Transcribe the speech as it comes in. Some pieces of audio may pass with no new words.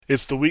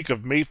It's the week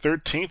of May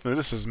 13th, and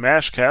this is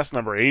Mashcast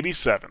number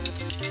 87.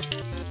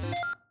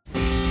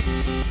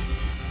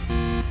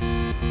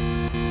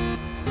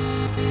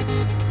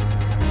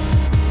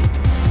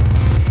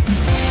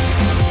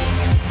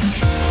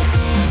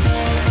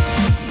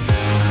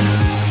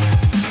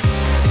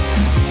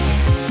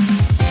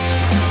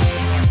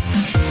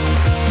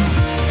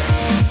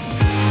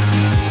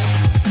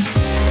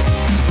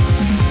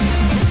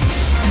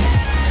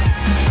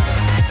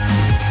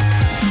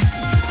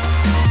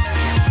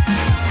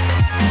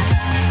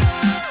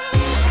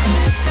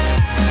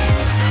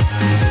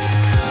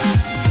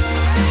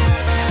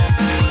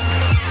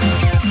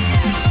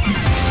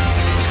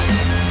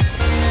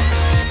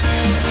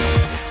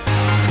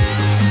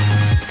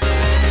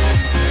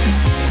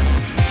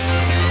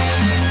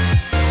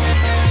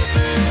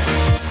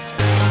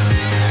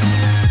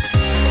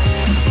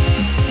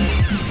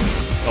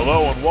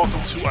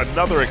 Welcome to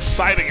another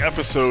exciting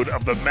episode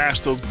of the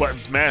Mash Those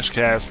Buttons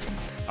Mashcast.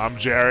 I'm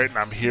Jarrett, and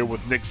I'm here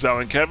with Nick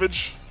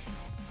Zellenkevich.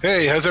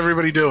 Hey, how's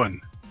everybody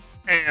doing?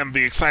 And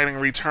the exciting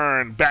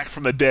return, back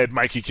from the dead,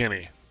 Mikey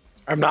Kinney.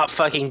 I'm not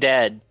fucking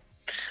dead.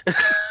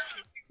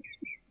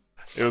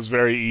 It was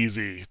very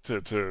easy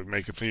to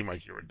make it seem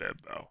like you were dead,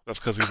 though. That's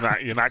because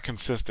you're not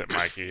consistent,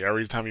 Mikey.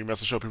 Every time you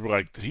miss a show, people are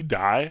like, did he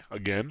die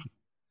again?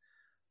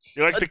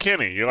 You're like the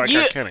Kinney. You're like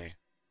our Kinney.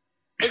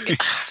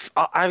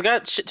 I've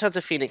got shit tons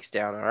of Phoenix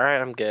down,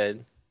 alright? I'm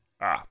good.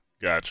 Ah,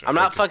 gotcha. I'm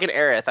not fucking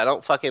Aerith. I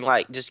don't fucking,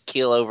 just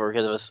keel over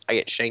because I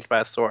get shanked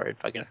by a sword,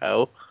 fucking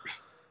hoe.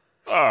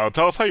 Oh,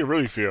 tell us how you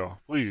really feel,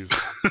 please.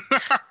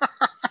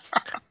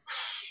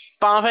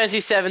 Final Fantasy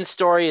VII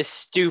story is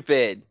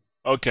stupid.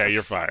 Okay,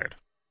 you're fired.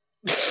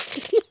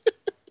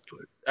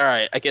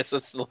 Alright, I guess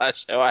that's the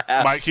last show I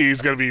have.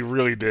 Mikey's gonna be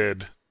really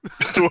dead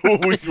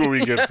when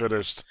we get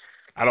finished.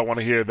 I don't want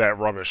to hear that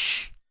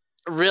rubbish.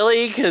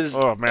 Really? Because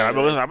oh man,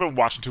 I've been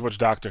watching too much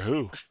Doctor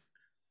Who.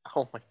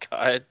 Oh my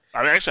god!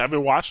 I mean, actually, I've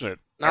been watching it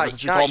ever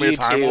since you not called me a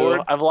Time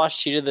Lord. I've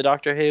watched you to the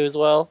Doctor Who as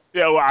well.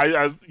 Yeah,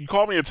 well, you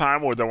called me a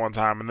Time Lord that one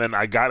time, and then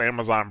I got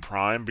Amazon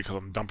Prime because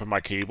I'm dumping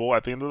my cable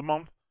at the end of the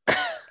month,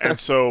 and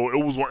so it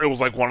was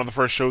like one of the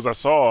first shows I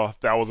saw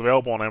that was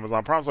available on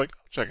Amazon Prime. I was like,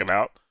 check it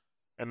out,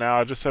 and now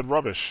I just said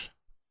rubbish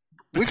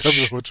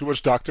because of too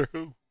much Doctor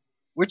Who.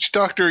 Which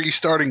Doctor are you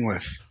starting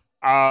with?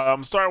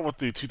 I'm starting with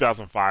the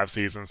 2005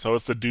 season, so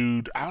it's the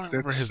dude. I don't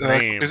remember his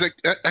name. Is it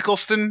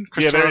Eccleston?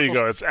 Yeah, there you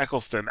go. It's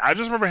Eccleston. I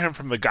just remember him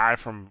from the guy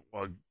from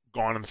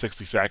Gone in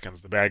 60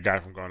 Seconds, the bad guy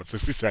from Gone in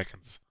 60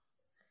 Seconds.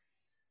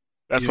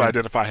 That's what I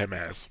identify him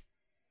as.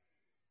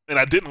 And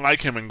I didn't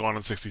like him in Gone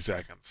in 60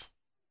 Seconds.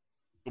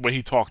 The way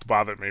he talked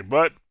bothered me,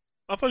 but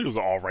I thought he was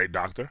an all-right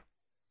doctor.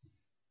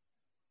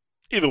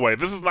 Either way,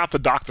 this is not the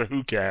Doctor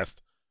Who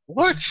cast.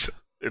 What?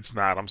 It's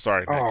not. I'm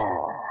sorry, Nick.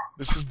 Oh.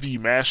 This is the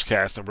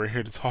Mashcast, and we're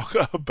here to talk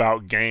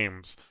about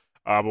games.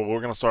 But we're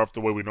going to start off the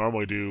way we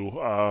normally do.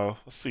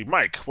 Let's see.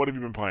 Mike, what have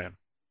you been playing?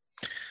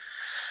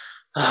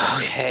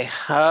 Okay.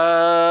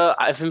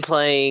 I've been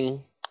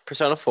playing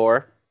Persona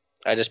 4.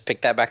 I just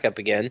picked that back up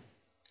again.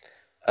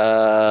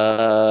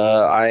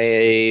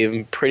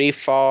 I'm pretty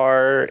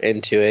far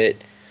into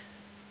it.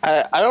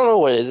 I don't know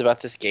what it is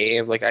about this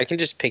game. I can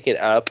just pick it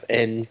up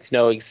and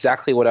know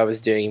exactly what I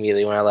was doing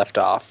immediately when I left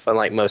off.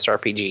 Unlike most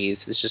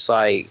RPGs, it's just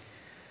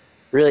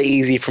really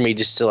easy for me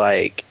just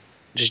to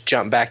just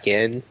jump back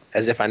in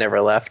as if I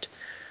never left.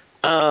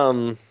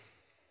 And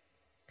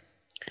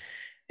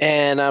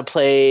I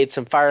played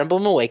some Fire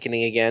Emblem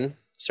Awakening again.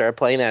 Started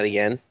playing that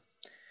again.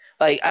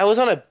 I was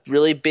on a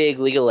really big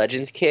League of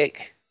Legends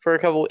kick for a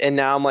couple, and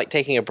now I'm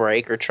taking a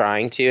break, or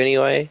trying to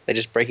anyway.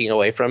 Just breaking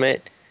away from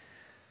it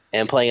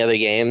and playing other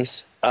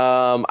games.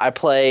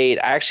 I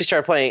actually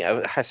started playing,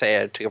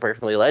 I took a break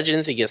from League of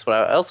Legends, and guess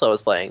what else I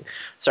was playing?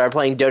 Started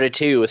playing Dota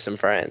 2 with some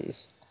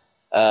friends.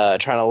 Trying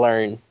to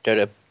learn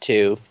Dota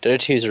 2. Dota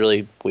 2 is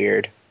really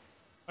weird.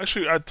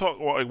 Actually, I talked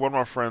one of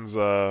our friends,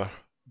 Bo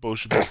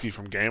Shabisky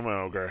from Game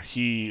Ogre.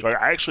 I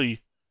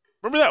actually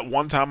remember that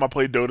one time I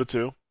played Dota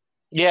 2.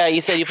 Yeah,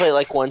 you said you played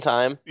one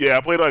time. Yeah,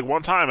 I played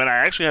one time, and I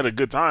actually had a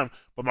good time.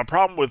 But my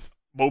problem with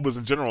MOBAs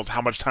in general is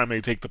how much time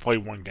they take to play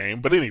one game.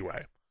 But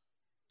anyway,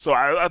 so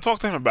I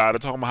talked to him about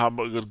it, talking about how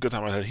good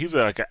time I had. He's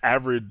an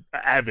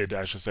avid,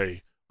 I should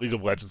say, League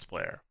of Legends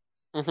player.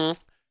 Mm-hmm.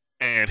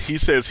 And he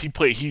says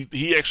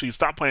he actually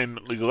stopped playing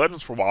League of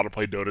Legends for a while to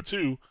play Dota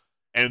 2,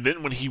 and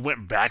then when he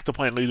went back to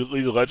playing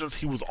League of Legends,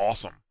 he was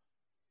awesome.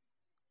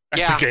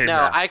 Yeah,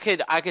 no, I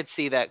could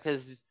see that,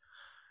 because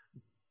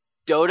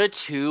Dota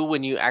 2,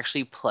 when you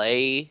actually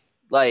play,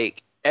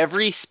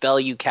 every spell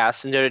you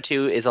cast in Dota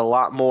 2 is a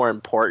lot more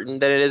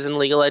important than it is in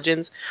League of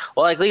Legends.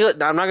 Well, I'm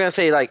not gonna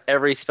say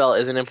every spell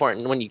isn't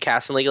important when you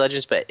cast in League of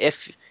Legends, but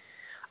if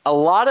a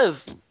lot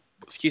of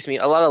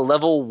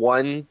level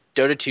 1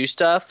 Dota 2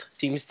 stuff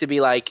seems to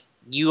be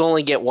you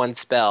only get one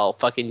spell,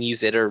 fucking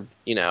use it, or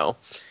and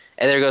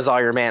there goes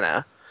all your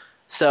mana.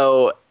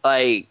 So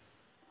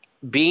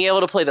being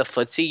able to play the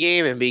footsie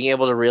game and being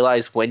able to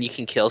realize when you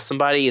can kill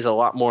somebody is a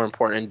lot more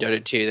important in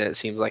Dota 2 than it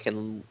seems like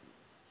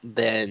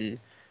than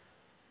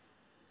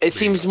It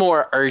seems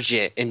more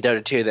urgent in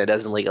Dota 2 than it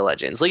does in League of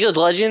Legends. League of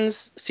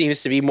Legends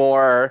seems to be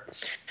more.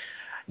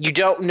 You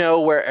don't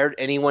know where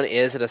anyone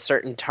is at a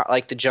certain time.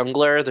 Like the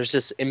jungler, there's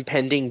this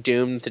impending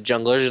doom that the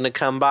jungler's going to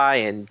come by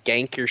and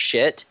gank your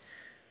shit.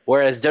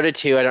 Whereas Dota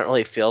 2, I don't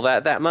really feel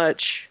that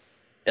much,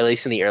 at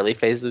least in the early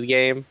phase of the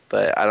game.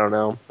 But I don't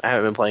know. I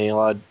haven't been playing a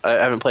lot. I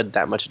haven't played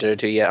that much Dota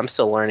 2 yet. I'm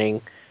still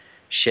learning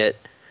shit.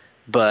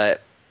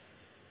 But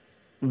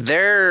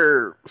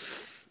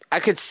I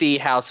could see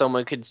how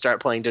someone could start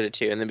playing Dota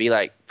 2 and then be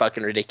like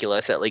fucking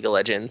ridiculous at League of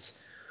Legends.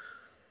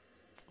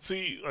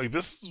 See, like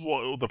this is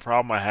what the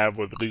problem I have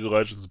with League of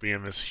Legends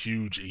being this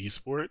huge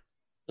esport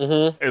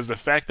Mm-hmm. is the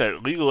fact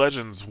that League of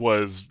Legends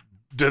was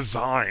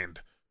designed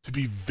to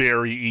be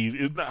very easy.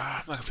 I'm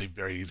not gonna say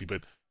very easy,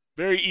 but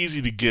very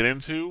easy to get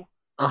into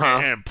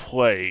and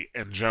play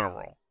in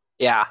general.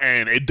 Yeah,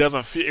 and it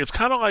doesn't feel. It's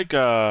kind of like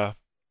a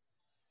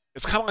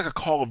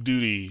Call of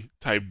Duty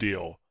type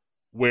deal,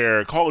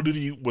 where Call of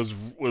Duty was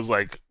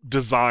like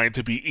designed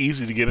to be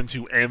easy to get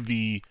into, and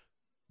the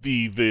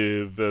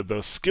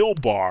skill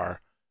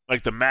bar,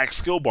 like the max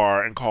skill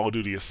bar in Call of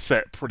Duty, is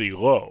set pretty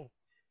low.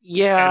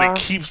 Yeah, and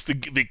it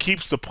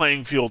keeps the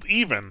playing field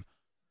even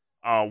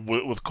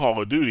with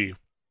Call of Duty,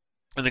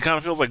 and it kind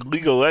of feels like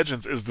League of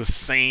Legends is the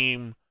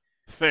same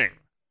thing.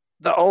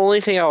 The only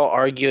thing I'll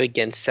argue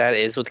against that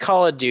is with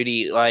Call of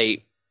Duty,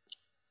 like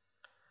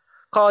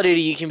Call of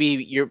Duty,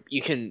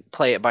 you can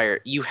play it by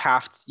you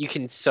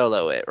can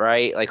solo it,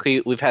 right? Like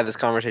we've had this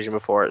conversation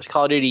before.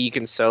 Call of Duty, you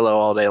can solo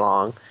all day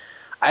long.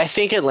 I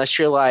think unless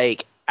you're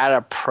like at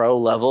a pro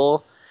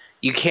level,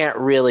 you can't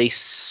really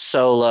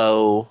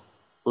solo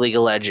League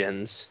of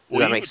Legends. Does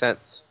that make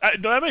sense?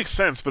 No, that makes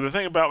sense. But the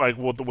thing about like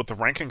with the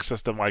ranking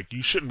system, like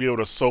you shouldn't be able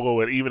to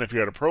solo it even if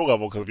you're at a pro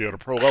level, because if you're at a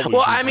pro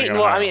level,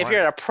 if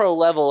you're at a pro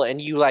level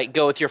and you like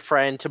go with your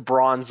friend to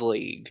Bronze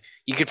League,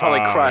 you could probably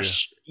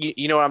crush. Yeah.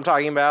 You know what I'm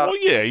talking about?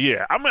 Well,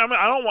 yeah. I'm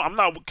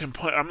not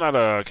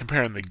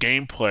comparing the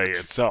gameplay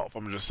itself.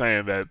 I'm just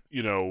saying that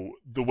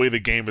the way the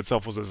game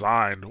itself was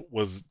designed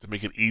was to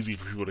make it easy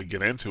for people to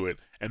get into it,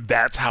 and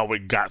that's how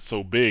it got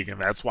so big,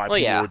 and that's why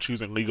people were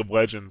choosing League of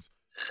Legends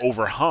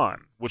over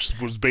Han, which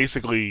was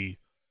basically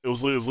it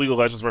was League of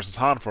Legends versus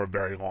Han for a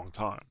very long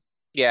time.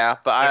 Yeah,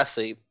 but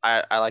honestly,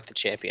 I like the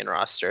champion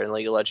roster in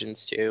League of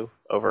Legends too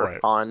over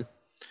Han.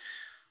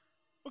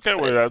 Okay,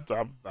 well,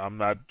 I'm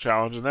not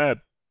challenging that.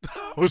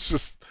 It's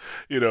just,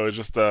 it's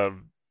just, I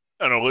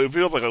don't know. It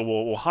feels like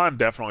Han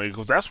definitely,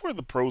 because that's where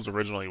the pros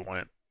originally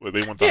went, where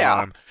they went to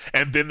Han,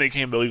 and then they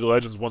came to League of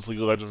Legends once League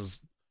of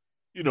Legends,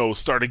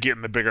 started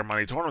getting the bigger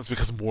money tournaments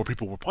because more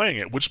people were playing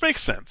it, which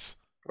makes sense.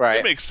 Right.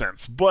 It makes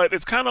sense, but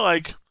it's kind of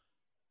like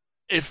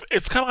if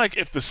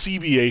the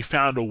CBA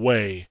found a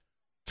way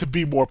to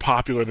be more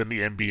popular than the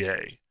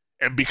NBA,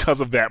 and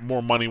because of that,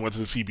 more money went to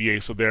the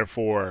CBA, so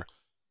therefore,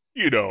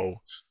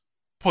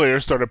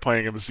 players started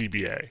playing in the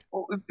CBA.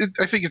 Well,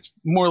 I think it's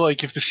more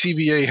like if the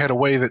CBA had a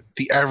way that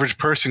the average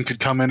person could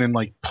come in and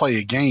like play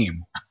a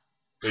game.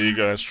 There you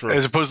go. That's true.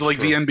 As opposed to like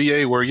the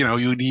NBA, where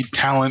you need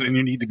talent and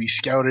you need to be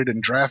scouted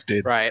and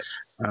drafted. Right.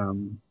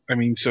 I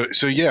mean, so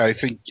yeah, I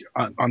think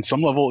on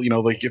some level,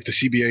 like if the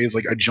CBA is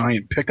like a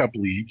giant pickup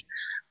league,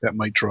 that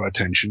might draw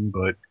attention.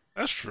 But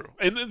that's true.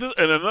 And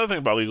another thing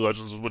about League of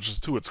Legends, which is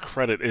to its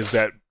credit, is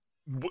that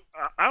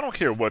I don't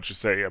care what you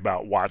say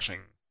about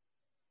watching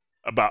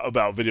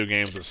about video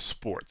games as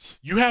sports.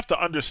 You have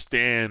to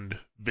understand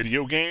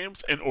video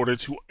games in order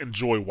to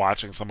enjoy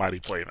watching somebody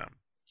play them.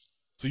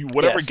 So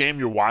whatever game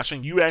you're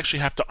watching, you actually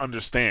have to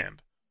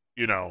understand.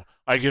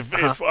 Like if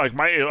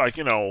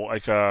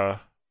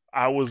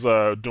I was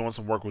doing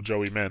some work with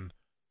Joey Min,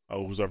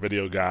 who's our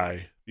video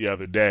guy, the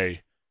other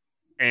day,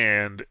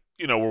 and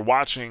we're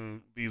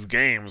watching these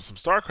games, some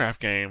StarCraft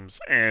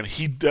games, and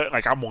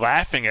I'm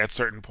laughing at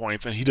certain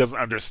points, and he doesn't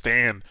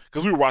understand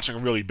because we were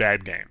watching really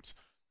bad games.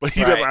 But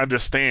he doesn't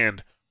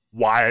understand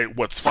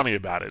what's funny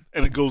about it.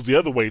 And it goes the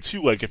other way,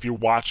 too. Like, if you're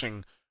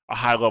watching a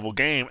high-level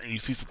game and you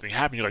see something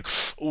happen, you're like,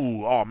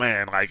 ooh, oh,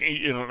 man. Like,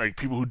 like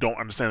people who don't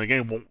understand the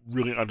game won't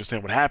really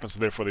understand what happens, so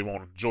therefore they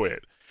won't enjoy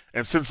it.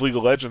 And since League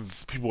of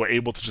Legends, people are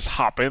able to just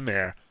hop in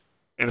there,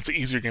 and it's an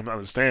easier game to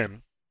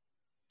understand,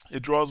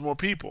 it draws more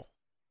people.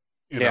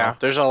 You know?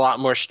 There's a lot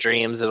more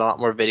streams and a lot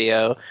more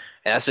video.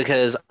 And that's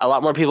because a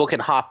lot more people can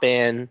hop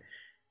in,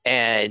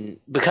 and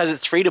because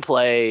it's free to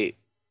play,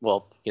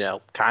 well,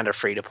 kind of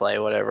free to play,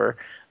 whatever.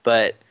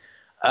 But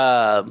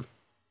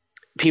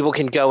people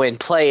can go and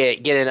play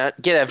it, get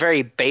a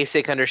very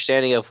basic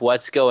understanding of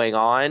what's going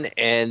on,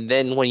 and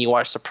then when you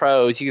watch the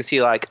pros, you can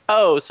see like,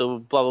 oh, so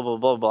blah blah blah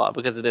blah blah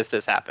because of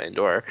this happened,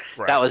 or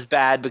that was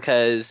bad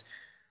because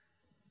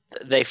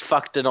they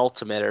fucked an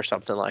ultimate or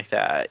something like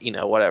that.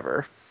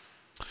 Whatever.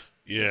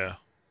 Yeah.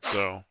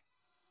 So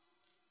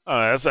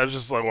that's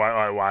just like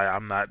why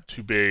I'm not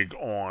too big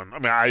on. I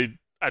mean,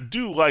 I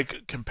do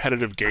like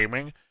competitive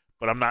gaming,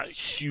 but I'm not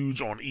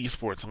huge on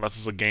esports unless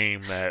it's a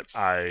game that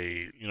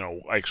I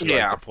actually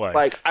like to play.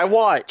 Like I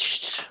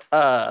watched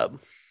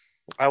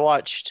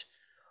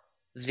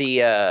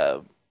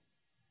the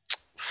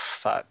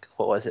fuck,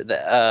 what was it?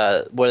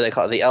 What do they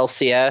call it? The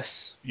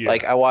LCS. Yeah.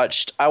 Like I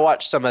watched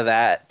some of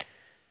that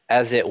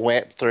as it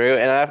went through,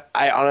 and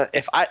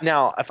if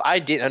I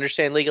didn't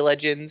understand League of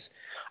Legends,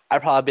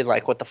 I'd probably be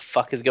like, what the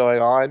fuck is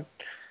going on?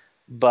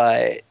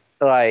 But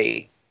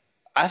like,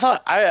 I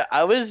thought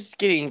I was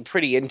getting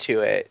pretty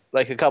into it.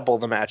 Like a couple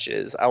of the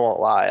matches, I won't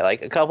lie.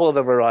 Like a couple of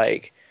them were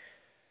like,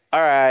 all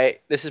right,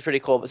 this is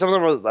pretty cool. But some of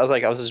them were,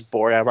 I was just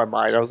bored out of my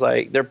mind. I was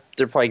like,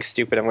 they're playing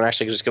stupid. I'm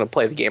actually just gonna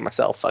play the game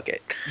myself. Fuck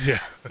it.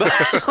 Yeah. But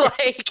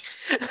like,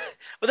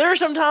 but there are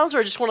some times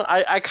where I just want to.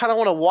 I kind of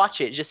want to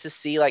watch it just to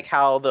see like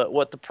how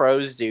what the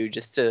pros do,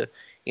 just to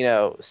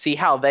see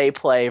how they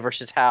play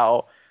versus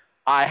how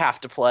I have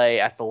to play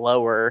at the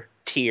lower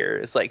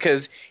tiers. Like,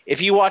 because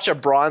if you watch a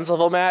bronze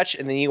level match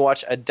and then you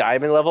watch a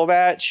diamond level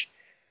match,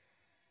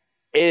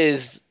 it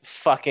is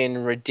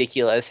fucking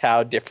ridiculous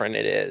how different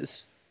it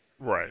is.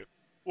 Right.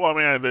 Well,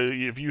 I mean,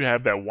 if you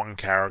have that one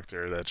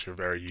character that you're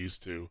very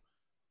used to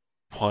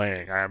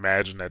playing, I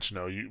imagine that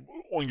you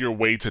on your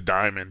way to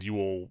Diamond,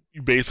 you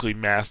basically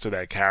master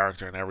that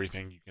character and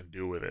everything you can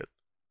do with it.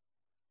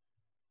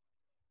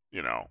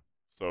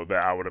 So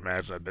that I would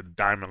imagine that the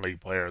Diamond League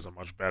players are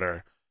much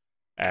better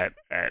at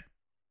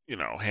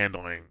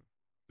handling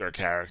their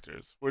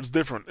characters. Where it's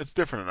different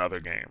in other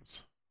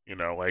games.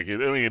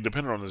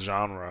 Depending on the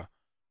genre,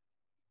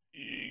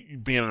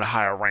 being in the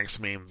higher ranks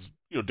means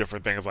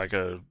different things, like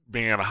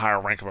being in a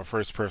higher rank of a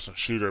first-person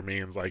shooter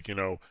means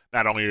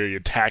not only are your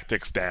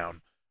tactics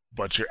down,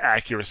 but your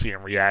accuracy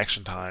and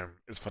reaction time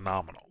is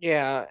phenomenal.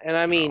 Yeah, and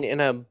I mean in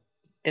a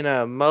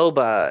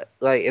MOBA,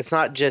 like it's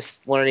not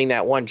just learning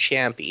that one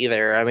champ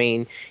either. I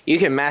mean, you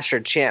can master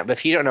a champ, but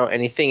if you don't know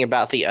anything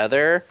about any of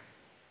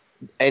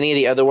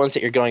the other ones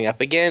that you're going up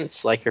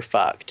against, like you're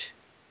fucked.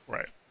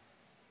 Right.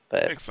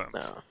 But makes sense.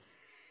 No.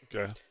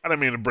 Okay. I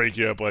didn't mean to break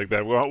you up like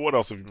that. Well, what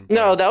else have you been playing?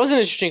 No, that was an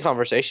interesting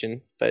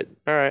conversation, but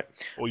all right.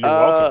 Well, you're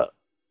welcome.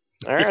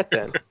 All right,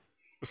 then.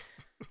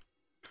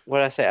 What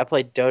did I say? I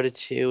played Dota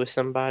 2 with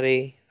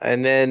somebody.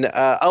 And then,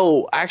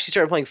 I actually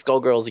started playing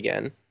Skullgirls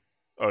again.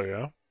 Oh,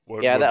 yeah?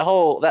 That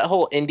whole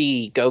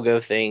indie go-go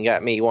thing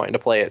got me wanting to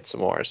play it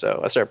some more,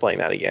 so I started playing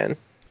that again.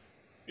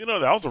 That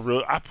was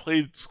I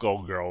played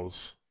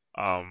Skullgirls,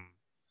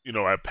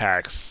 at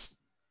PAX,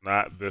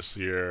 not this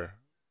year.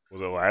 Was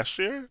it last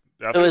year?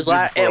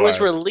 It was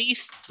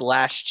released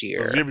last year. So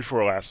it was the year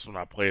before last when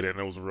I played it, and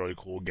it was a really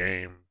cool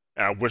game.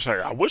 And I wish I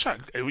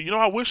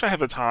had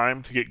the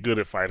time to get good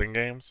at fighting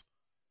games.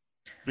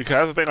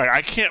 Because the thing, like,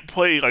 I can't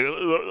play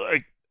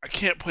I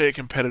can't play a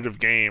competitive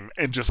game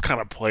and just kind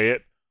of play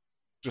it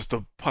just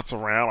to putz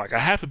around. Like, I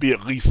have to be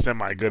at least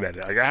semi good at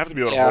it. Like, I have to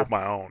be able to hold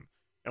my own.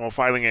 And with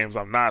fighting games,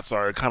 I'm not,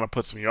 so it kind of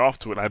puts me off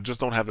to it. And I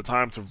just don't have the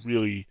time to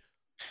really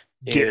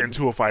get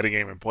into a fighting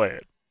game and play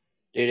it.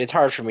 Dude, it's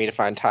hard for me to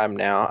find time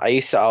now. I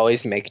used to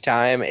always make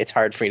time. It's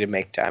hard for me to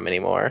make time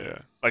anymore. Yeah.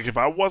 Like, if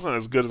I wasn't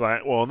as good as I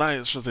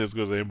shouldn't say as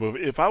good as I am, but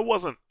if I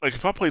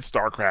played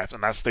StarCraft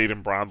and I stayed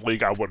in Bronze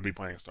League, I wouldn't be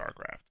playing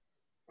StarCraft.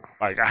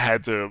 Like, I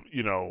had to,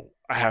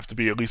 I have to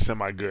be at least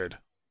semi-good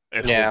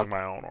at holding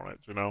my own on it,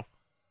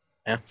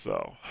 Yeah.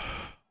 So,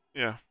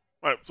 yeah.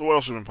 All right, so what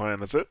else have you been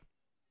playing? That's it?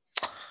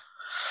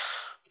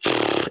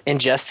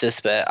 Injustice,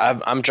 but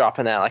I'm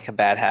dropping that like a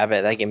bad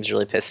habit. That game's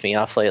really pissed me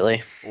off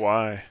lately.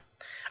 Why?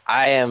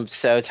 I am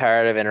so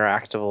tired of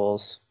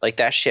interactables. Like,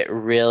 that shit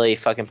really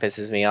fucking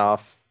pisses me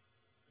off.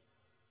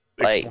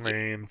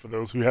 Explain for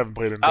those who haven't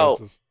played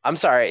Injustice. Oh, I'm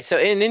sorry. So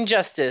in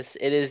Injustice,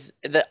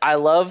 I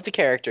love the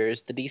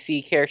characters, the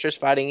DC characters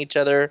fighting each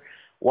other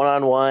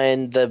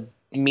one-on-one, the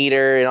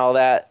meter and all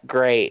that,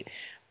 great.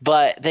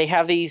 But they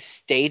have these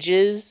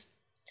stages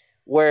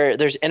where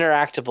there's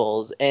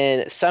interactables,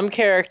 and some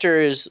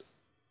characters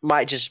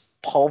might just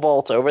pole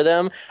vault over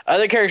them.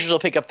 Other characters will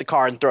pick up the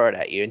car and throw it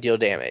at you and deal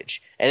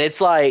damage. And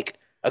it's like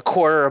a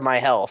quarter of my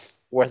health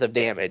worth of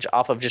damage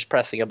off of just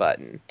pressing a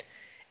button.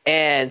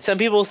 And some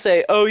people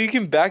say, oh, you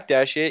can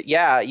backdash it.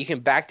 Yeah, you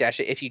can backdash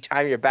it if you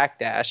time your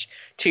backdash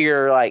to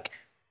your,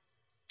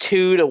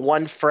 2 to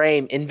 1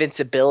 frame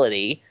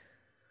invincibility.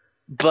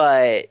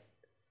 But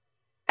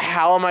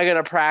how am I going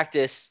to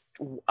practice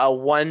a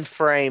 1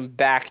 frame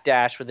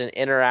backdash with an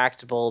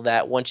interactable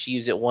that once you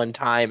use it one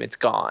time, it's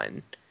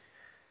gone?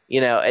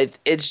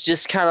 It's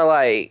just kind of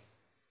like,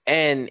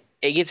 and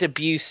it gets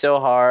abused so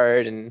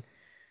hard. And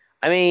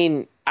I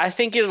mean, I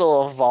think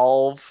it'll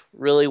evolve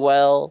really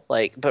well,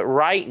 but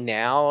right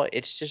now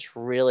it's just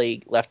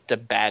really left a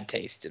bad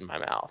taste in my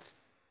mouth.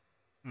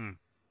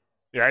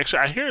 Yeah, actually,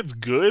 I hear it's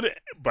good,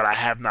 but I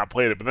have not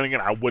played it. But then again,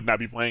 I would not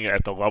be playing it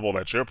at the level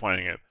that you're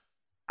playing it.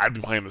 I'd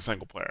be playing the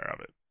single player of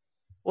it.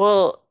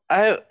 Well,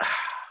 I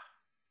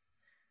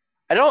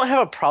don't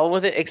have a problem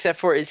with it, except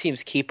for it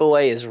seems Keep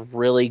Away is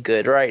really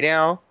good right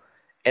now,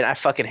 and I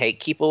fucking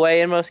hate Keep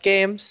Away in most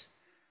games.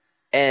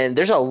 And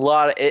there's a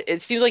lot of,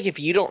 it seems like if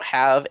you don't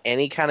have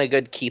any kind of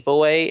good keep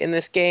away in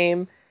this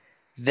game,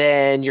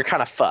 then you're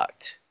kind of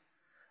fucked.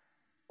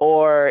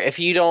 Or if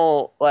you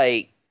don't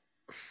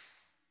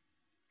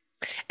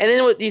And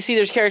then what you see,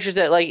 there's characters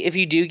that like if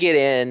you do get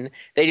in,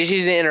 they just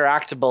use an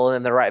interactable and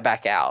then they're right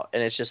back out,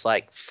 and it's just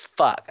like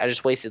fuck. I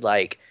just wasted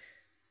like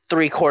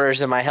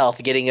 3/4 of my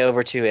health getting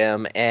over to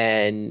him,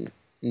 and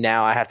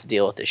now I have to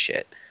deal with this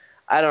shit.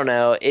 I don't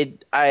know.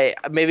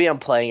 Maybe I'm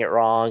playing it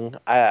wrong.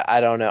 I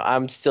don't know.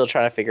 I'm still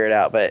trying to figure it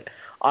out, but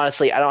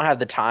honestly, I don't have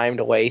the time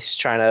to waste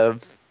trying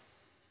to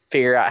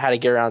figure out how to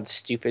get around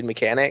stupid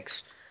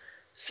mechanics.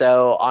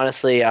 So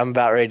honestly, I'm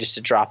about ready just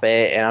to drop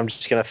it, and I'm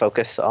just gonna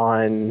focus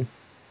on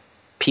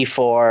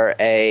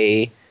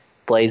P4A,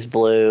 Blaze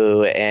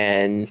Blue,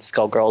 and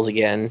Skullgirls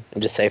again,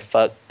 and just say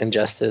fuck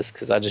Injustice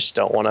because I just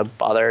don't want to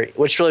bother.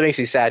 Which really makes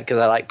me sad because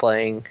I like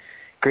playing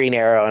Green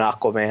Arrow and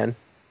Aquaman.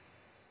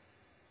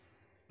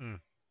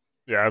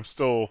 Yeah, it's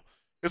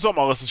on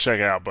my list to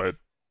check out, but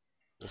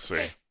we'll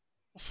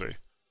see.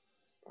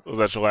 Was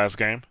that your last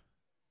game?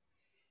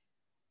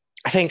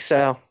 I think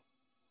so.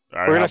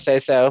 Right, we're gonna say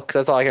so because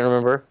that's all I can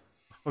remember.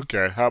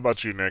 Okay, how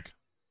about you, Nick?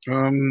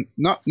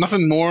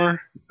 Nothing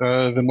more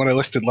than what I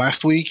listed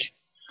last week.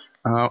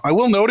 I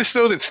will notice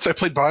though that since I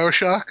played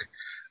BioShock,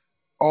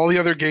 all the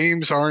other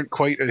games aren't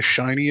quite as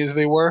shiny as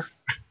they were.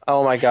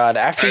 Oh my god!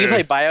 After you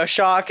play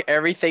BioShock,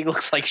 everything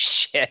looks like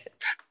shit.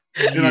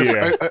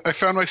 Yeah. I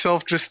found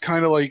myself just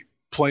kind of like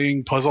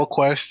playing Puzzle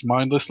Quest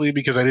mindlessly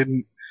because I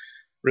didn't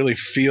really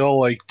feel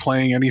like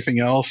playing anything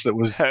else that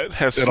was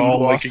at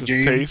all like a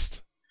game.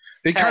 Taste?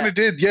 It kind of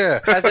did, yeah.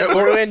 Has it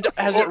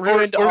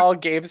ruined all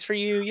games for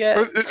you yet?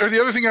 Or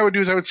the other thing I would do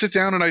is I would sit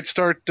down and I'd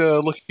start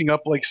looking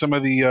up like some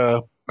of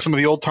the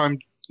old time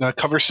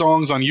cover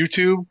songs on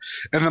YouTube,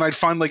 and then I'd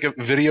find like a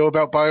video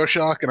about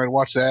BioShock and I'd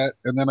watch that,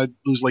 and then I'd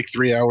lose like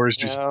 3 hours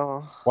just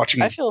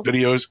watching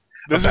videos.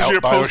 This is your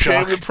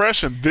post-game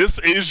depression. This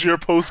is your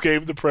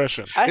post-game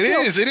depression.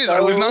 It is. I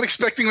was not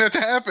expecting that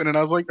to happen, and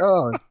I was like,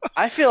 oh.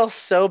 I feel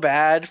so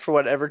bad for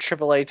whatever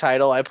AAA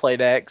title I play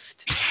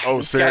next.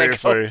 Oh,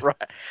 seriously?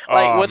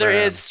 Like, whether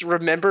it's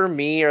Remember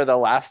Me or The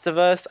Last of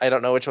Us, I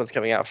don't know which one's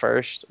coming out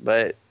first,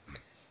 but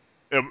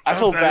I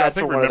feel bad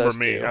for one of those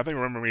two. I think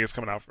Remember Me is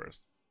coming out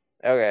first.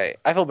 Okay.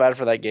 I feel bad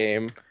for that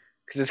game,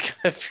 because it's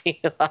going to be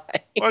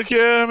like... Like,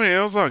 yeah, I mean,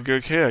 it was not a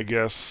good kid, I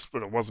guess,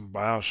 but it wasn't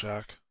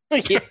BioShock.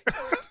 Yeah.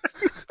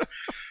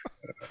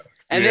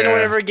 And then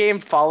whatever game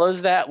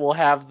follows that will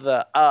have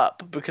the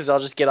up because I'll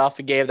just get off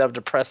a game that I'm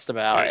depressed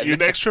about. Your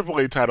next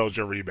AAA title is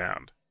your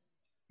Rebound.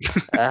 You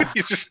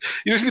just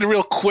need a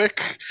real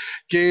quick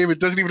game. It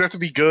doesn't even have to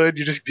be good.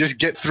 You just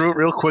get through it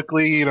real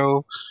quickly.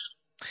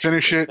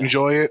 Finish it,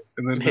 enjoy it,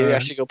 and then maybe I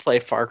should go play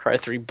Far Cry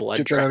 3 Blood.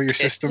 Get that out of your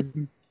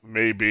system.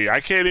 Maybe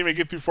I can't even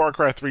get through Far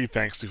Cry 3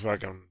 thanks to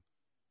fucking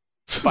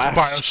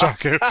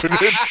BioShock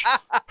Infinite.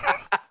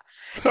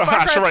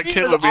 I should write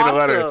Ken Levine a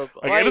letter.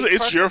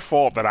 It's your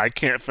fault that I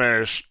can't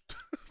finish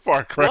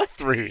Far Cry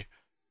 3.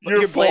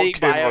 You're blaming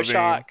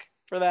BioShock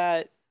for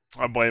that.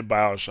 I blame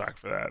BioShock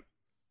for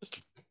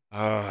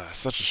that.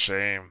 Such a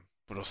shame,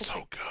 but it was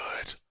so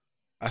good.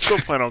 I still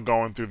plan on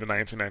going through the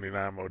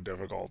 1999 mode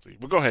difficulty.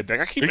 But go ahead,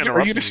 Dick. I keep interrupting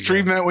you. Are you going to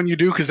stream that when you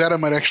do? Because that I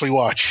might actually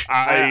watch.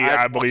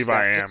 I believe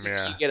I am,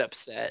 yeah. You get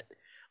upset.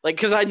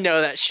 Because I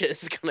know that shit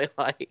is going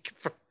to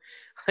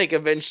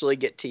eventually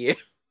get to you.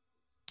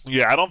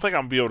 Yeah, I don't think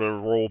I'm be able to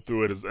roll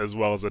through it as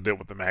well as I did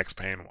with the Max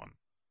Payne one.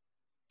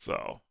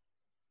 So,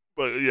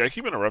 but yeah, I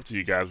keep interrupting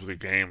you guys with your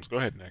games. Go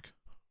ahead, Nick.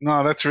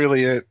 No, that's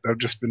really it. I've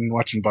just been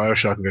watching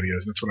BioShock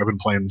videos. That's what I've been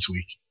playing this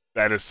week.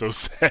 That is so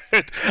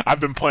sad. I've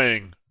been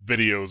playing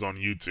videos on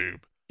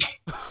YouTube.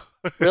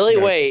 Really?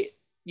 Wait,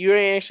 you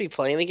ain't actually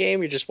playing the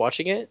game? You're just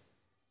watching it?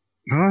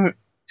 Well,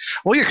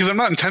 yeah, because I'm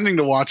not intending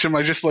to watch them.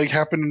 I just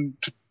happen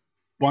to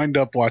wind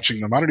up watching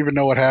them. I don't even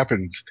know what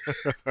happens.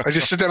 I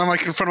just sit down in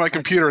front of my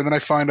computer, and then I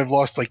find I've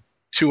lost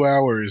 2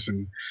 hours,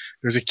 and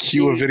there's a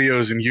queue of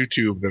videos in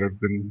YouTube that have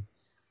been.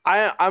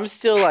 I'm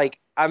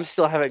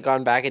still haven't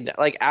gone back and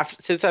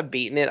since I've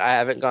beaten it, I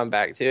haven't gone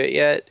back to it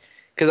yet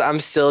because I'm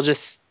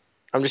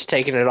just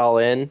taking it all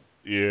in.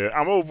 Yeah,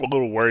 I'm a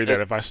little worried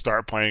that if I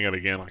start playing it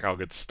again, I'll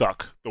get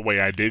stuck the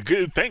way I did.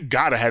 Thank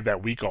God I had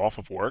that week off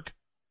of work.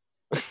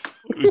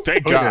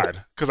 Thank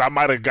God, because I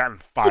might have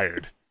gotten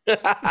fired.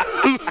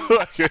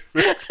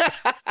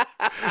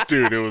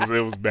 Dude,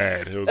 it was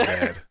bad. It was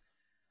bad.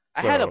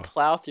 I had to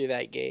plow through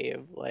that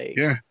game,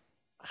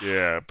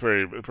 yeah,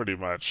 pretty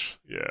much,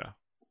 yeah.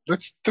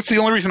 That's the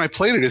only reason I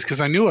played it is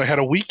because I knew I had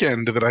a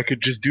weekend that I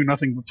could just do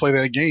nothing but play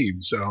that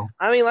game. So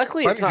I mean,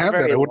 luckily it's not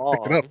very long.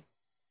 Pick it up.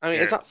 I mean,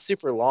 it's not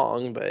super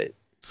long, but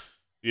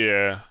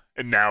yeah,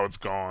 and now it's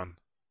gone.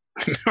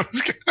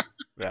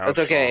 It's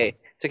okay.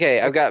 It's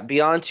okay. I've got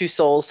Beyond Two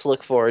Souls to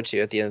look forward to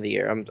at the end of the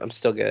year. I'm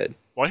still good.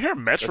 Well, I hear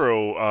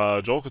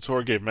Metro, Joel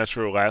Couture gave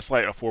Metro Last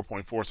Light a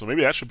 4.4, so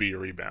maybe that should be your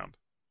Rebound.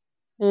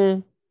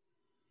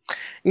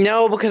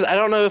 No, because I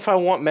don't know if I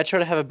want Metro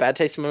to have a bad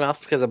taste in my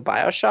mouth because of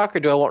BioShock, or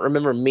do I want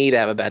Remember Me to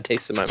have a bad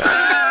taste in my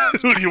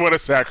mouth? Who do you want to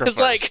sacrifice?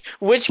 It's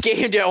which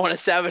game do I want to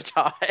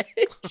sabotage?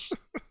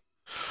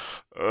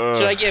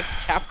 Should I give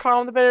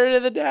Capcom the benefit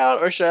of the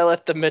doubt, or should I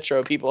let the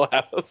Metro people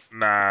have?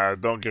 Nah,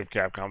 don't give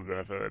Capcom the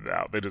benefit of the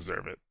doubt. They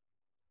deserve it.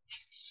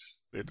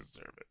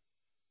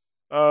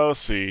 Let's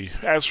see.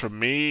 As for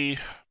me,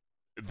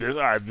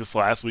 this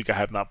last week I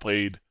have not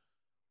played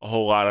a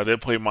whole lot. I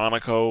did play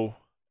Monaco,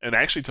 and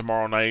actually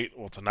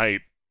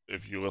tonight,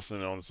 if you're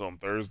listening on this on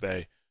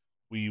Thursday,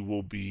 we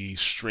will be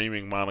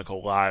streaming Monaco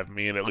live.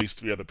 Me and at least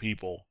 3 other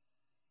people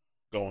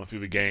going through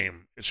the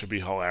game. It should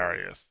be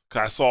hilarious.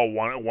 Cause I saw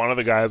one of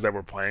the guys that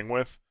we're playing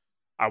with.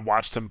 I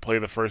watched him play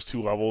the first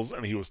 2 levels,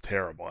 and he was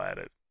terrible at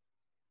it.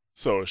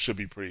 So it should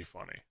be pretty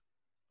funny.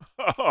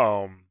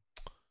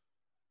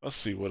 Let's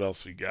see what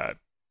else we got.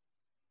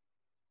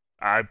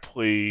 I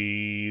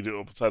played,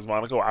 besides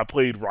Monaco, I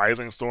played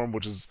Rising Storm,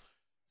 which is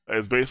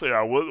basically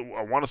I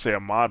want to say a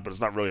mod, but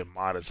it's not really a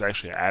mod. It's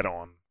actually an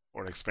add-on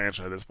or an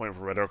expansion at this point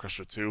for Red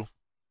Orchestra 2.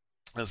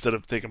 Instead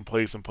of taking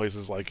place in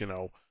places like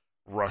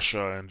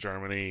Russia and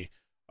Germany,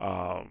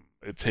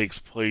 it takes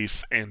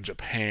place in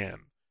Japan.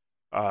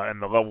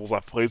 And the levels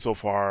I've played so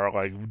far are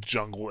like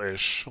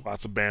jungle-ish,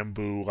 lots of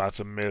bamboo, lots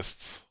of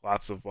mist,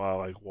 lots of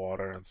like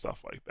water and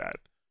stuff like that.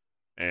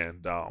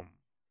 And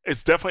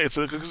it's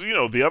definitely because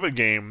the other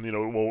game,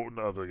 not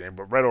the other game,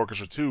 but Red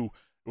Orchestra 2,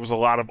 it was a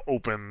lot of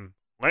open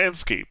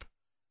landscape.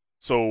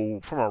 So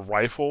from a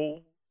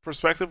rifle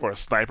perspective or a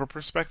sniper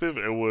perspective,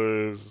 it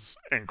was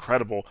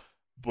incredible.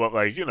 But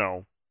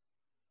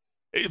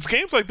it's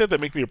games like that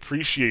make me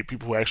appreciate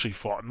people who actually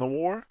fought in the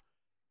war,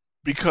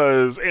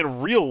 because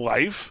in real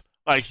life,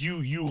 like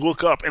you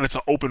look up and it's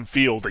an open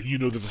field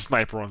and there's a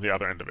sniper on the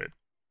other end of it.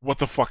 What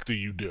the fuck do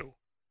you do?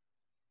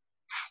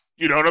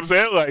 You know what I'm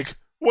saying? Like,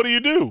 what do you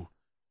do?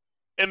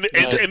 In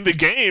the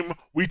game,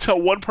 we tell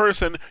one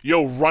person,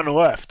 "Yo, run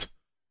left."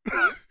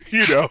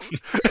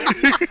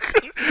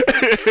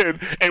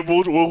 and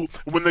we'll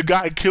when the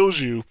guy kills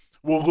you,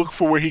 we'll look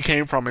for where he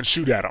came from and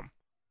shoot at him.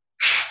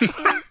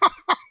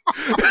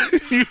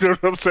 You know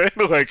what I'm saying?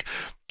 Like,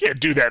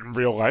 can't do that in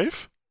real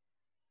life.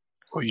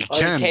 Well, you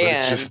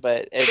can,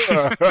 but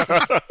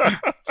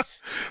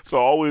So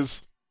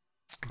always,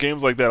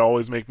 games like that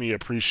always make me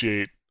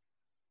appreciate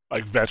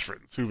like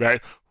veterans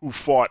who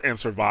fought and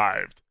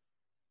survived,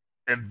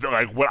 and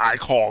like what I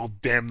call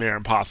damn near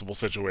impossible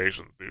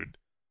situations, dude.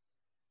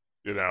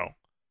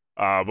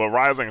 But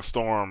Rising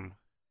Storm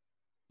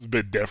is a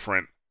bit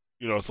different.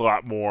 It's a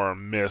lot more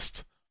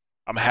mist.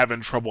 I'm having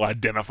trouble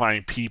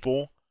identifying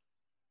people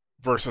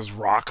versus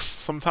rocks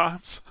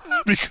sometimes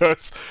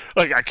because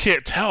like I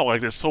can't tell,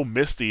 like it's so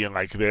misty and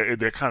like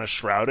they're kind of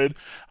shrouded.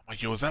 I'm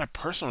like, yo, is that a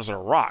person or is it a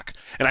rock?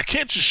 And I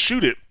can't just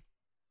shoot it,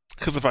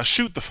 because if I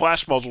shoot, the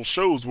flash muzzle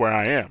shows where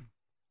I am,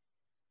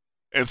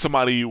 and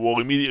somebody will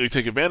immediately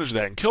take advantage of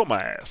that and kill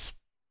my ass.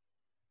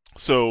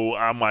 So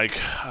I'm like,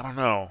 I don't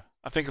know.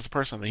 I think it's a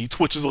person. He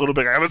twitches a little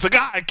bit. If it's a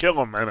guy,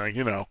 kill him. And there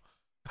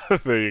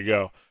you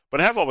go. But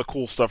it has all the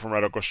cool stuff from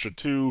Red Orchestra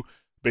 2.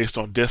 Based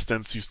on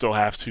distance, you still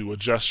have to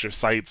adjust your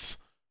sights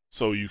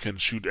so you can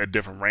shoot at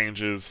different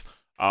ranges.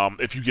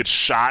 If you get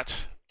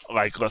shot,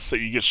 like let's say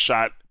you get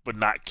shot but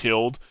not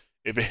killed,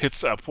 if it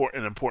hits an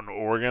important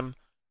organ,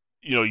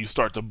 you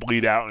start to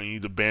bleed out and you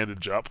need to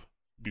bandage up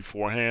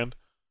beforehand.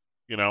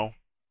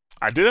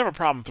 I did have a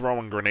problem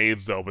throwing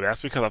grenades though, but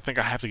that's because I think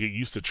I have to get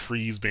used to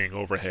trees being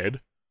overhead.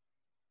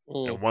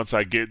 And once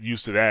I get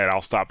used to that,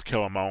 I'll stop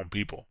killing my own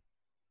people.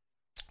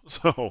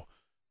 So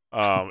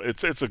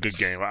it's a good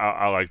game.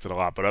 I liked it a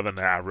lot, but other than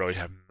that, I really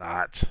have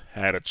not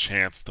had a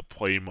chance to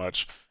play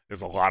much.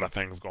 There's a lot of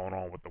things going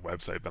on with the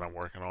website that I'm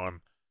working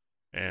on,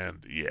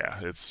 and yeah,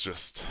 it's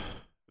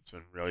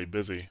been really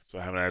busy, so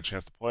I haven't had a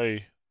chance to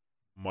play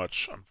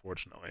much,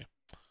 unfortunately.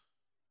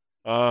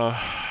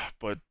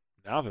 But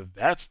now that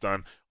that's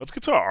done, let's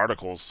get to our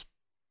articles.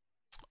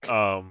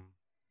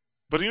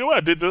 But you know what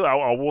I did?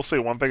 I will say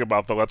one thing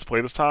about the Let's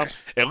Play this time.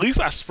 At least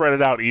I spread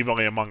it out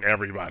evenly among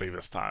everybody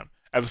this time,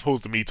 as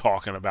opposed to me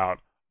talking about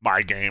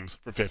my games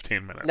for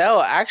 15 minutes.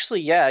 No,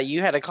 actually, yeah,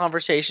 you had a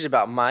conversation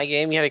about my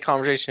game, you had a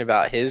conversation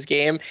about his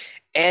game,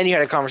 and you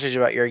had a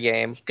conversation about your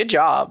game. Good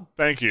job.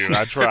 Thank you.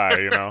 I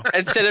try,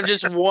 Instead of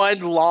just one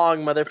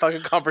long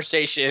motherfucking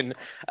conversation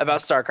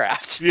about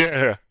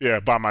StarCraft. Yeah,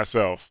 by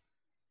myself.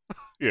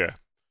 Yeah.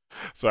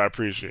 So I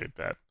appreciate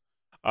that.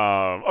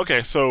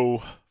 Okay,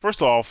 so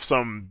first off,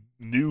 some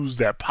news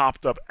that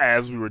popped up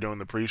as we were doing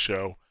the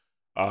pre-show.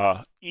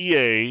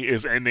 EA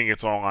is ending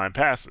its online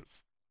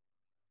passes.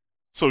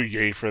 So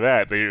yay for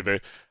that.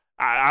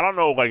 I don't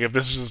know, like, if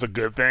this is just a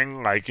good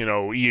thing, like,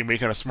 EA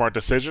making a smart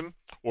decision,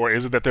 or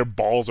is it that their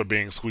balls are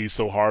being squeezed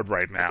so hard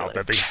right now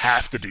that they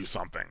have to do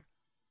something,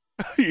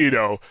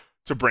 to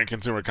bring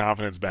consumer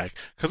confidence back?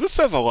 Because it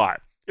says a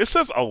lot. It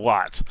says a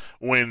lot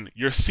when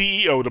your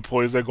CEO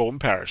deploys their golden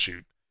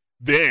parachute,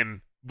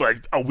 then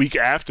like a week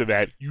after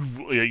that,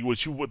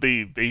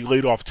 they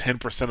laid off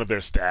 10% of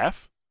their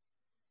staff.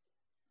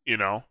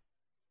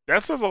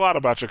 That says a lot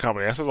about your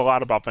company. That says a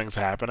lot about things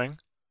happening.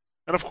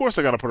 And of course,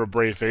 they're gonna put a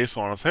brave face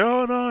on and say,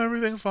 "Oh no,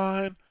 everything's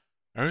fine,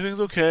 everything's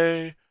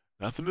okay,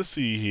 nothing to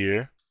see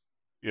here,"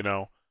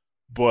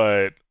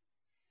 But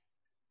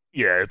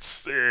yeah,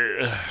 it's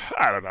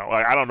I don't know.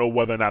 Like, I don't know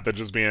whether or not they're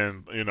just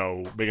being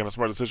making a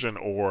smart decision,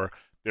 or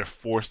they're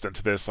forced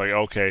into this. Like,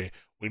 okay,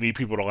 we need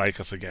people to like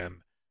us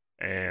again,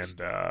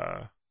 and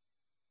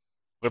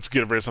let's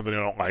get rid of something they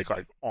don't like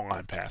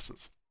online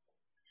passes.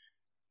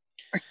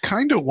 I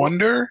kind of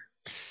wonder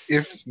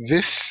if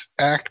this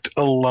act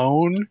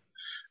alone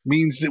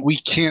means that we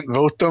can't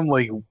vote them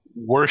like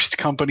worst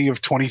company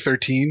of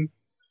 2013.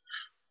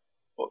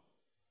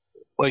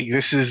 Like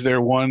this is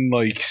their one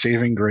like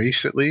saving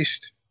grace, at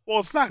least. Well,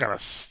 it's not a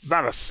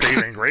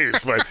saving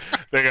grace, but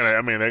they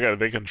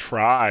can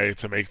try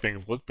to make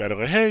things look better.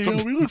 Like, hey,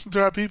 we listen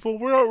to our people,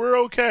 we're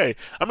okay.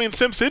 I mean,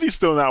 SimCity's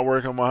still not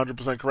working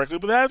 100% correctly,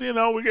 but that,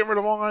 we're getting rid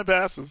of online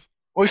passes.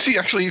 Well, see,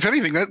 actually, if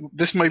anything,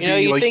 this might be.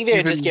 You think they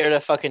would just get rid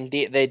of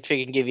they'd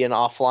freaking give you an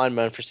offline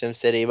mode for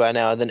SimCity by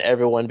now, and then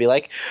everyone would be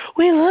like,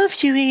 "We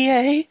love you,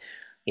 EA."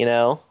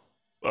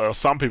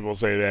 Some people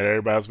say that.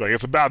 Everybody's like,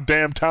 "It's about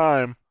damn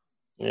time."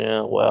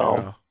 Yeah,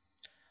 well,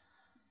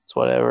 it's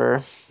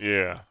whatever.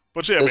 Yeah,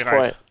 but yeah, at this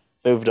point,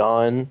 moved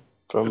on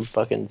from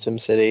fucking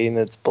SimCity, and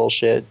that's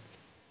bullshit.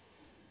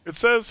 It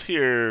says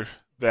here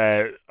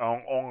that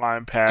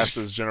online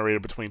passes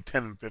generated between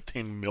 10 and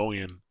 15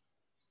 million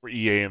for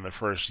EA in the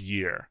first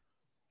year.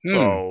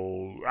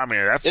 So, I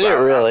mean, that's... Did it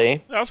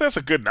really? I would say that's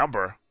a good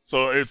number.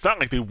 So, it's not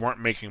like they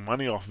weren't making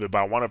money off of it, but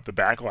I wonder if the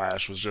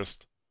backlash was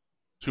just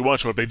too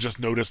much, or if they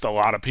just noticed a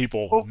lot of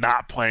people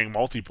not playing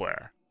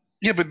multiplayer.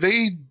 Yeah, but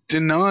they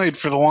denied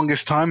for the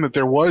longest time that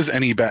there was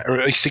any or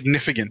a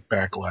significant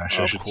backlash,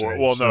 I should say.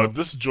 Well, no,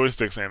 this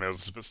joystick saying there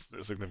was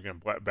a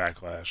significant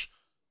backlash.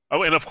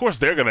 Oh, and of course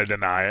they're going to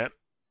deny it.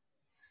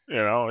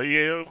 Yeah,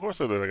 of course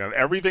they're going to.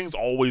 Everything's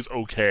always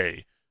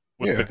okay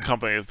with the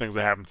company, the things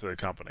that happen to the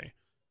company.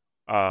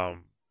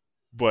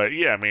 But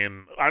yeah, I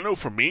mean, I know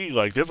for me,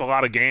 like, there's a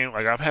lot of games.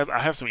 Like, I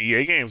have some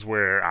EA games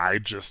where I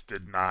just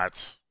did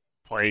not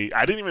play.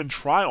 I didn't even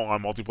try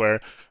online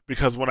multiplayer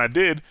because when I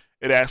did,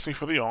 it asked me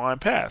for the online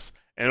pass,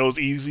 and it was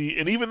easy.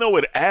 And even though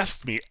it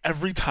asked me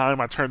every time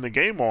I turned the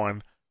game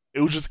on,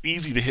 it was just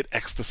easy to hit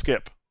X to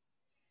skip.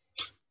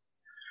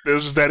 It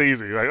was just that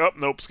easy. Like, oh,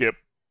 nope, skip.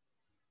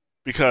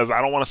 Because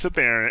I don't want to sit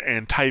there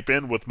and type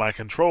in with my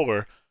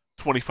controller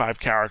 25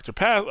 character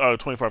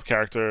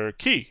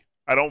key.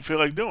 I don't feel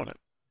like doing it.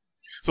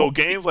 So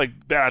games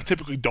like that I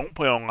typically don't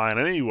play online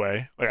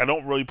anyway. Like, I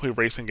don't really play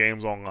racing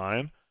games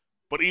online.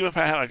 But even if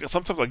I have,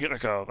 sometimes I get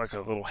like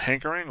a little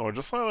hankering, or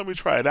just let me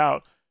try it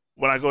out.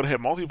 When I go to hit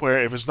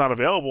multiplayer, if it's not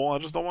available, I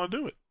just don't want to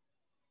do it.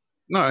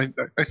 No,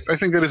 I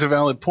think that is a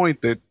valid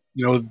point. That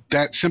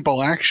that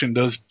simple action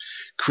does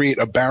create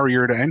a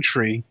barrier to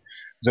entry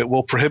that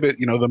will prohibit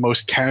the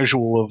most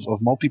casual of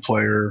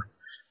multiplayer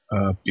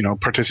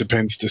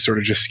participants to sort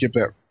of just skip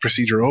that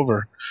procedure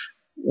over.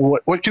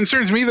 What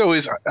concerns me though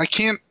is I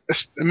can't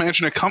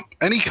imagine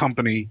any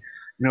company,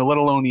 let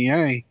alone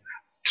EA,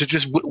 to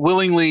just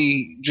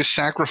willingly just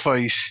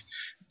sacrifice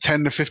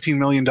 $10 to $15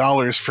 million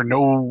for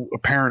no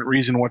apparent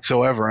reason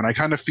whatsoever. And I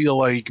kind of feel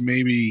like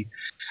maybe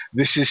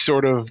this is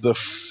sort of the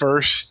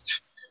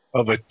first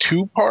of a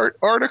two-part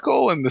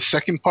article, and the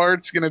second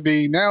part's going to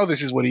be, now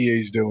this is what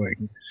EA's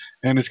doing,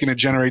 and it's going to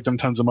generate them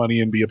tons of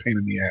money and be a pain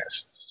in the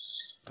ass.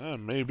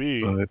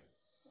 Maybe.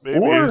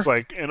 It's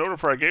like, in order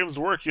for our games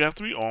to work, you have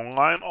to be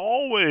online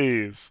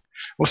always.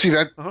 Well, see,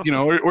 that,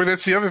 or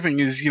that's the other thing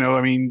is,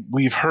 I mean,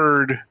 we've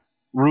heard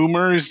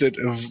rumors that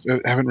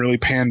haven't really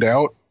panned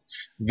out,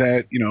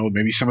 that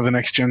maybe some of the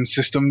next gen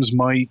systems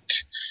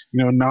might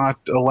not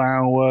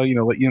allow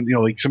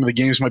like some of the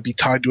games might be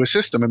tied to a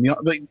system, and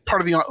the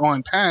part of the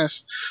online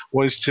pass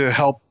was to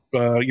help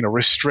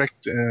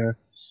restrict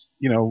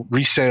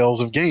resales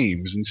of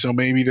games. And so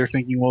maybe they're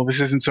thinking, well, this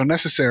isn't so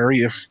necessary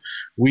if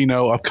we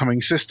know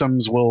upcoming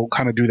systems will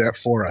kind of do that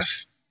for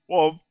us.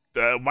 Well,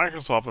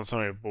 Microsoft and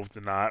Sony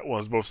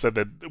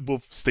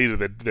both stated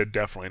that they're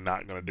definitely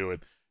not going to do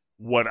it.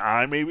 What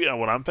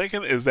I'm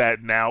thinking is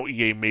that now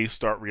EA may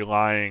start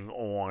relying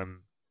on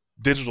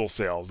digital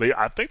sales.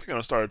 I think they're going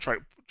to start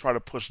try to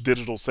push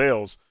digital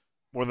sales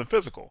more than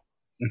physical.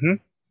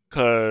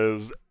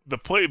 Because the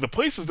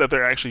places that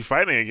they're actually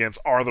fighting against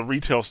are the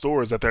retail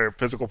stores that their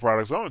physical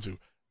products go into.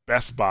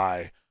 Best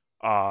Buy,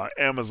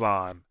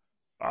 Amazon,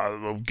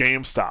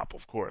 GameStop,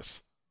 of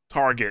course,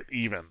 Target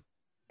even.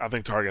 I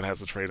think Target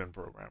has a trade-in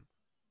program.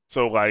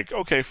 So, like,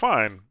 okay,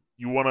 fine.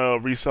 You want to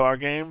resell our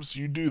games?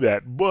 You do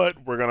that.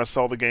 But we're going to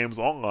sell the games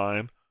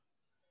online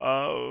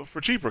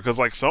for cheaper. Because,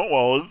 at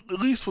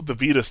least with the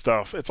Vita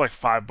stuff, it's like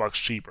 $5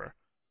 cheaper.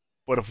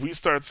 But if we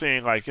start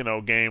seeing,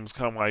 games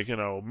come,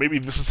 maybe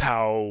this is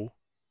how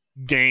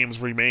games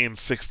remain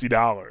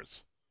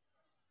 $60.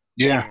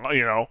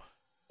 Yeah.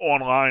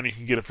 Online you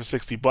can get it for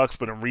 $60,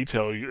 but in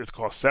retail it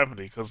costs $70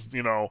 because,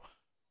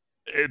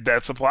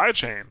 that supply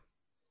chain.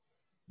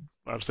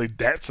 I would say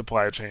that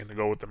supply chain to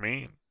go with the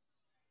mean.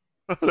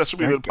 That should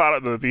be the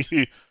title of this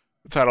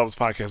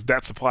podcast.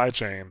 That supply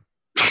chain.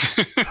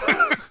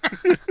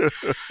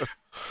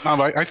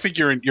 No, I think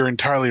you're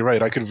entirely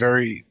right. I think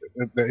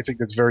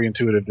that's very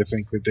intuitive to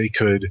think that they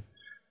could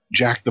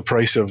jack the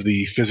price of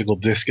the physical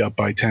disc up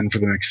by 10 for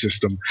the next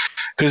system,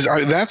 because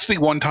that's the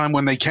one time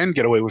when they can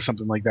get away with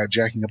something like that,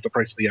 jacking up the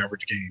price of the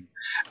average game.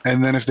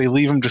 And then if they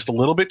leave them just a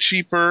little bit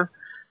cheaper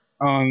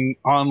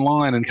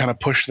online and kind of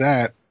push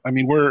that, I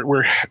mean,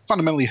 we're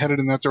fundamentally headed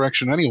in that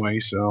direction anyway.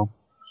 So.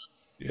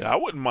 Yeah, I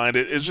wouldn't mind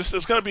it.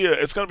 It's gonna be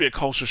a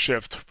culture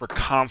shift for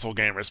console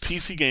gamers.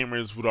 PC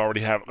gamers would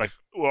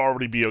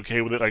already be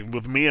okay with it. Like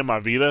with me and my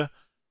Vita,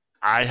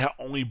 I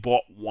only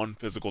bought one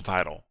physical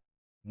title,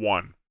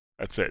 one.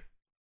 That's it.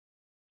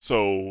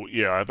 So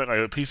yeah, I think like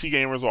PC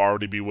gamers will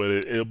already be with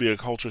it. It'll be a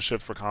culture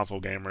shift for console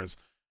gamers,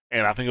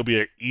 and I think it'll be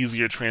an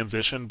easier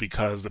transition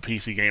because the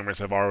PC gamers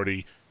have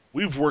already.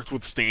 We've worked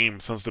with Steam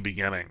since the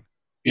beginning.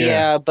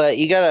 Yeah, but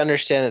you got to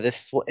understand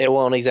that it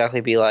won't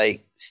exactly be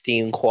like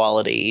Steam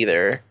quality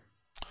either.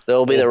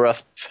 There'll be the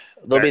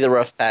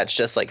rough patch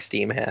just like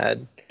Steam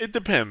had. It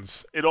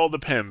depends. It all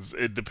depends.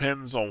 It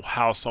depends on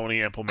how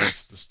Sony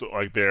implements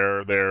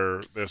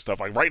their stuff.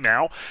 Like right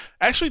now,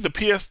 actually the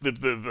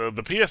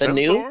PSN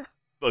store,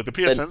 like the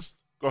PSN.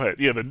 Go ahead.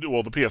 Yeah, the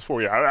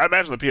PS4. Yeah, I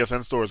imagine the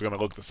PSN store is going to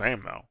look the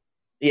same though.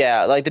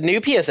 Yeah, like the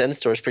new PSN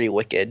store is pretty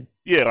wicked.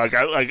 Yeah,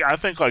 I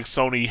think like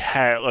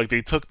Sony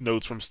they took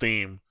notes from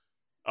Steam.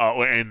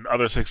 And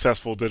other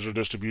successful digital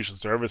distribution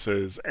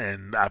services,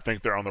 and I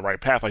think they're on the right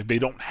path. Like they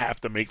don't have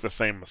to make the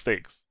same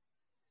mistakes.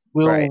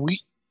 Will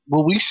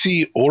we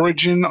see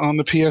Origin on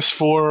the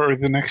PS4 or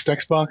the next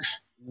Xbox?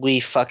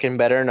 We fucking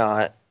better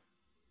not.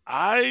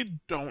 I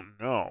don't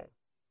know.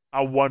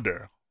 I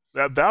wonder.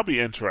 That'll be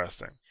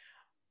interesting.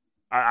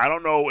 I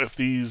don't know if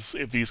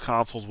these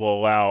consoles will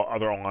allow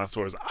other online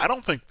stores. I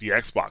don't think the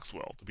Xbox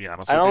will, to be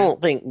honest. I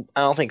don't think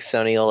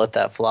Sony will let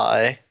that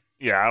fly.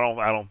 Yeah,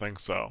 I don't think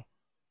so.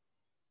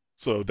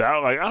 So that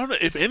I don't know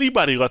if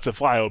anybody lets it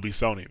fly, it'll be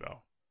Sony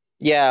though.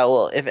 Yeah,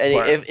 well,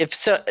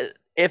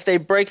 if they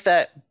break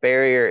that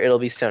barrier, it'll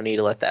be Sony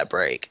to let that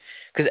break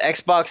because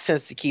Xbox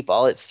tends to keep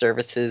all its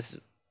services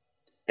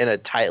in a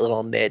tight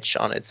little niche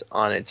on its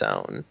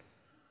own.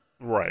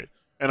 Right,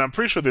 and I'm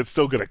pretty sure they'd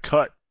still get a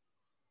cut.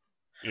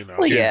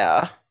 Well,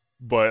 yeah.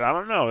 But I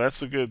don't know.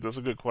 That's a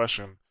good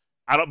question.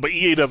 But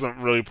EA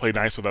doesn't really play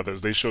nice with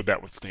others. They showed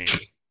that with Steam.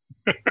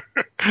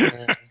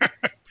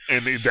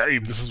 And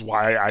this is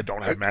why I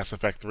don't have Mass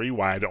Effect 3,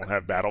 why I don't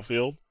have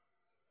Battlefield.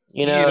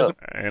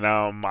 And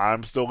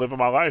I'm still living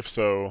my life,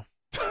 so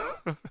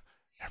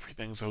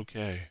everything's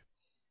okay.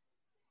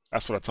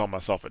 That's what I tell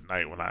myself at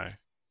night when I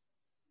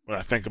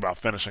think about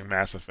finishing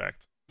Mass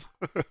Effect.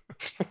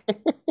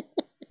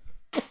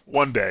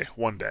 One day.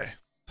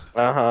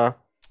 Uh-huh.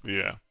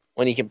 Yeah.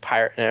 When you can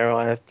pirate an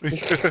arrow.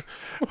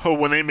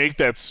 When they make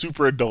that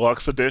super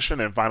deluxe edition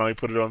and finally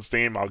put it on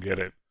Steam, I'll get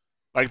it.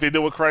 Like they did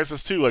with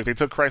Crysis 2. Like they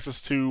took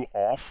Crysis 2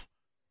 off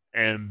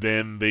and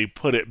then they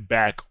put it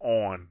back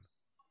on.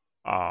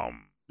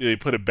 They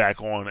put it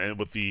back on and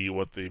with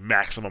the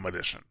maximum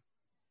edition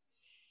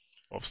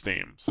of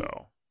Steam.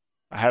 So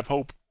I have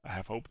hope.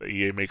 That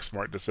EA makes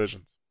smart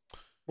decisions.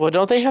 Well,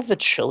 don't they have the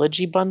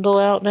trilogy bundle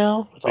out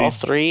now with all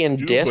three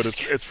and disc?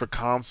 But it's for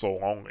console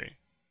only.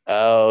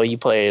 Oh, you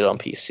play it on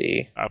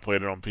PC. I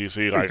played it on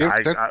PC. Like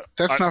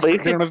that's not. They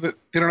don't have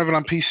it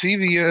on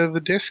PC.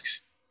 The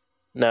discs.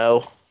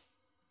 No.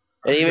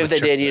 And even if they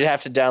did, you'd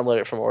have to download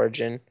it from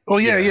Origin. Oh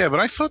yeah, but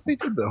I thought they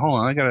did. Hold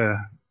on,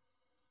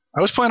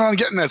 I was planning on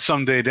getting that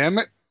someday. Damn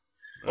it!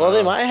 Well,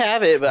 they might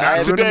have it, but I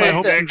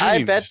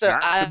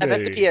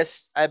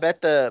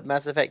bet the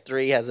Mass Effect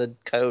 3 has a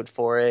code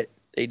for it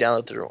that you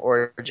download through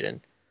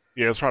Origin.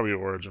 Yeah, it's probably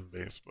Origin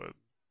based, but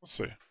we'll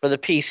see. For the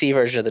PC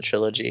version of the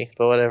trilogy,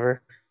 but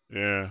whatever.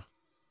 Yeah.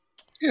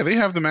 Yeah, they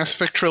have the Mass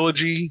Effect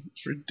trilogy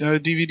for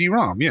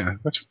DVD-ROM. Yeah,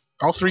 that's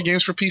all 3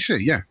 games for PC.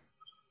 Yeah.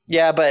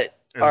 Yeah, but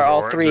are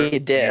all 3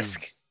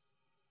 disc?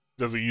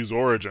 Does it use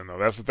Origin though?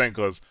 That's the thing,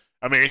 because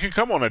I mean, it can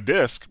come on a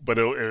disc, but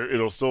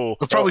it'll still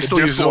probably still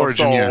use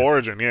Origin.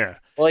 Origin, yeah.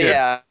 Well,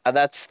 yeah,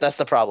 that's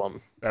the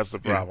problem. That's the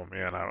problem,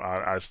 yeah. And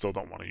I still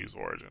don't want to use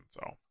Origin,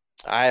 so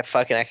I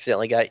fucking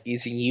accidentally got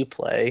using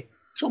Uplay.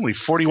 It's only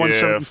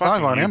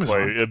 $41.75 on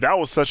Amazon. Yeah, that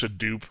was such a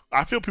dupe.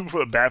 I feel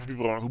bad for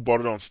people who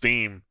bought it on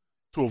Steam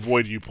to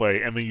avoid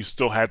Uplay, and then you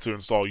still had to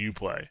install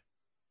Uplay.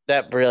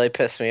 That really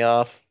pissed me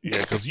off. Yeah,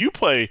 because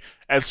Uplay,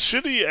 as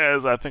shitty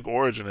as I think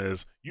Origin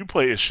is,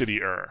 Uplay is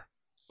shittier.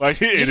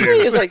 Like it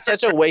Uplay is like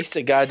such a waste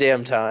of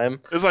goddamn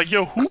time. It's like,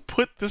 yo, who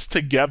put this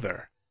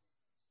together?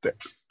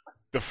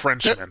 The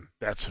Frenchman.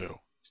 That's who.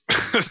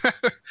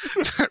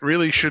 That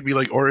really should be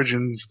like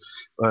Origin's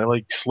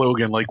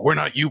slogan, like we're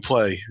not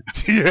Uplay.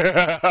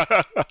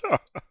 Yeah.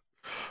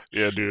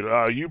 Yeah, dude.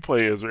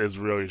 Uplay is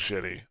really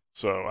shitty.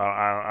 So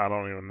I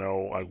don't even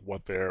know like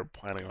what they're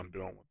planning on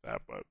doing with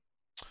that, but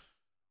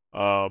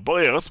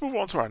yeah, let's move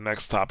on to our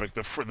next topic.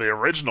 The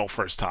original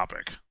first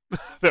topic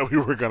that we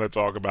were going to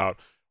talk about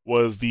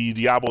was the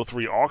Diablo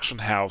 3 auction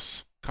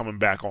house coming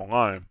back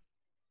online.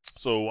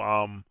 So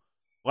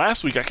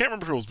last week, I can't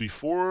remember if it was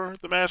before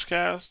the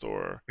Mashcast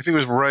or I think it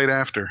was right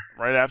after.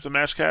 Right after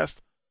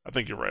Mashcast. I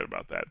think you're right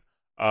about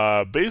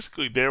that.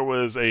 Basically, there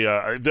was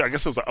I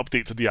guess it was an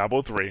update to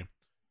Diablo 3,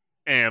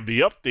 and the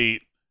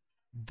update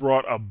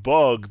brought a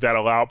bug that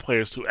allowed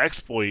players to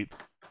exploit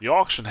the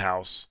auction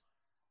house,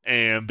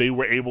 and they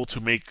were able to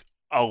make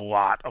a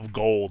lot of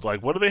gold.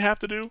 Like, what do they have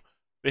to do?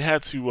 They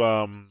had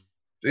to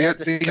they had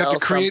to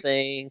create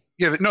something.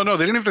 Yeah, no,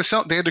 they didn't have to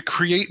sell. They had to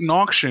create an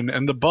auction,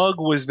 and the bug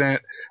was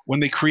that when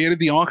they created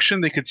the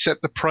auction, they could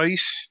set the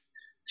price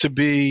to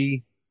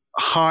be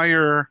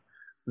higher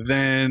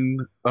than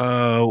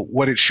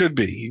what it should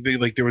be.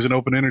 There was an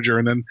open integer,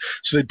 and then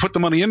so they'd put the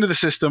money into the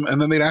system,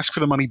 and then they'd ask for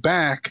the money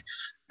back.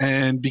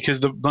 And because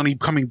the money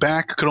coming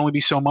back could only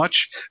be so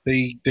much,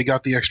 they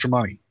got the extra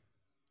money.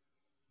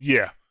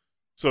 Yeah.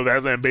 So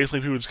and basically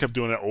people just kept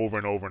doing it over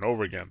and over and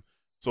over again.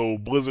 So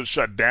Blizzard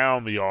shut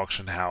down the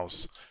auction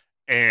house,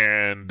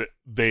 and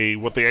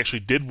what they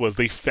actually did was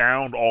they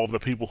found all of the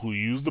people who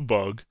used the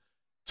bug,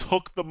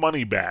 took the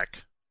money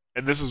back,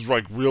 and this is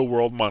like real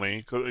world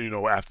money,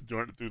 after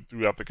doing it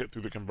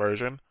through the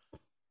conversion,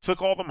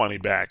 took all the money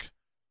back,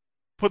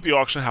 put the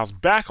auction house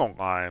back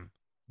online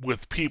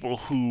with people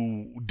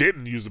who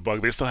didn't use the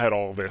bug. They still had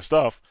all of their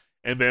stuff,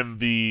 and then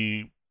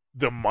the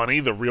money,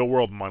 the real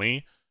world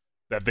money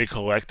that they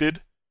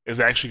collected, is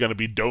actually going to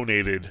be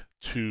donated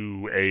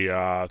to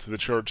the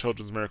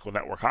Children's Miracle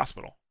Network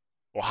Hospital,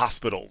 or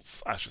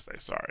hospitals, I should say.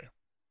 Sorry.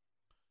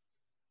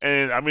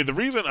 And I mean,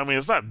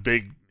 it's not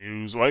big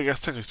news. Well, I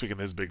guess technically speaking,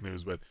 it is big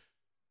news, but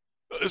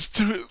it's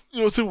too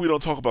we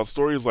don't talk about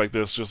stories like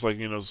this, just like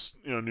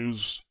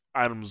news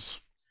items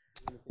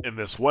in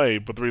this way.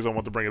 But the reason I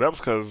want to bring it up is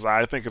because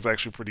I think it's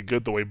actually pretty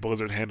good the way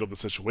Blizzard handled the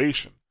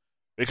situation.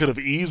 They could have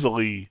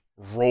easily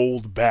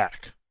rolled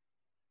back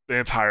the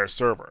entire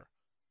server.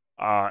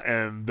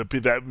 And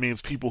that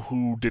means people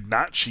who did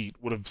not cheat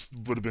would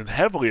have been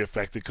heavily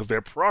affected because their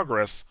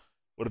progress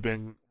would have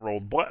been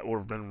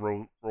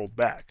rolled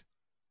back.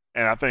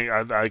 And I think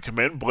I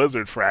commend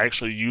Blizzard for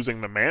actually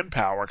using the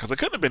manpower, because it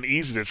couldn't have been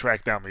easy to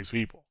track down these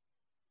people.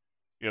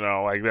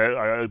 Like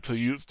that to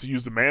use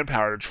the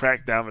manpower to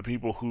track down the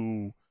people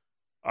who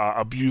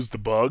abused the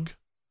bug,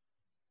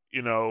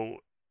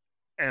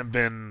 and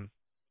then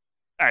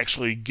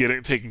actually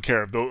taking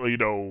care of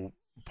those,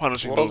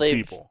 punishing those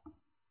people.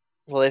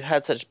 Well, they've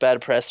had such bad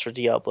press for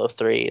Diablo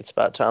 3. It's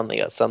about time they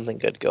got something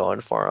good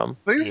going for them.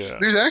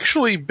 There's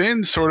actually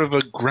been sort of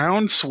a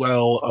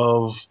groundswell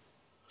of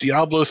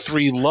Diablo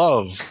 3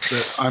 love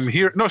that I'm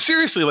here. No,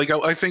 seriously,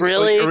 I think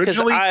really?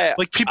 Originally,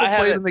 people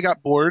played and they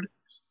got bored,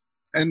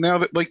 and now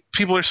that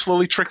people are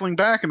slowly trickling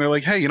back, and they're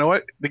like, hey, you know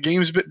what? The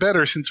game's a bit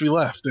better since we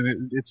left,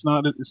 and it's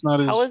not as.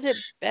 How is it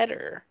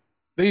better?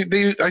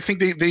 I think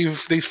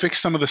they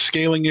fixed some of the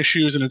scaling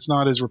issues, and it's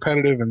not as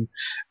repetitive,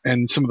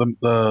 and some of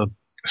the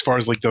as far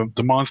as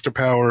the monster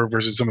power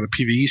versus some of the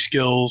PvE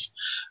skills,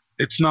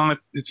 it's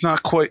not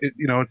quite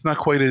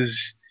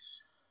as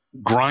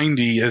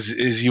grindy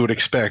as you would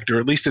expect, or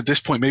at least at this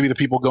point, maybe the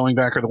people going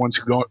back are the ones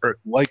who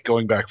like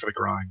going back for the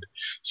grind,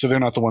 so they're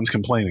not the ones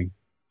complaining.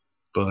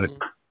 But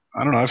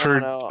I don't know.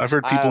 I've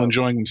heard people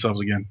enjoying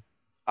themselves again.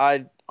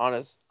 I'm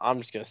just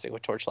gonna stick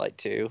with Torchlight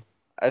 2.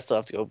 I still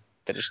have to go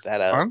finish that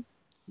up.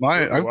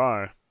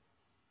 Why?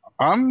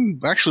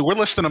 We're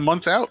less than a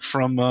month out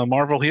from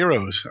Marvel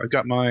Heroes.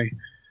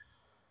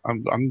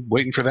 I'm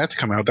waiting for that to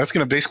come out. That's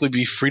going to basically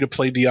be free to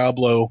play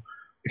Diablo,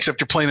 except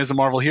you're playing as the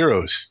Marvel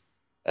Heroes.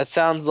 That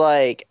sounds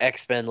like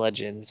X-Men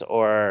Legends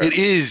or it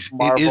is.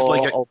 Marvel it is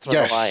like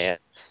Ultimate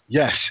Alliance.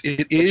 Yes,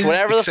 it is.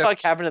 Whatever the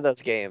fuck happened to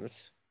those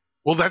games.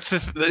 Well,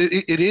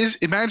 it is.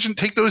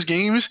 Take those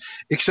games,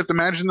 except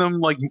imagine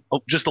them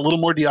just a little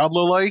more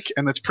Diablo-like,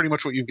 and that's pretty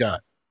much what you've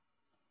got.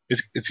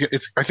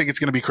 I think it's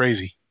going to be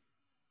crazy.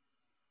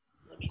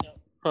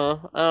 Huh?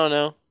 I don't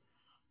know.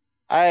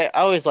 I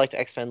always liked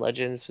X-Men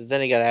Legends, but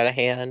then it got out of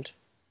hand.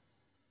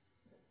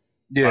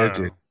 Yeah, it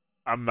did.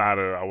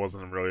 I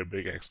wasn't really a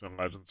big X-Men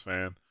Legends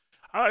fan.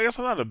 I guess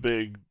I'm not a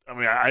big. I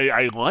mean,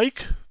 I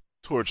like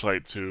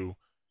Torchlight 2.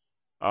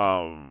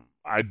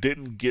 I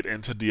didn't get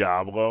into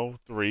Diablo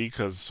 3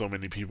 because so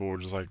many people were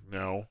just like,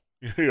 no,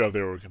 they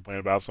were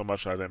complaining about it so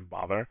much I didn't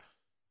bother.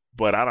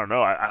 But I don't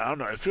know. I don't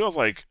know. It feels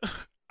like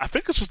I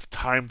think it's just a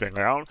time thing.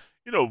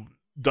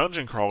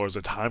 Dungeon crawlers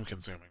are time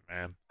consuming,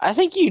 man. I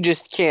think you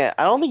just can't.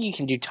 I don't think you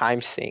can do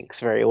time sinks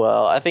very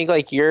well. I think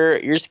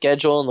your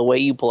schedule and the way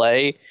you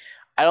play,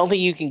 I don't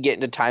think you can get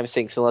into time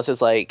sinks unless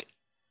it's like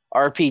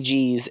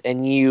RPGs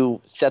and you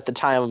set the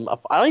time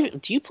up.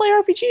 Do you play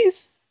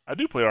RPGs? I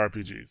do play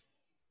RPGs.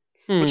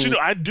 But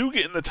I do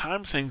get in the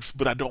time sinks,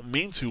 but I don't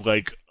mean to.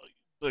 Like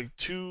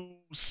 2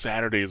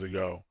 Saturdays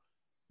ago,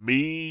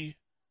 me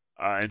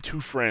and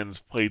 2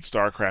 friends played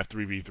StarCraft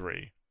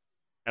 3v3,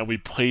 and we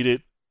played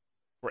it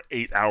for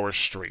 8 hours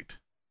straight,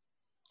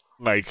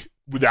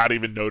 without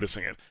even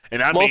noticing it.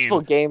 And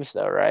multiple games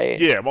though, right?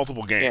 Yeah,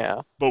 multiple games.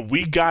 Yeah. But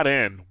we got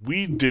in.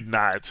 We did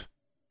not.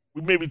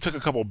 We maybe took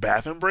a couple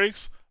bathroom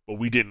breaks, but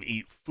we didn't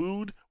eat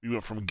food. We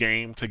went from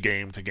game to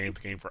game to game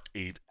to game for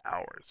 8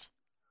 hours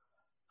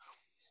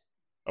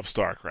of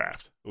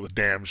StarCraft. It was a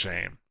damn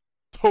shame.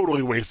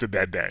 Totally wasted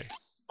that day.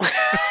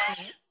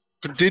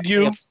 But did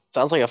you?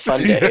 Sounds like a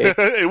fun day.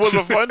 It was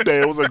a fun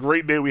day. It was a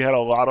great day. We had a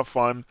lot of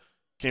fun.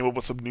 Came up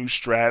with some new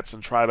strats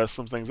and tried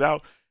some things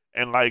out.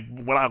 And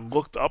when I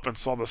looked up and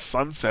saw the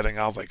sun setting,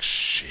 I was like,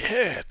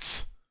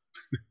 shit.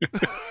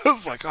 I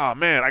was like, oh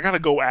man, I gotta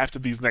go after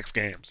these next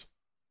games.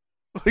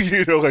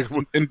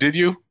 And did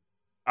you?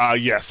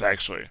 Yes,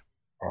 actually.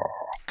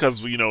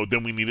 Because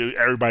then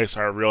everybody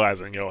started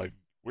realizing,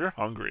 we're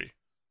hungry.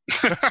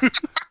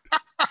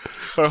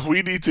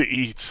 We need to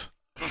eat.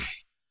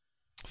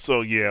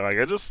 So yeah, like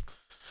I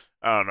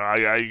don't know.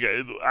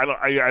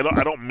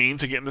 I don't mean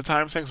to get into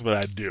time sinks, but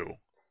I do.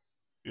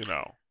 You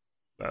know,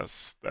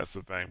 that's the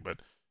thing.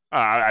 But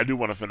I do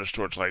want to finish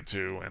Torchlight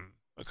 2 and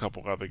a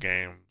couple other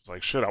games.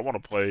 Like shit, I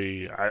want to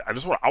play. I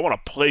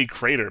want to play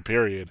Crater.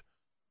 Period.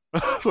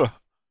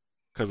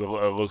 Because it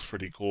looks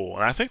pretty cool,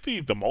 and I think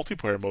the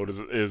multiplayer mode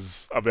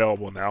is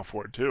available now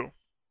for it too.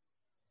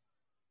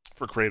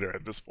 For Crater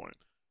at this point,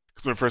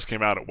 because when it first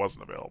came out, it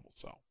wasn't available.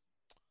 So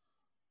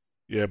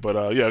yeah,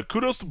 but yeah,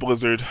 kudos to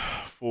Blizzard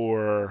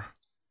for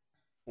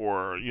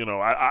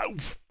I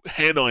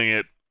handling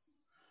it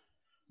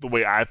the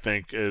way I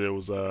think it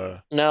was.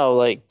 No,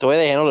 like the way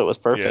they handled it was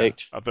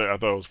perfect. Yeah, I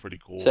thought it was pretty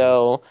cool.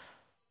 So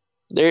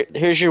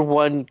here's your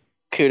one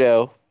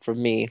kudo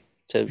from me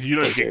to. You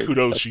don't get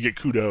kudos, you get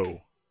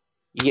kudo.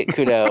 You get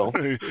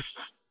kudo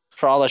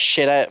for all the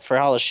shit I had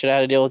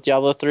to deal with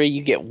Diablo 3.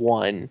 You get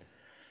one.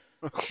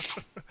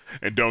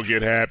 And don't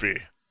get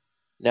happy.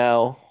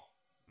 No.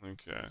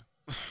 Okay.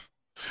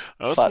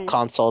 Fuck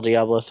console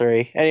Diablo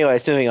 3.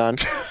 Anyways, moving on.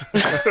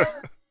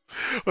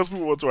 Let's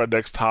move on to our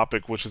next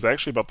topic, which is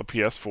actually about the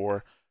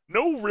PS4.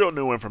 No real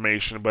new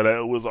information, but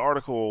it was an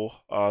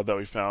article that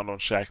we found on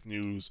Shack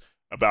News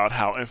about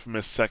how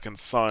infamous Second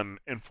Son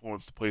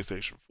influenced the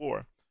PlayStation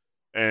 4.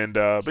 And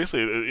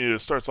basically,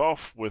 it starts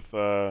off with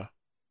Brian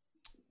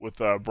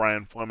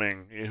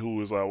Fleming, who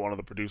was one of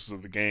the producers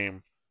of the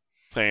game,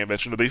 saying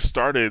that they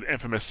started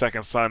infamous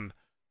Second Son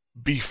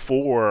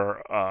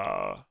before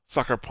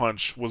Sucker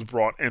Punch was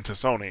brought into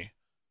Sony,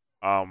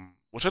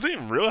 which I didn't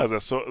even realize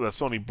that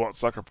Sony bought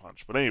Sucker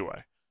Punch. But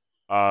anyway,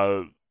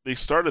 they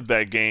started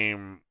that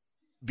game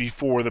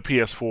before the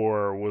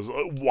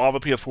PS4 while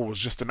the PS4 was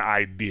just an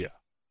idea.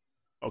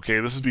 Okay,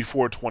 this is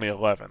before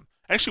 2011.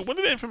 Actually, when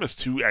did Infamous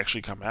 2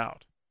 actually come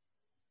out?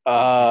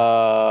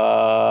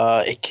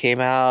 It came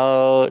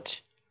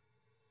out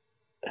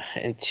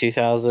in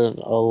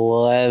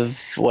 2011.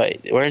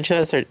 Wait, we're in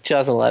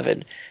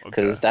 2011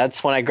 because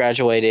that's when I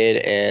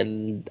graduated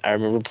and I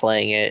remember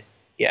playing it.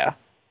 Yeah.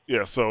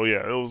 Yeah, so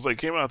yeah, it was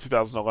came out in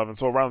 2011.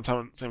 So around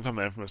the same time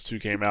that Infamous 2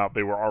 came out,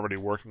 they were already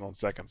working on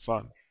Second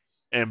Son.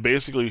 And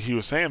basically, he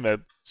was saying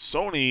that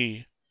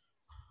Sony,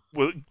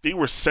 they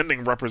were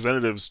sending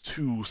representatives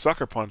to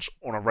Sucker Punch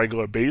on a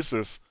regular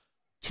basis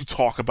to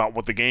talk about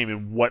what the game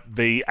and what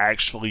they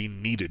actually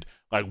needed.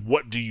 Like,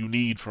 what do you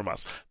need from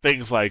us?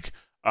 Things like,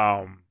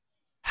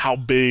 how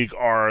big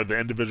are the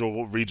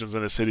individual regions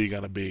in the city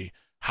going to be?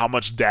 How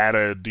much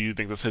data do you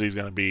think the city is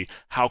going to be?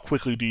 How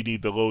quickly do you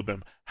need to load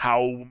them?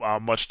 How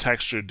much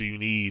texture do you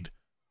need?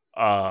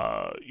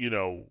 How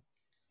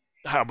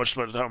much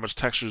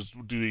textures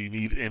do you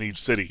need in each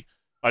city?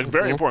 Like,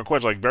 very important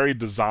questions, like very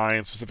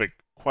design-specific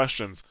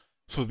questions,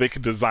 so they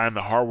could design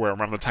the hardware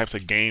around the types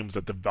of games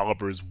that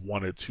developers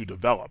wanted to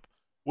develop,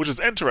 which is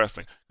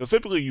interesting. Because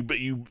typically,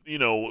 when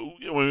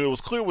it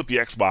was clear with the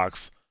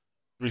Xbox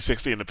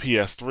 360 and the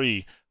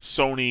PS3,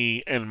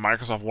 Sony and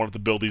Microsoft wanted to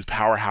build these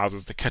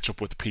powerhouses to catch up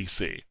with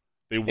PC.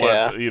 They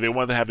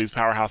wanted to have these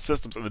powerhouse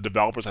systems, and the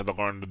developers had to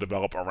learn to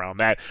develop around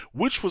that,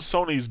 which was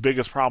Sony's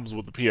biggest problems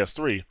with the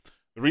PS3.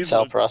 The reason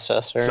cell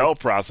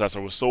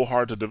processor was so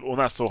hard to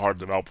not so hard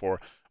to develop for,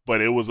 but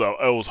it was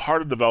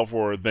harder to develop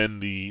for than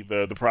the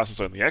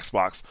processor in the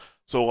Xbox.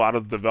 So a lot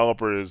of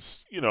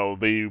developers,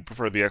 they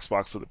prefer the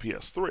Xbox to the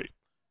PS3.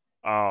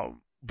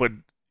 But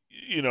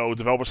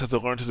developers have to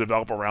learn to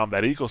develop around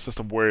that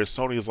ecosystem, whereas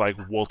Sony is like,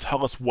 well,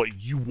 tell us what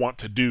you want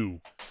to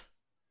do,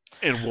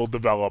 and we'll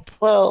develop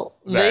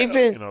they've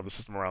been the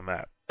system around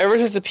that. Ever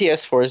since the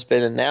PS4 has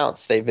been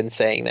announced, they've been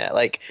saying that,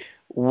 like,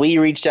 we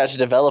reached out to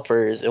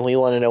developers and we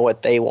want to know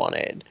what they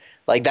wanted.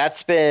 Like,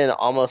 that's been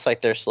almost like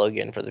their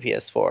slogan for the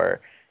PS4.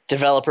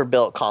 Developer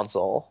built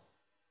console.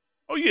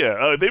 Oh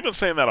yeah, they've been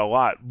saying that a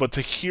lot, but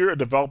to hear a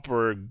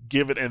developer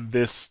give it in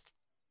this,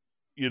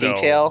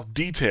 detail,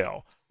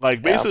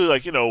 like basically,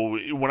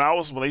 when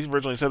they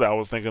originally said that, I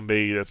was thinking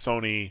that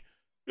Sony,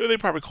 they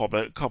probably called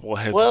that a couple of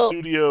heads of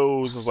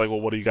studios. It's like, well,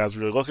 what are you guys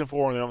really looking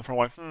for? And they're on the front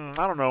like,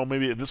 I don't know,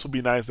 maybe this would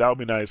be nice, that would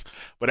be nice,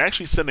 but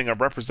actually sending a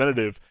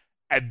representative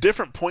at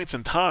different points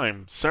in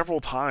time,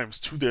 several times,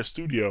 to their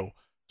studio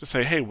to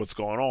say, hey, what's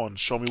going on?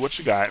 Show me what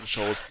you got and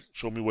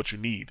show me what you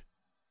need.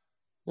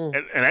 And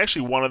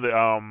actually, one of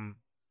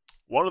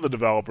the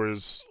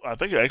developers, I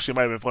think it actually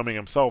might have been Fleming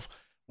himself,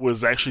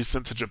 was actually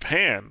sent to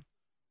Japan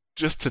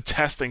just to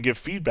test and give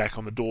feedback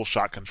on the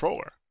DualShock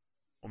controller,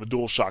 on the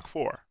DualShock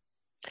 4,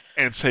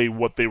 and say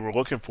what they were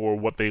looking for,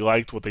 what they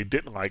liked, what they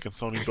didn't like, and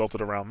Sony built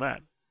it around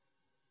that.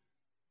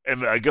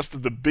 And I guess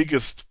the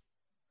biggest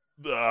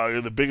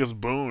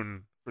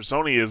boon for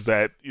Sony is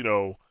that,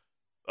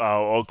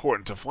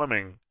 according to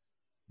Fleming,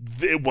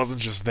 it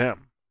wasn't just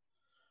them.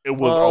 It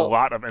was a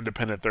lot of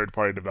independent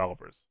third-party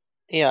developers.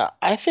 Yeah,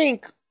 I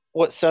think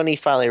what Sony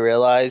finally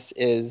realized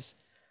is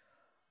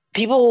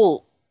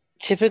people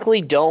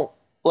typically don't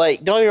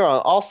get me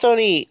wrong, all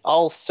Sony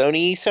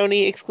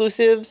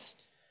exclusives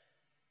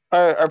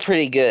are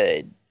pretty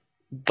good.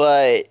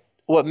 But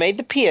what made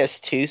the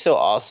PS2 so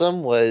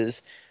awesome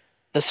was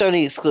the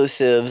Sony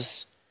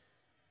exclusives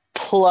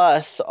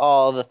plus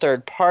all the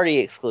third-party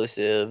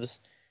exclusives,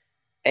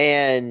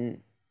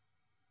 and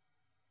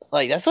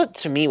like that's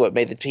what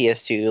made the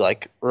PS2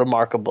 like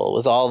remarkable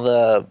was all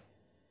the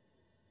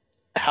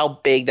how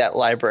big that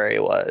library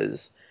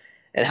was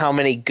and how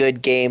many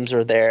good games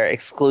were there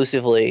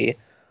exclusively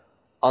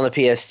on the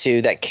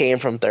PS2 that came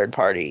from third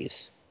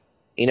parties.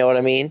 You know what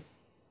I mean?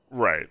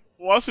 Right.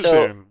 Well, I was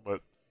saying,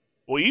 but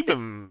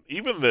even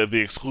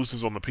the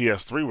exclusives on the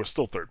PS3 were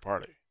still third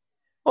party.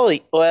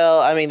 Well,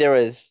 I mean, there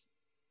was,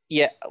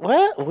 yeah.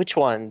 What? Which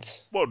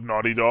ones? Well,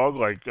 Naughty Dog,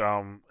 like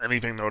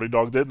anything Naughty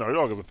Dog did, Naughty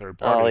Dog is a third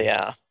party. Oh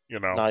yeah. You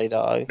know, Naughty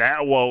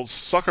Dog.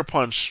 Sucker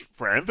Punch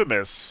for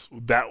Infamous,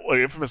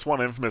 Infamous 1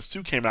 and Infamous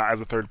 2 came out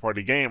as a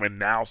third-party game, and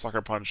now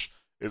Sucker Punch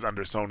is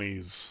under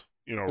Sony's,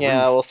 Yeah, roof.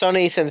 well,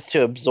 Sony tends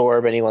to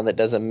absorb anyone that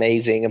does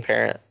amazing,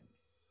 apparent.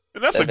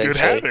 And that's a good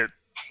habit.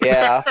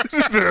 Yeah.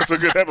 That's a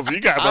good habit. So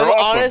you guys are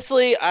awesome.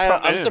 Honestly,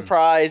 I'm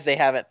surprised they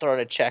haven't thrown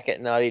a check at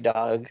Naughty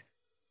Dog.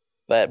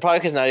 But probably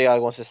because Naughty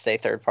Dog wants to stay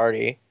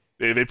third-party.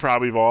 They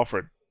probably have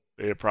offered.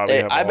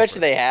 I bet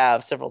you they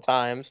have several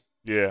times.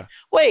 Yeah.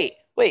 Wait.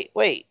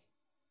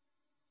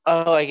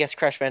 Oh, I guess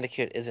Crash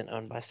Bandicoot isn't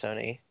owned by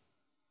Sony.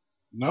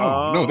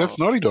 No, that's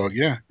Naughty Dog,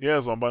 yeah. Yeah,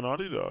 it's owned by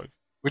Naughty Dog.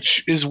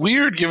 Which is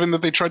weird given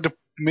that they tried to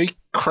make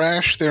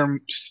Crash their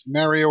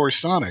Mario or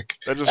Sonic.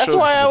 That's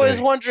why I was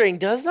wondering,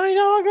 does Naughty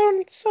Dog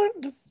own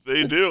Sonic?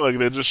 They do. Like,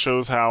 that just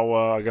shows how,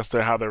 I guess,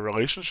 how their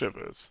relationship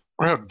is.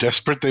 Or how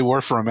desperate they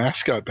were for a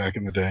mascot back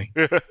in the day.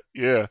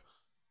 Yeah.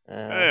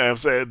 Yeah, I'm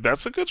saying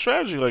that's a good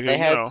strategy. Like, they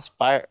had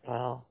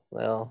Spyro.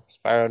 Well,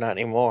 Spyro not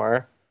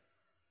anymore.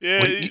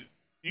 Yeah,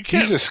 you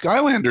can't. He's a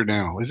Skylander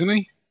now, isn't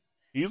he?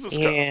 He's a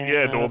Skylander.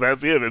 Yeah, well,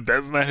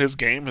 that's not his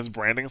game. His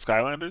branding,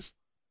 Skylanders.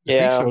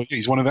 Yeah, I think so.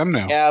 He's one of them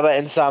now. Yeah,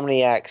 but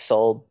Insomniac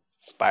sold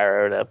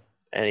Spyro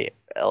to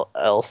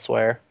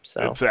elsewhere.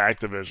 So it's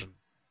Activision.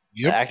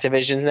 Yep.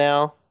 Activision's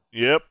now.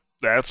 Yep,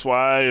 that's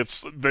why the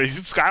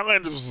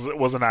Skylanders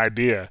was an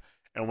idea,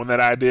 and when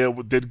that idea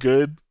did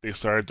good, they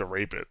started to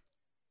rape it.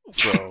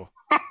 So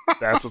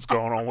that's what's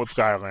going on with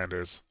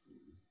Skylanders.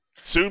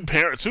 Soon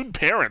parents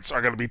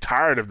are going to be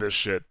tired of this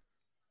shit.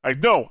 Like,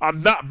 no,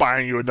 I'm not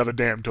buying you another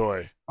damn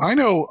toy. I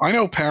know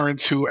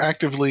parents who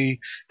actively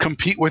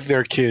compete with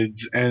their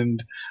kids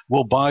and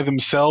will buy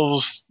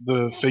themselves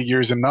the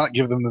figures and not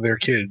give them to their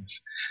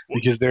kids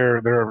because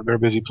they're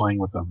busy playing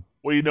with them.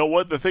 Well, you know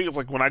what? The thing is,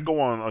 like, when I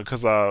go on,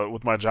 because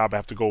with my job I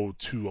have to go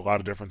to a lot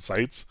of different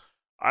sites.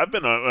 I've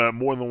been on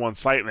more than one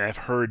site, and I've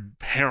heard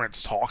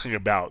parents talking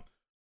about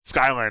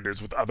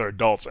Skylanders with other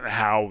adults and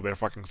how they're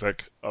fucking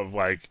sick of,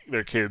 like,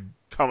 their kid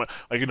coming,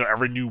 like,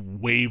 every new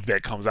wave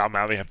that comes out,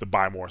 now they have to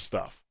buy more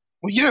stuff.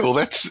 Well, yeah,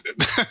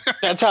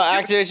 that's how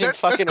Activision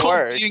fucking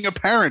works. Being a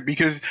parent,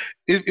 because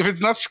if it's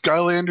not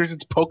Skylanders,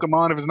 it's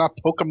Pokemon. If it's not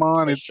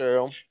Pokemon, that's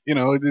true.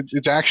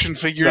 It's action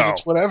figures. No.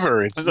 It's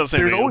whatever.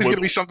 There's always going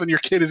to be something your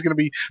kid is going to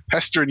be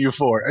pestering you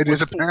for. And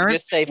as a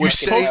parent,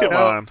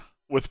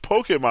 with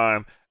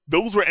Pokemon,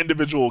 those were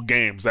individual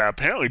games that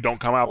apparently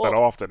don't come out that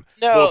often.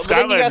 No, well,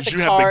 Skylanders, you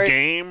have the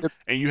game,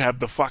 and you have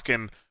the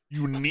fucking.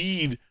 You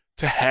need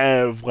to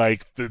have,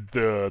 like,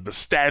 the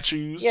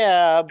statues.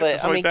 Yeah,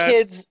 but I mean,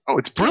 kids. Oh,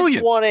 it's brilliant.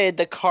 Kids wanted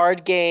the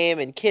card game,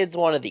 and kids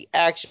wanted the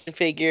action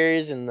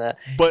figures and the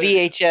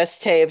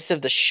VHS tapes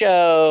of the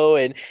show,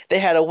 and they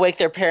had to wake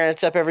their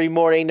parents up every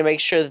morning to make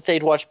sure that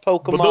they'd watch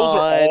Pokemon. But those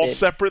are all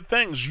separate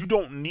things. You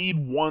don't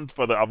need one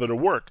for the other to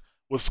work.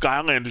 With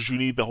Skylanders, you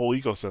need the whole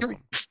ecosystem.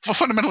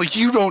 Fundamentally,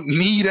 you don't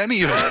need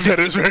any of it. That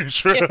is very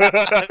true.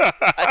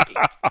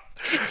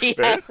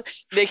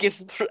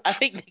 I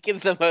think Nick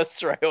is the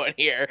most right one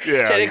here.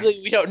 Yeah. Technically,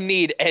 we don't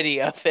need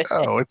any of it.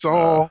 Oh, it's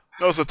all...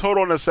 no, it's a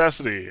total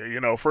necessity.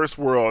 First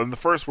world. In the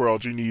first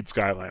world, you need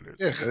Skylanders.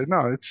 Yeah,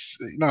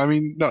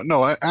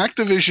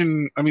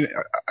 Activision, I mean,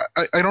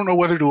 I don't know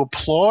whether to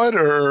applaud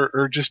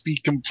or just be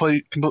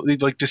completely,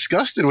 like,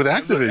 disgusted with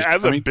Activision.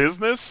 As a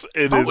business,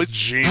 it is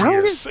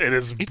genius.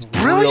 It's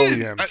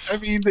brilliant.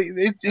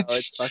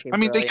 I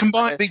mean, they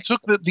combined. They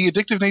took the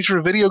addictive nature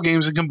of video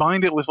games and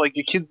combined it with, like,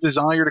 a kid's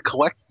desire to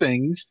collect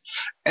things,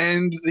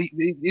 and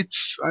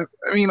it's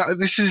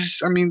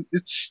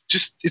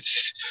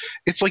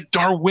like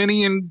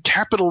Darwinian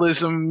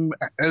capitalism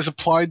as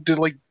applied to,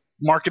 like,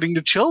 marketing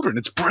to children.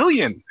 It's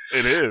brilliant.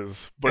 It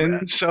is.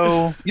 And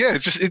so, yeah,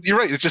 you're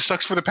right. It just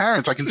sucks for the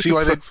parents. I can see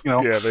why they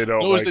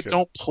don't. Those that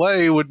don't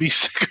play would be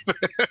sick of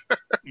it.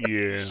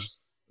 Yeah.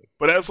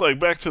 But that's, like,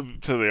 back to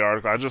the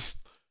article. I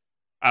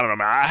don't know,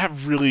 man.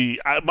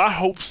 My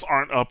hopes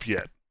aren't up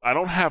yet.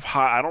 I'm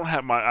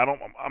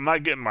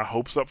not getting my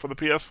hopes up for the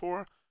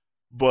PS4,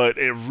 but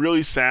it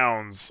really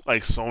sounds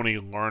like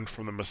Sony learned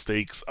from the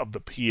mistakes of the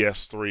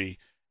PS3,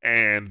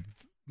 and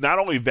not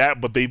only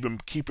that, but they've been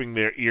keeping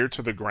their ear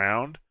to the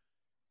ground,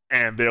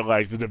 and they're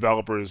like, the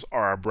developers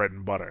are our bread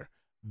and butter.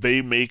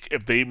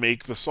 If they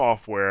make the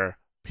software,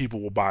 people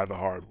will buy the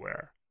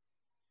hardware,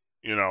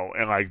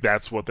 and, like,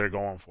 that's what they're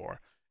going for.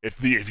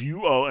 If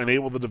you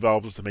enable the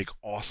developers to make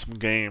awesome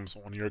games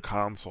on your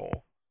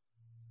console,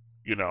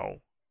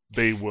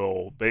 they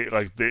will.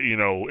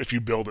 If you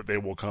build it, they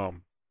will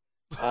come.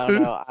 I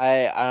don't know.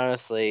 I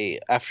honestly,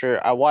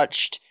 after I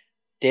watched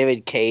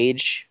David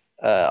Cage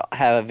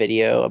have a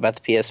video about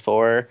the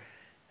PS4,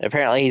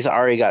 apparently he's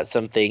already got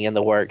something in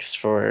the works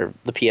for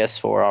the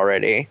PS4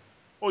 already.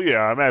 Well, yeah,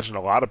 I imagine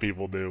a lot of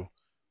people do.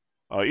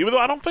 Even though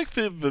I don't think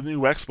the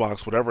new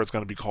Xbox, whatever it's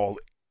going to be called,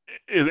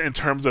 in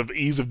terms of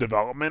ease of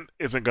development,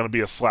 isn't going to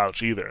be a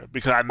slouch either.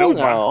 Because I know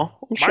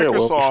I'm sure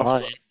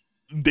Microsoft,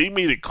 they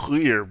made it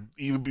clear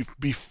even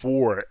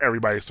before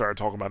everybody started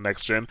talking about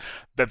next gen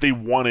that they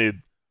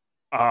wanted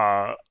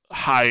high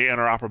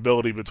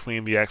interoperability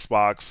between the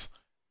Xbox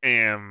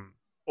and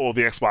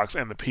the Xbox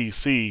and the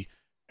PC.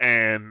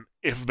 And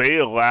if they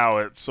allow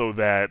it so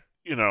that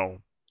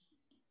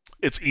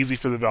it's easy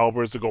for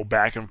developers to go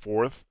back and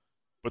forth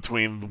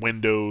between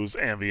Windows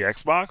and the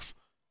Xbox,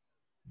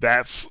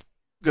 that's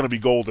going to be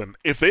golden.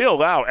 If they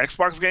allow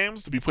Xbox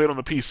games to be played on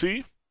the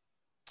PC,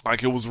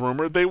 like it was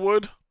rumored they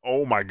would,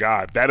 oh my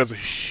god, that is a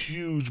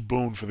huge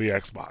boon for the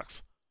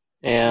Xbox.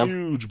 Yeah.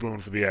 Huge boon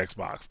for the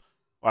Xbox.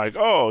 Like,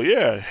 oh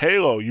yeah,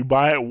 Halo, you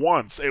buy it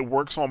once, it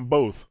works on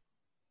both.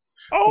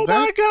 Oh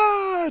my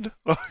god!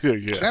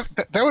 Yeah.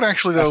 That would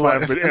actually, though...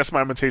 That's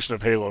my imitation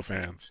of Halo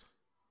fans.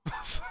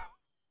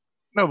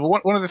 No,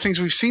 but one of the things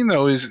we've seen,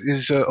 though,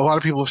 is a lot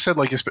of people have said,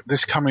 like,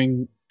 this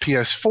coming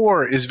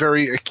PS4 is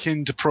very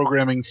akin to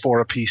programming for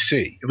a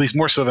PC, at least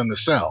more so than the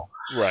Cell.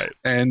 Right.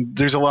 And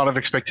there's a lot of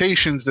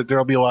expectations that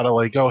there'll be a lot of,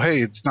 like, oh, hey,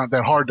 it's not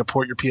that hard to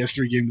port your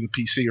PS3 game to the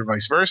PC or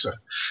vice versa.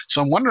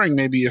 So I'm wondering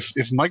maybe if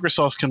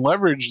Microsoft can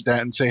leverage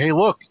that and say, hey,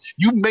 look,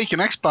 you make an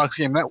Xbox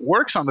game that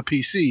works on the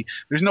PC,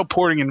 there's no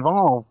porting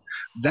involved.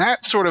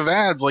 That sort of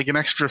adds, like, an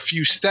extra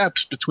few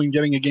steps between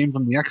getting a game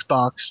from the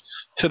Xbox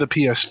to the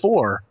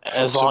PS4.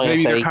 So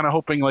maybe they're kind of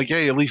hoping, like,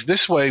 hey, at least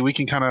this way we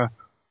can kind of,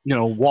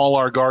 wall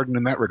our garden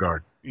in that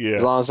regard. Yeah.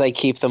 As long as they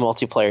keep the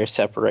multiplayer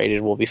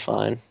separated, we'll be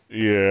fine.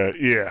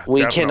 Yeah.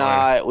 We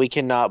cannot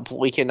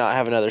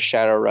have another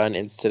Shadowrun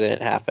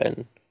incident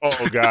happen.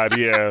 Oh god,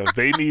 yeah.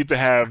 They need to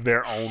have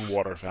their own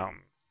water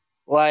fountain.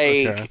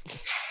 Like,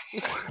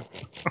 we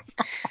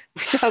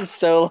sound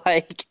so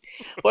like,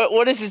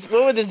 what is this?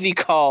 What would this be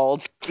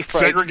called?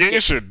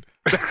 Segregation.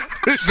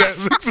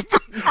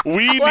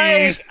 We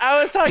need. I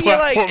was talking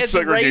like it's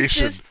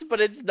racist, but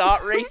it's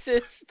not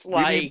racist.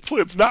 Like,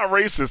 it's not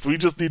racist. We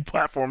just need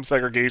platform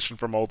segregation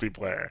for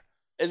multiplayer.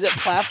 Is it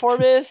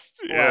platformist?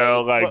 Yeah,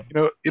 like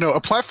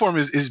a platform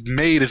is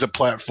made as a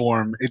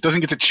platform. It doesn't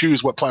get to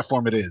choose what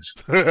platform it is.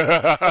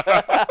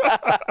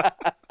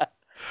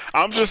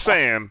 I'm just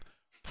saying,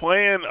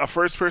 playing a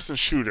first-person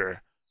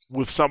shooter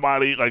with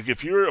somebody, like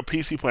if you're a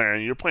PC player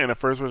and you're playing a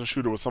first-person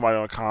shooter with somebody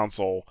on a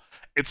console,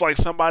 it's like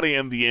somebody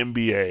in the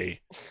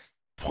NBA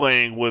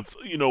playing with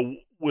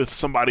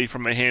somebody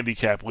from the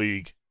handicap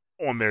league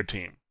on their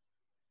team.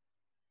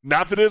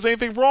 Not that there's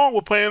anything wrong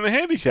with playing in the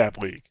handicap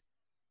league,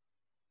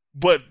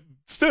 but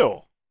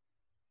still,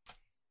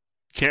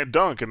 can't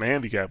dunk in the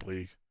handicap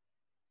league.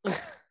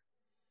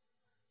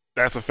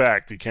 That's a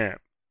fact. You can't.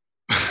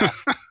 All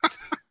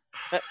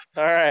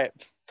right.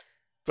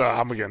 So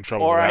I'm gonna get in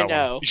trouble. Or for that I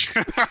know.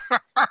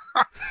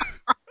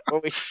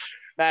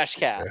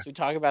 Mashcast. We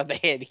talk about the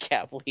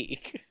handicap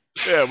league.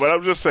 Yeah, but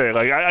I'm just saying,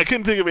 like, I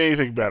couldn't think of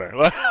anything better.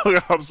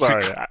 I'm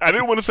sorry. I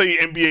didn't want to say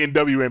NBA and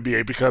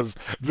WNBA because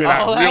then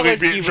I'd really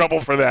be in trouble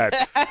for that.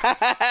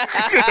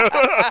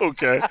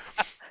 Okay.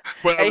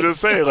 But I'm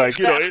just saying, like,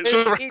 rather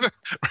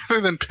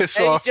than piss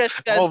off rather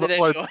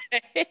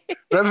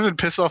than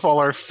piss off all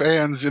our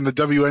fans in the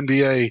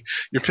WNBA,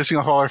 you're pissing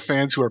off all our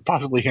fans who are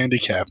possibly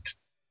handicapped.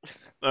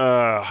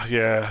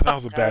 Yeah, that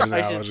was a bad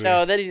analogy.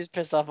 Then he just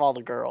pissed off all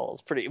the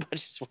girls. Pretty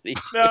much is what he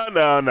did.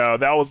 No.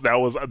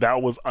 That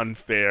was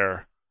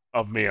unfair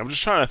of me. I'm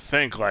just trying to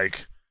think.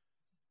 Like,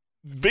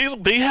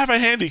 they have a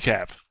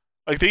handicap.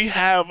 Like, they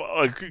have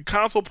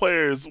console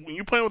players. When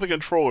you play with a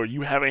controller,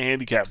 you have a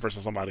handicap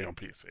versus somebody on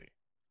PC.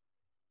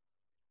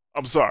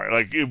 I'm sorry,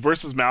 like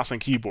versus mouse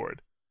and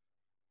keyboard.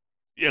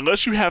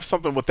 Unless you have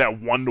something with that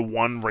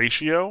 1-to-1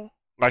 ratio,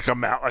 like a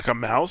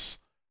mouse,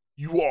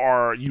 you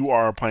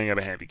are playing at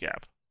a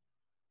handicap.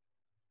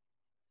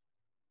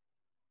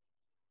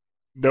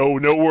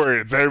 No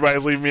words.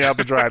 Everybody's leaving me out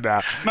to dry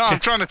now. No, I'm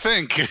trying to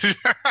think.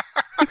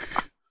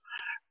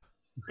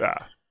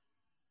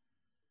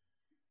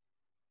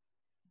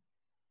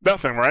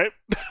 Nothing, right?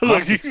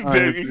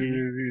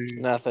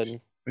 Nothing.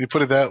 When you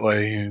put it that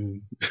way,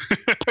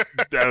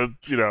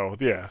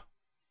 yeah.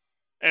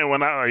 And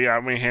when I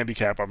mean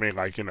handicap, I mean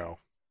like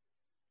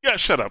yeah,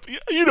 shut up.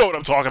 You know what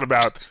I'm talking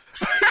about.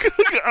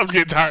 I'm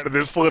getting tired of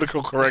this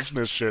political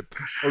correctness shit.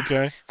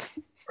 Okay.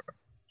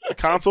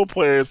 Console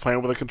players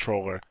playing with a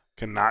controller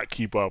cannot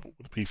keep up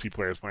with PC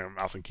players playing with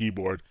mouse and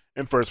keyboard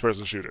in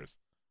first-person shooters.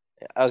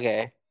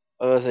 Okay.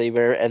 You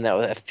better end that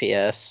with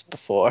FPS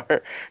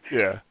before.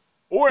 Yeah.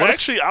 Or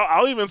actually,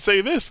 I'll even say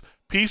this: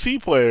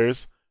 PC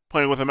players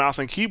playing with a mouse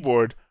and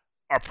keyboard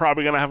are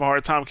probably going to have a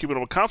hard time keeping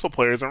up with console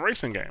players in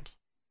racing games.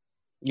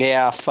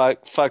 Yeah,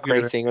 fuck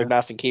racing with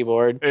mouse and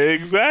keyboard.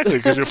 Exactly,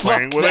 because you're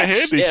playing with a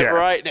handicap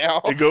right now.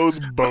 It goes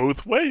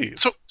both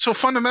ways. So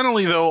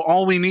fundamentally, though,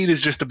 all we need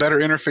is just a better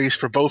interface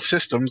for both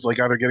systems, like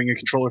either getting a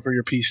controller for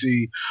your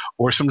PC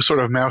or some sort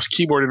of mouse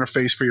keyboard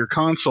interface for your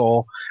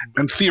console.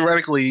 And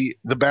theoretically,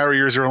 the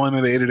barriers are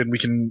eliminated, and we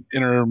can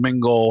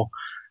intermingle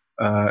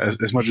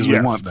as much as we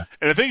want.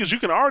 And the thing is, you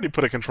can already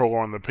put a controller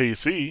on the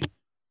PC.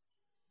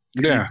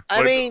 Yeah,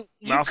 I mean,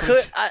 you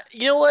could.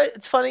 You know what?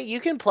 It's funny.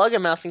 You can plug a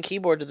mouse and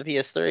keyboard to the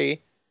PS3.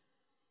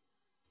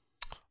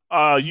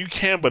 You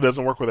can, but it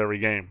doesn't work with every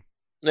game.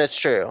 That's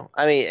true.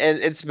 I mean, and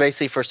it's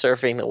basically for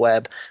surfing the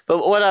web.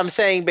 But what I'm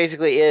saying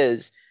basically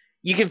is,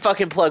 you can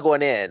fucking plug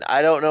one in.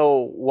 I don't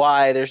know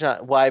why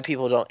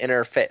people don't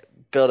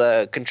build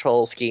a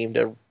control scheme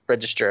to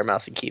register a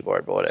mouse and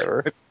keyboard, but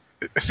whatever.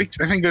 I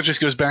think that just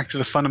goes back to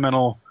the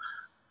fundamental: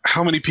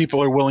 how many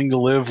people are willing to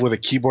live with a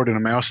keyboard and a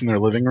mouse in their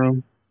living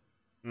room?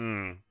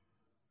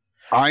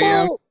 I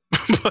am.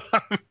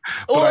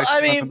 But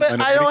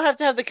I don't have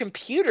to have the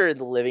computer in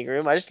the living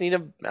room. I just need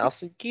a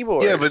mouse and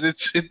keyboard. Yeah, but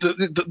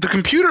the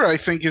computer, I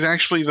think, is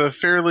actually the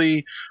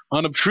fairly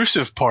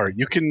unobtrusive part.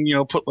 You can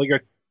put like a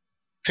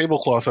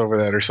tablecloth over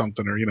that or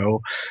something, or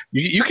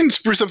you can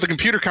spruce up the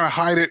computer, kind of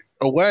hide it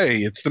away.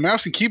 It's the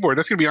mouse and keyboard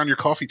that's gonna be on your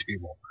coffee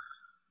table.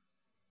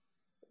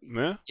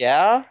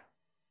 Yeah.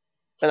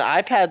 And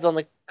iPad's on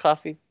the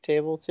coffee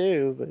table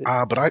too. But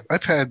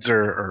iPads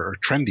are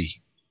trendy.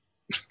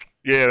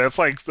 Yeah, that's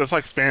like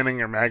fanning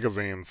your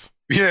magazines.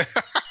 Yeah.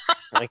 Oh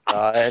my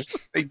God.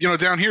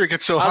 Down here it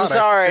gets so hot. I'm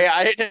sorry,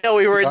 I didn't know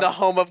we were in the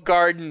home of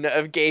garden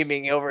of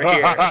gaming over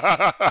here.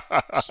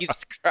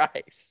 Jesus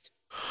Christ.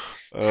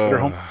 Your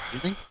home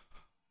gaming?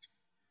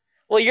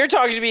 Well, you're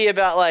talking to me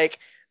about like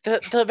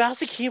the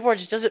mouse and keyboard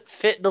just doesn't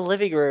fit in the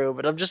living room,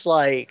 and I'm just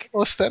like,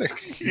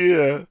 aesthetic.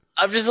 Yeah.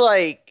 I'm just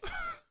like,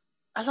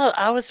 I thought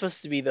I was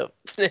supposed to be the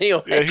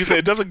anyway. Yeah, he said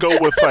it doesn't go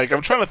with like,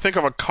 I'm trying to think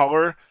of a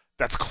color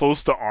that's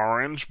close to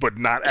orange, but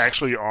not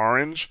actually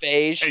orange.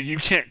 Beige. And you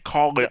can't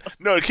call it.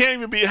 No, it can't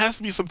even be. It has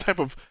to be some type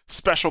of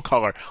special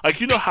color. Like,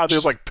 how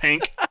there's like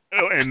pink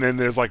and then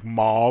there's like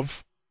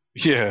mauve?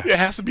 Yeah. It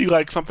has to be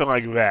like something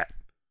like that.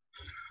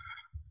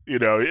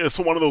 It's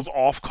one of those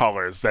off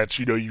colors that,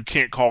 you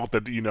can't call it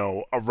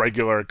a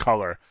regular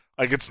color.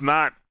 Like, it's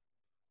not,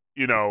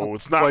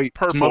 it's not white,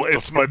 purple,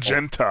 it's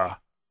magenta.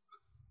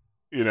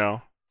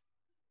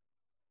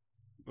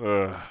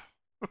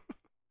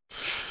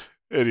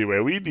 Anyway,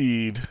 we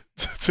need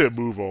to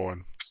move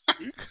on.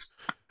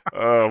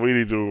 We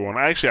need to move on.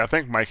 Actually, I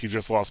think Mikey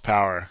just lost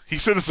power. He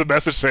sent us a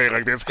message saying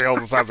like there's hails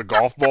the size of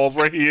golf balls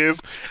where he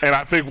is, and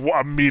I think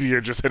a meteor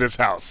just hit his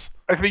house.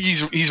 I think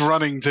he's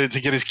running to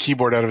get his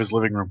keyboard out of his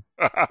living room.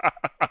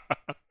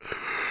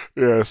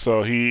 Yeah,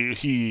 so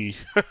he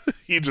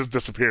just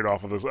disappeared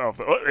off of this.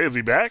 Is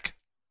he back?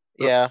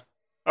 Yeah.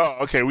 Oh,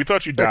 okay. We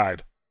thought you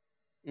died.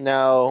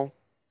 No,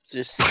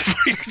 just.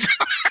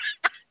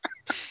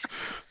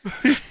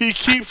 He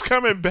keeps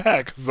coming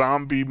back,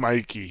 zombie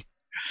Mikey.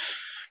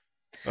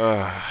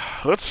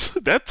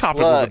 That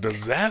topic was a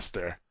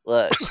disaster.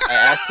 Look, I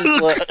asked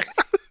him, look.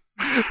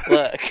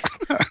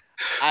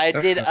 I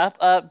did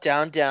up,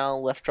 down,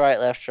 down, left,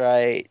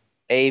 right,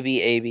 A,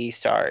 B,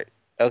 start.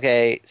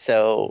 Okay,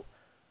 so,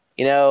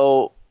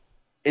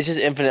 it's just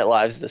infinite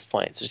lives at this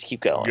point, so just keep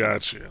going.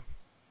 Gotcha.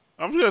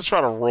 I'm going to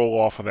try to roll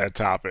off of that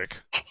topic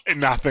and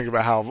not think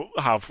about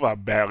how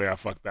badly I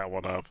fucked that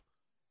one up.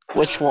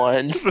 Which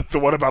one? The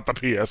one about the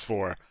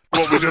PS4.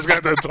 What we just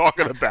got done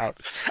talking about.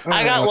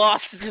 I got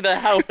lost into the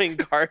Howling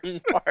Garden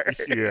part.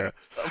 Yeah.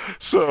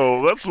 So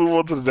let's move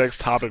on to the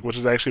next topic, which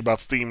is actually about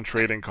Steam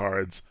trading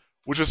cards,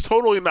 which is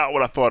totally not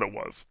what I thought it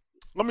was.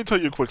 Let me tell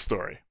you a quick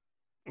story.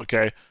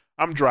 Okay?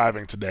 I'm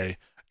driving today.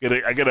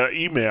 I get an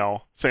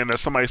email saying that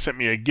somebody sent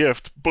me a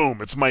gift.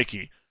 Boom, it's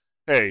Mikey.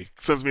 Hey,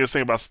 sends me this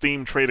thing about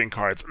Steam trading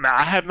cards. Now,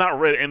 I have not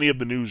read any of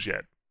the news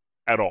yet.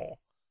 At all.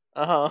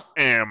 Uh-huh.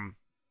 And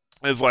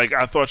it's like,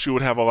 I thought you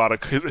would have a lot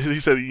of... He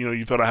said,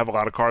 you thought I have a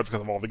lot of cards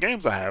because of all the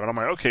games I have. And I'm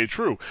like, okay,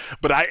 true.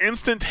 But I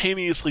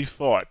instantaneously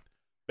thought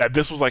that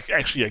this was like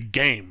actually a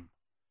game.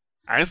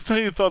 I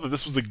instantaneously thought that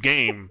this was a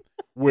game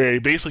where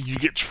basically you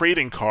get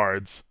trading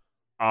cards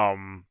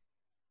and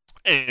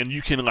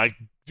you can like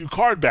do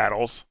card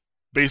battles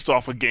based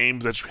off of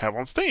games that you have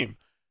on Steam.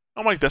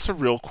 I'm like, that's a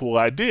real cool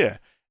idea.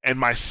 And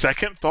my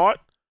second thought,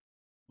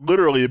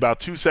 literally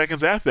about 2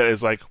 seconds after that,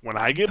 is like, when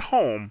I get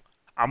home,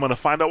 I'm going to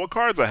find out what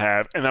cards I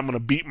have, and I'm going to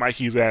beat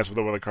Mikey's ass with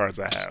the cards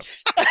I have.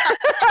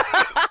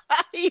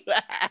 You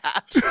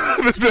have.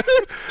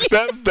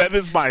 That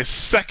is my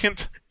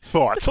second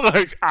thought.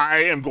 Like,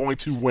 I am going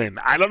to win.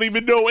 I don't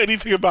even know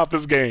anything about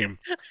this game,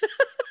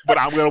 but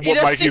I'm going to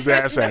whoop Mikey's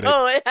ass at it.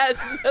 No, it has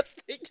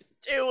nothing to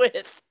do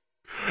with.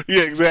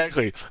 Yeah,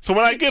 exactly. So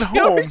when I get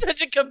home... You're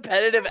such a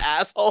competitive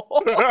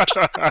asshole. You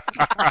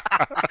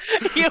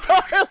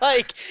are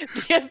like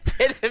the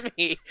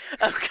epitome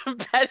of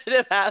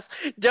competitive ass.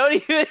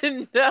 Don't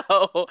even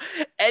know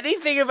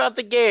anything about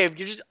the game.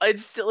 You're just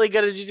instantly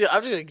gonna do...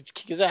 I'm just gonna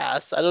kick his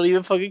ass. I don't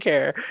even fucking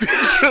care.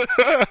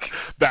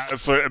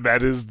 That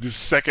is the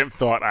second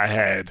thought I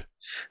had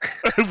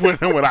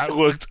when I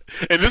looked,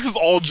 and this is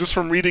all just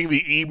from reading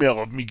the email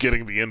of me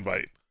getting the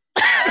invite.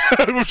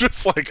 I was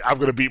just like, I'm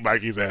gonna beat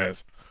Mikey's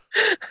ass.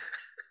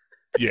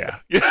 Yeah.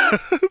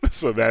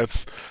 So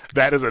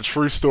that is a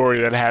true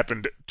story that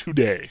happened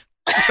today.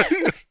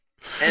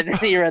 And then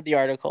you read the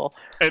article.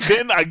 And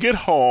then I get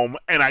home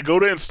and I go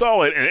to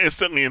install it, and it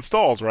instantly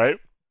installs, right?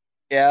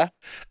 Yeah.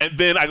 And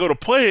then I go to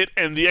play it,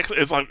 and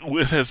it's like,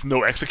 it has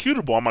no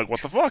executable. I'm like,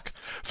 what the fuck?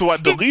 So I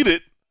delete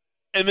it,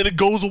 and then it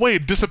goes away.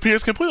 It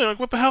disappears completely. I'm like,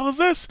 what the hell is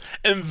this?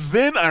 And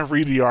then I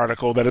read the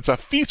article that it's a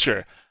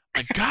feature. I'm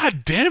like,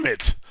 God damn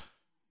it.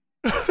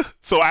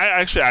 So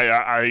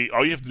I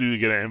all you have to do to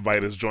get an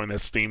invite is join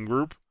that Steam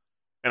group.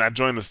 And I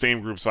joined the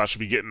Steam group, so I should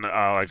be getting,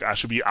 I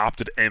should be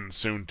opted in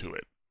soon to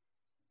it.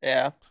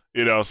 Yeah.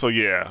 So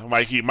yeah,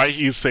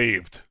 Mikey's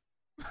saved.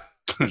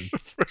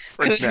 It's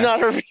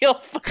not a real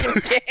fucking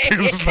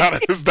game.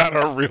 It's not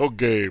a real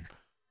game.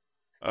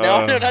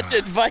 No, not to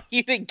invite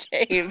you to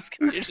games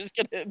because you're just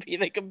gonna be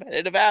the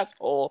competitive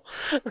asshole.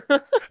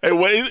 Hey,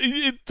 well,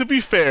 to be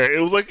fair, it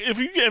was like if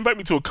you invite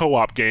me to a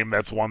co-op game,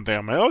 that's one thing.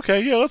 I'm like,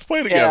 okay, yeah, let's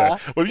play together. Yeah,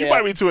 but if you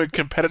invite me to a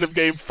competitive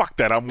game, fuck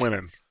that, I'm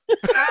winning.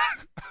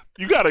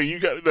 You gotta.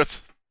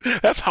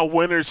 That's how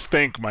winners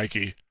think,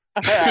 Mikey.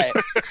 All right,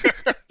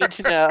 good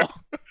to know.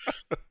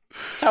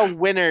 That's how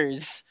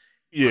winners.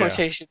 Yeah.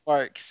 Quotation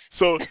marks.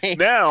 So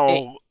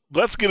now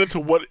let's get into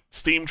what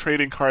Steam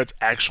trading cards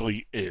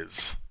actually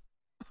is.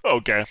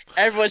 Okay.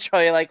 Everyone's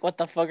probably like, "What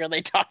the fuck are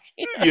they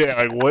talking about?" Yeah,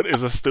 like what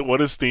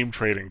is Steam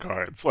trading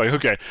cards? Like,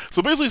 okay,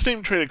 so basically,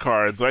 Steam trading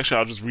cards. Actually,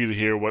 I'll just read it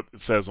here. What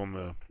it says on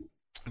the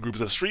group.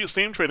 It says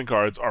Steam trading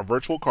cards are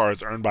virtual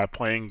cards earned by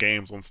playing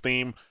games on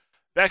Steam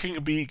that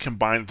can be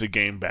combined into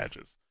game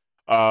badges.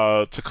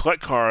 To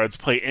collect cards,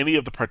 play any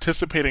of the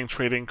participating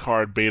trading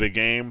card beta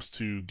games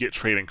to get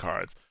trading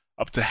cards.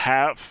 Up to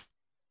half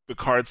the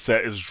card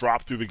set is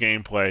dropped through the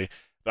gameplay.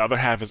 The other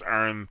half is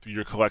earned through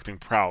your collecting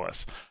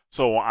prowess.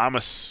 So I'm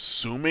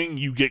assuming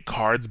you get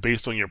cards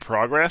based on your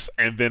progress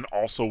and then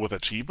also with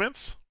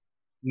achievements?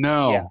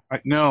 No.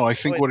 Yeah. I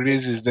think what it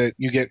is that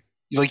you get,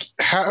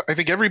 I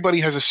think everybody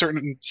has a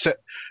certain set,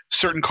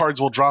 certain cards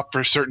will drop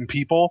for certain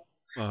people,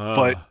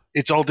 but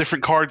it's all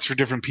different cards for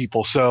different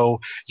people. So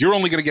you're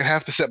only going to get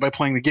half the set by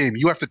playing the game.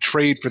 You have to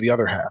trade for the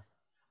other half.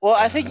 Well,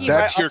 I think you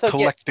might also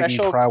get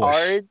special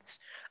cards.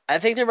 I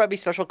think there might be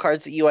special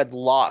cards that you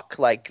unlock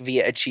like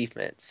via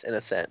achievements in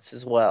a sense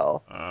as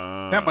well.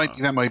 That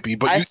might be.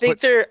 But I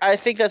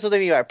think that's what they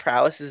mean by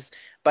prowess is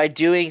by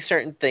doing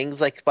certain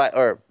things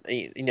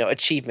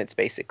achievements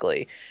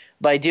basically.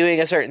 By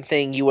doing a certain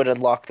thing, you would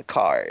unlock the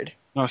card.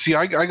 No, see,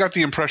 I got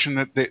the impression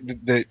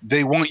that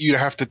they want you to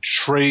have to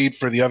trade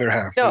for the other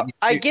half. No,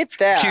 I get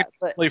that,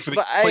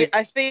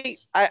 I think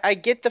I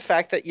get the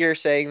fact that you're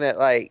saying that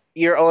like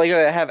you're only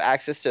going to have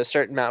access to a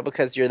certain amount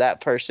because you're that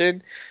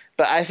person.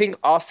 But I think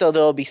also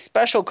there will be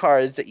special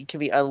cards that can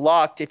be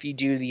unlocked if you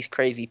do these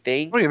crazy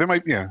things. Oh yeah, there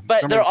might be. Yeah.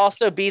 But there'll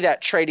also be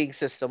that trading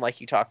system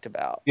like you talked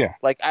about. Yeah.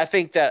 Like I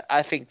think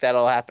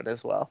that'll happen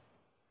as well.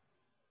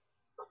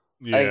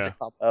 Yeah. I think it's a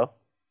combo.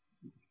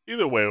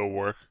 Either way it'll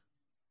work.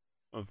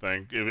 I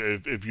think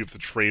if you have to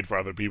trade for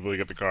other people to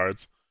get the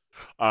cards.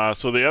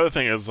 So the other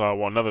thing is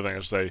another thing I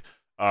should say,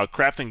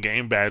 crafting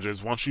game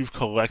badges. Once you've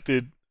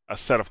collected a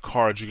set of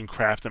cards, you can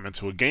craft them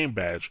into a game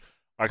badge.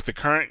 Like the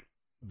current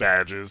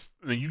badges,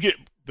 and you get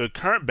the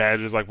current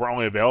badges like were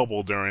only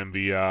available during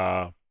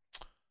the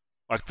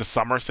like the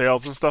summer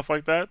sales and stuff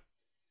like that.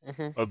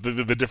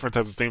 Mm-hmm. The different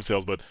types of Steam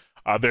sales, but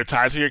they're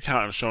tied to your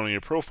account and shown in your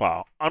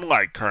profile.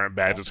 Unlike current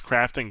badges,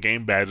 crafting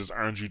game badges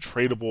earns you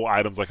tradable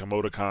items like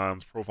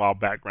emoticons, profile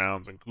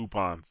backgrounds, and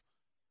coupons.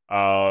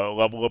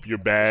 Level up your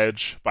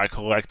badge by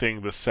collecting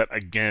the set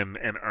again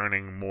and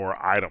earning more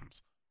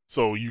items.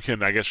 So you can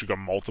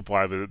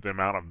multiply the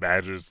amount of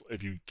badges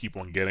if you keep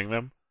on getting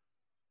them.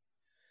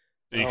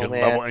 And you can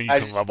level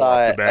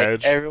up the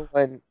badge.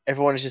 Like,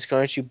 everyone is just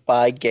going to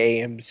buy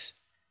games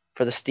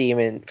for the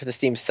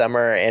Steam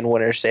summer and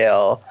winter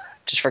sale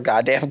just for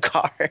goddamn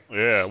cards.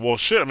 Yeah, well,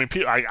 shit. I mean,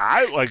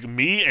 I like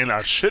me and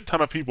a shit ton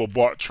of people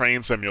bought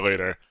Train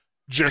Simulator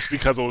just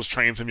because it was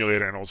Train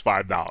Simulator and it was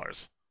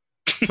 $5.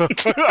 So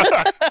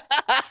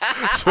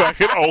I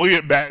can only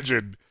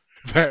imagine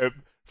that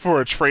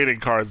for trading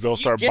cards they'll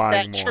start buying more.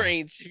 Get that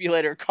Train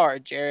Simulator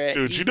card, Jarrett.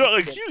 Dude, you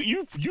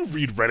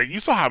read Reddit.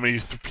 You saw how many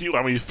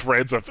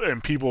threads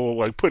and people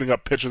like putting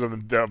up pictures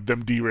of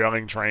them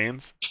derailing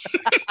trains.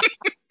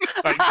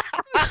 Like,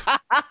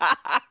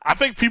 I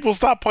think people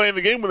stop playing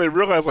the game when they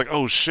realize, like,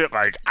 oh shit,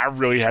 like I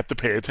really have to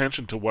pay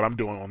attention to what I'm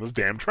doing on this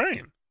damn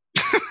train.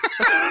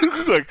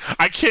 Like,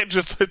 I can't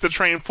just hit the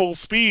train full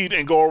speed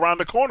and go around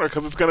the corner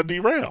because it's gonna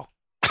derail.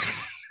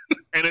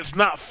 And it's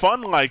not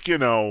fun, like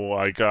having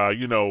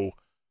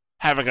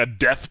a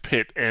death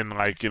pit and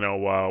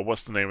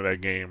what's the name of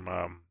that game?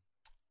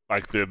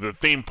 Like the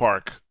theme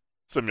park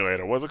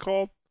simulator. What's it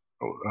called?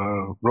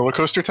 Roller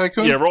Coaster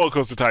Tycoon? Yeah, Roller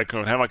Coaster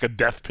Tycoon. Have like a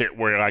death pit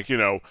where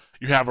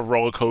you have a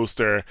roller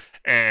coaster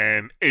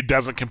and it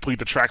doesn't complete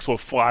the track, so it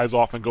flies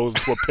off and goes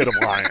into a pit of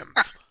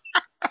lions.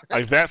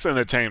 Like, that's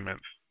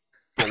entertainment.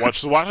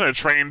 But watching a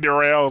train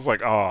derail, I was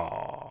like,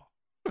 oh,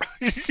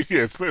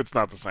 it's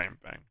not the same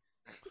thing.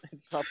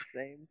 It's not the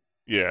same.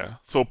 Yeah.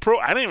 So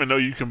I didn't even know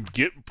you can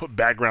put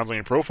backgrounds on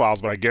your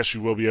profiles, but I guess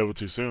you will be able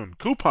to soon.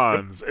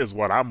 Coupons is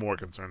what I'm more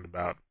concerned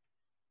about.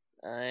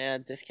 Yeah,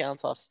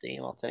 discounts off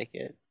Steam. I'll take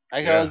it.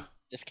 I can always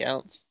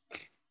discounts.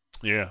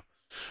 Yeah.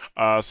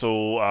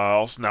 Also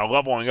now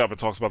leveling up, it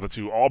talks about the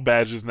 2. All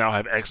badges now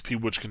have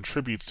XP, which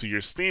contributes to your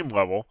Steam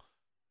level.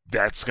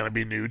 That's gonna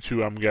be new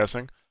too, I'm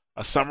guessing.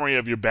 A summary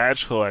of your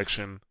badge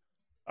collection.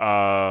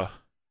 Oh,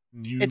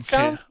 it's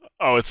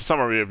a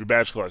summary of your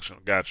badge collection.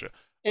 Gotcha.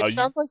 It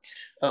sounds like.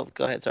 Oh,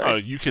 go ahead.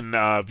 Sorry. You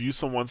can view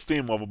someone's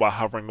Steam level by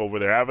hovering over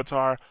their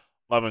avatar.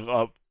 Leveling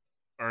up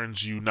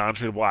earns you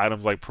non-tradable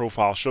items like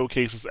profile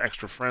showcases,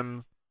 extra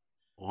friend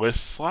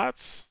list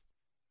slots,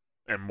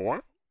 and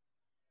more.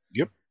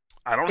 Yep.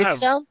 I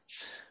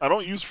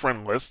don't use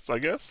friend lists, I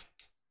guess.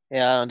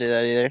 Yeah, I don't do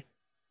that either.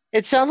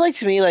 It sounds like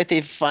to me like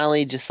they've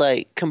finally just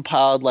like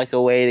compiled like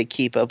a way to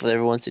keep up with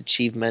everyone's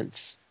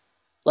achievements,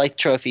 like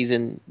trophies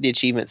and the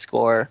achievement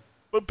score.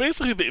 But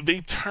basically,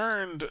 they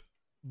turned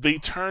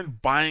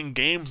buying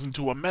games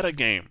into a meta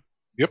game.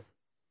 Yep.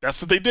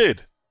 That's what they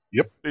did.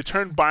 Yep. They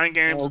turned buying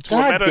games into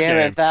God a meta damn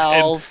game. It,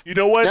 Valve. And you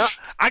know what? No.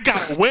 I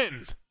gotta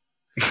win.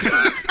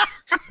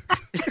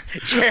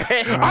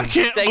 Jared, I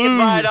can't say lose.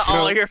 Goodbye to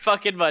all your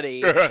fucking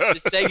money.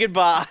 Just say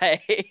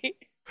goodbye.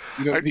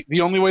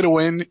 The only way to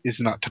win is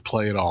not to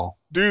play at all.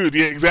 Dude,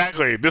 yeah,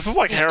 exactly. This is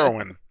like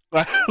heroin.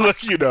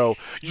 Look, you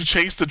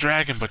chase the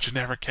dragon, but you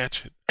never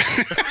catch it.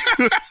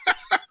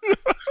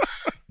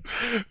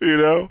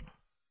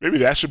 Maybe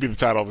that should be the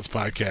title of this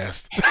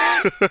podcast.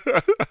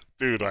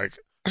 Dude, like...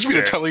 That should be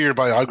the title of your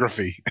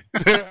biography.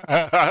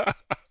 Skynet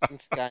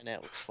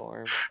was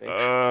formed.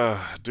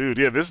 Dude,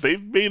 yeah,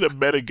 they've made a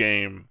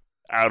metagame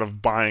out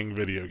of buying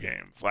video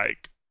games.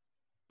 Like,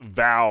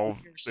 Valve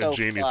and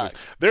geniuses.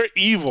 Fucked. They're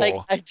evil. Like,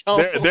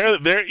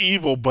 they're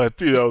evil, but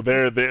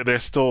they're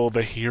still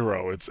the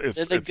hero. They're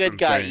the good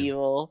guy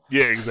evil.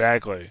 Yeah,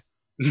 exactly.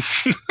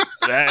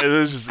 That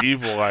is just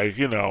evil. Like,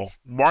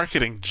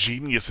 marketing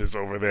geniuses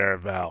over there at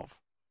Valve.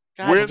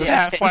 God, where's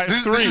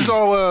Half-Life 3? This is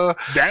all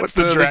that's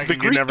the dragon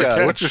the you never guy.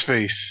 catch. What's his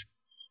face?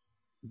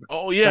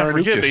 Oh yeah, I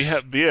forget they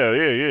have. Yeah.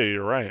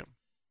 You're right.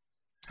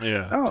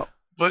 Yeah. Oh,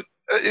 but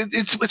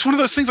it's one of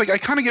those things. Like I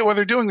kind of get why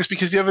they're doing this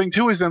because the other thing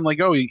too is then like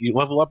you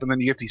level up and then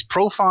you get these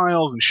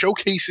profiles and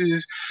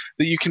showcases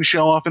that you can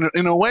show off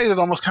in a way that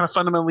almost kind of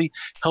fundamentally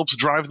helps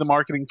drive the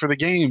marketing for the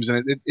games,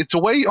 and it's a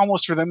way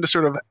almost for them to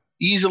sort of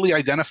easily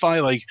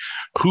identify like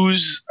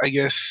who's, I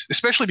guess,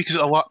 especially because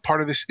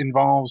part of this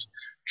involves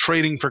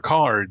trading for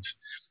cards.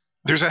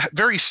 There's a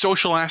very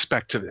social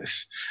aspect to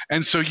this,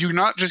 and so you're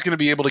not just going to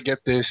be able to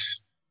get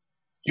this.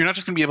 You're not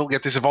just going to be able to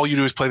get this if all you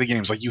do is play the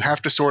games. Like you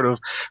have to sort of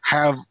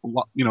have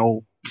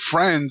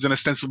friends and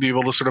ostensibly be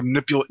able to sort of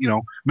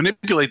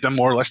manipulate them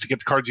more or less to get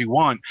the cards you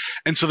want.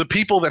 And so the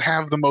people that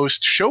have the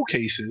most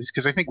showcases,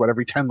 because I think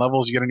every 10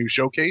 levels you get a new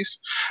showcase,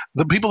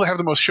 the people that have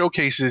the most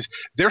showcases,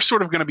 they're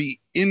sort of going to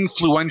be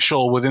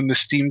influential within the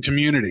Steam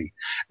community.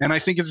 And I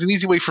think it's an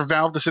easy way for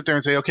Valve to sit there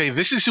and say, okay,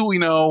 this is who we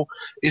know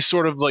is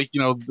sort of like,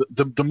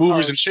 the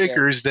movers and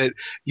shakers that,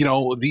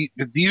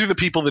 these are the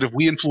people that if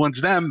we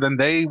influence them, then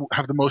they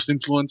have the most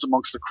influence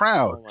amongst the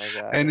crowd. Oh my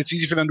God. And it's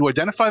easy for them to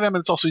identify them,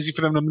 and it's also easy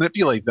for them to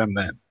manipulate them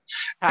then.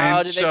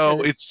 How did they turn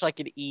this like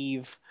an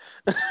Eve?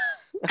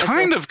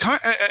 kind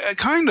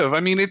of.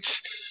 I mean,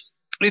 it's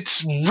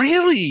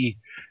really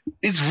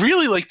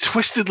like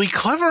twistedly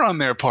clever on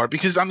their part,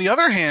 because on the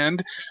other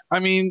hand, I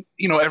mean,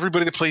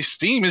 everybody that plays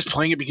Steam is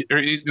playing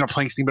it,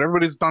 playing Steam, but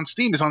everybody that's on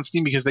Steam is on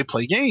Steam because they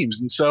play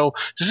games. And so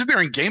to sit there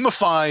and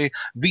gamify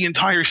the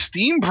entire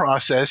Steam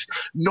process,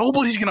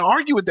 nobody's going to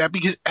argue with that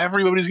because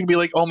everybody's going to be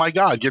like, oh my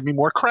God, give me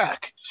more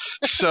crack.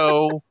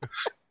 So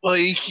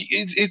like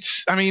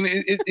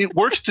it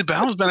works to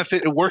Valve's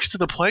benefit. It works to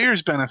the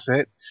player's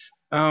benefit.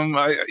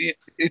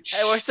 It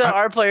works to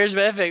our players'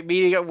 benefit,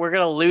 meaning we're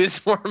going to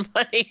lose more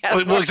money.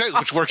 Exactly,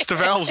 which works to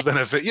Valve's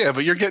benefit. Yeah,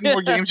 but you're getting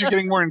more games, you're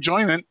getting more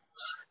enjoyment.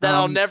 That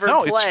I'll never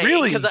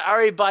play because I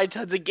already buy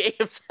tons of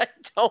games I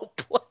don't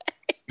play.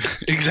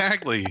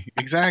 Exactly.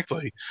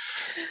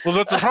 Well,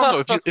 that's the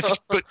problem.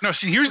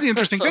 Here's the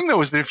interesting thing,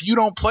 though, is that if you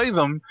don't play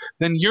them,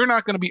 then you're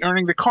not going to be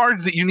earning the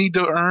cards that you need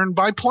to earn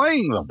by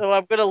playing them. So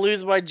I'm going to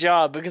lose my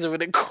job because I'm going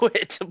to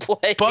quit to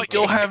play. But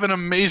you'll have an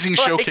amazing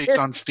showcase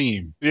on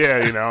Steam.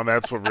 Yeah,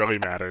 that's what really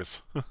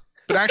matters.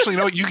 But actually,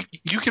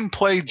 you can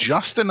play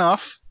just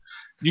enough.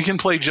 You can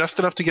play just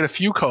enough to get a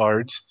few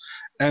cards,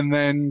 and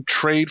then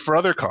trade for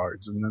other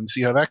cards, and then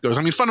see how that goes.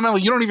 I mean,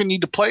 fundamentally, you don't even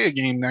need to play a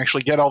game to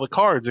actually get all the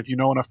cards if you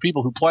know enough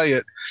people who play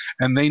it,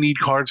 and they need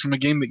cards from a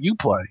game that you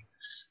play.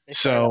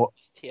 So,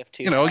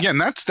 again,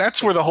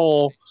 that's where the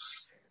whole,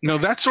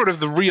 that's sort of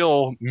the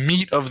real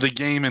meat of the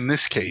game in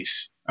this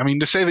case. I mean,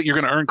 to say that you're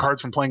going to earn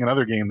cards from playing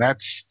another game,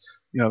 that's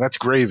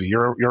gravy.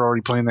 You're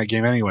already playing that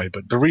game anyway.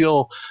 But the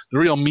real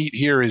meat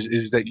here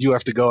is that you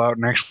have to go out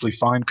and actually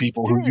find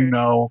people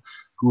who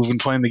who've been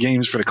playing the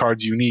games for the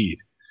cards you need.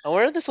 I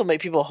wonder if this will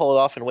make people hold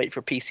off and wait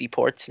for PC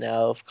ports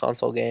now of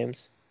console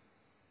games.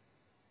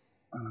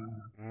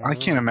 I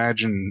can't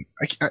imagine.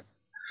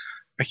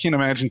 I can't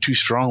imagine too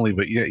strongly,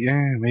 but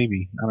yeah,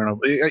 maybe. I don't know.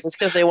 It's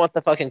because they want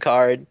the fucking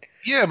card.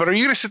 Yeah, but are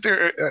you gonna sit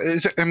there?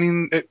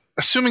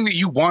 Assuming that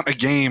you want a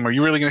game, are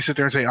you really gonna sit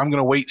there and say, "I'm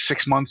gonna wait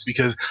 6 months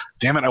because,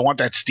 damn it, I want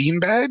that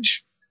Steam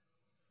badge"?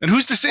 And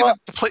who's to say that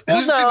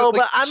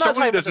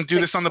Sony doesn't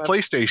do this on the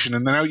PlayStation?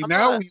 And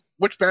now,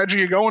 which badge are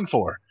you going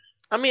for?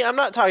 I mean, I'm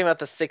not talking about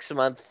the 6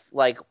 month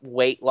like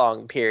wait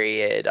long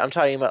period. I'm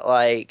talking about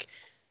like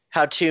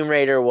how Tomb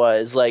Raider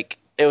was like.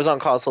 It was on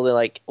console.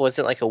 Then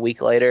wasn't like a week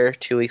later,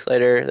 2 weeks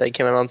later that it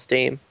came out on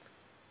Steam.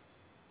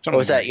 Or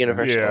was that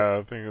Universal? Yeah,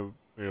 I think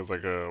it was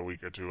like a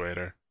week or two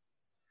later.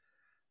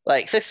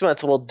 Like 6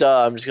 months. Well,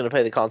 duh. I'm just gonna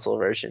play the console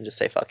version. Just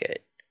say fuck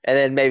it, and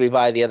then maybe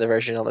buy the other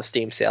version on the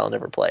Steam sale and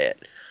never play it.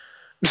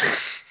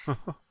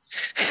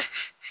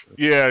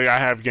 Yeah, I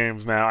have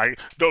games now. I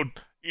don't.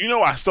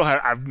 I still have.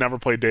 I've never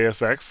played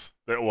Deus Ex.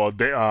 I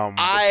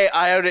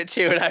own it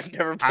too, and I've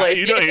never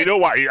played. You know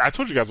why? I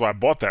told you guys why I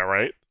bought that,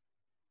 right?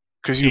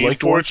 Because you like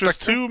Fortress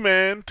 2,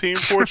 man. Team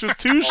Fortress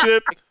 2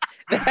 shit.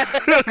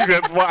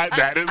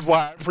 That is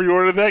why I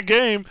pre-ordered that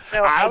game.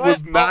 No, I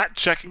was not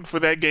checking for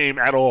that game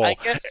at all. I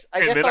guess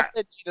I'll send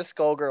you the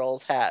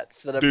Skullgirls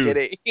hats that I'm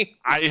getting.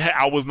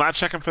 I was not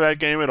checking for that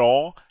game at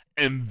all,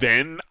 and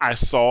then I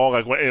saw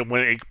like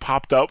when it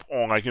popped up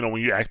on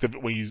when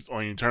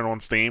you turn on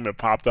Steam, it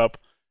popped up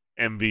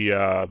in the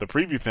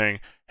preview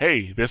thing.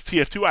 Hey, there's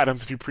TF2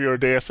 items if you pre-order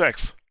Deus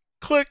Ex.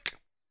 Click.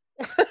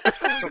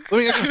 Let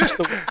me ask you this.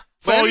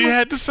 That's all you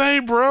had to say,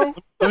 bro.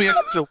 Let me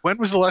ask you, when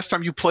was the last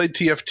time you played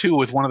TF2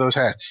 with one of those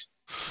hats?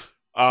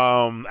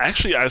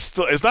 Actually,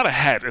 it's not a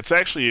hat. It's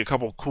actually a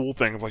couple cool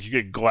things. Like you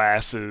get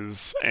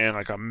glasses and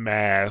like a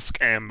mask,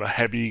 and the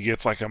heavy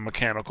gets like a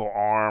mechanical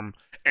arm,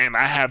 and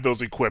I have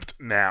those equipped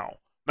now.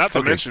 Not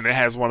to mention, it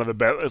has one of the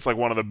best. It's like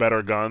one of the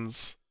better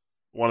guns,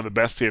 one of the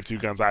best TF2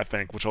 guns, I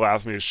think, which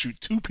allows me to shoot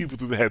 2 people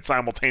through the head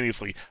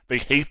simultaneously. They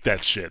hate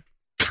that shit.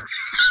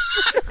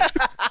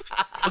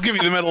 I'll give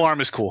you the metal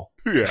arm is cool.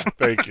 Yeah,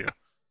 thank you.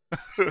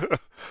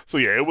 So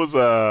yeah, it was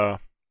a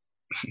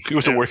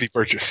worthy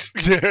purchase.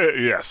 Yeah,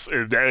 yes,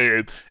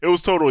 it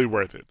was totally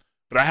worth it.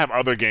 But I have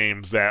other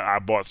games that I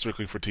bought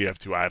strictly for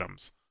TF2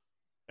 items,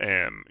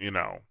 and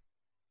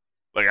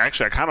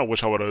actually, I kind of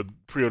wish I would have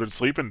pre-ordered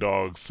Sleeping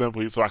Dogs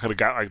simply so I could have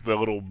got like the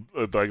little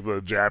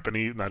the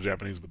Japanese, not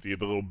Japanese, but the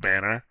little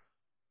banner.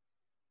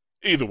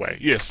 Either way,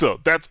 yeah. So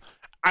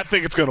I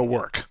think it's gonna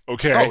work.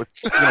 Okay. Oh,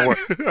 it's gonna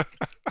work.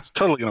 It's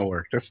totally gonna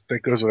work.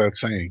 That goes without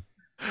saying.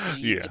 Did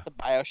you get the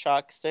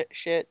BioShock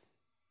shit?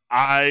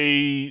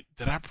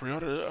 Did I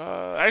pre-order?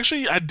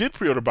 Actually, I did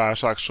pre-order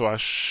BioShock, so I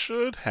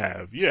should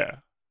have. Yeah.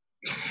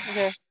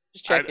 Okay,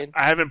 just checking.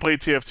 I haven't played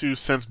TF2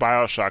 since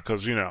BioShock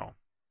because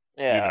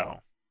Yeah.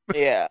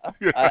 Yeah,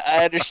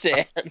 I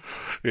understand.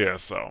 Yeah.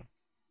 So,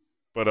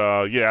 but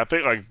yeah, I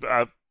think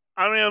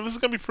this is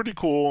gonna be pretty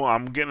cool.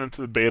 I'm getting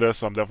into the beta,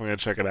 so I'm definitely gonna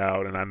check it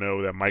out. And I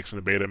know that Mike's in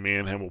the beta. Me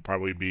and him will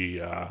probably be,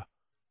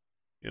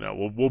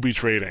 we'll be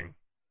trading.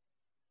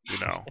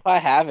 If I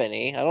have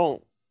any, I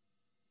don't.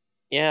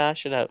 Yeah, I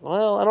should have.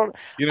 Well, I don't.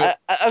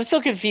 I'm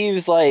still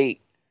confused.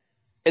 Like,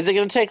 is it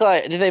gonna take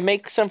do they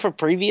make some for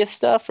previous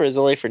stuff, or is it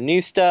only for new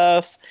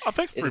stuff? I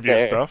think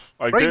previous stuff.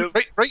 Like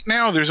right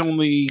now, there's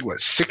only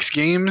 6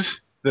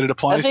 games that it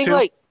applies to. I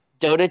think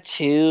Dota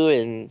 2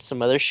 and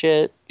some other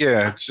shit.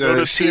 Yeah, it's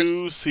Dota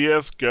 2,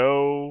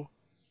 CS:GO.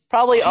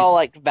 Probably all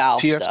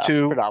Valve TF2, stuff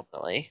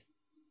predominantly.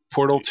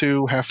 Portal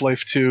 2,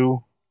 Half-Life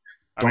 2.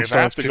 I mean, if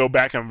I have to go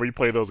back and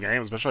replay those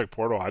games, especially like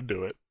Portal, I'd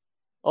do it.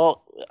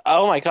 Oh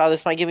my god,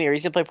 this might give me a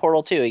reason to play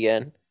Portal 2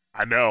 again.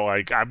 I know,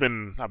 I've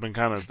been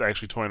kind of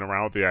actually toying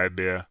around with the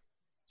idea.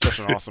 It's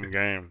such an awesome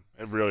game.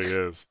 It really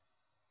is.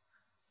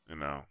 Damn,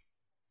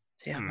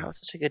 that was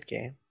such a good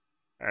game.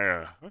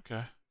 Yeah,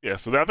 okay. Yeah,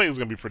 so that thing is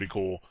gonna be pretty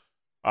cool.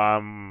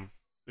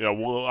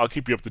 I'll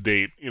keep you up to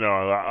date.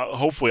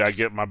 Hopefully I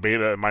get my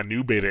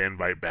new beta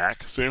invite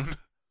back soon.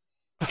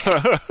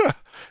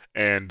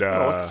 And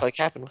what the fuck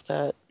happened with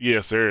that? Yeah,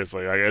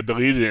 seriously. I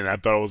deleted it and I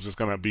thought it was just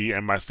gonna be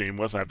in my Steam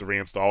list. I have to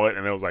reinstall it,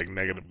 and it was like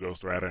negative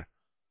Ghost Rider.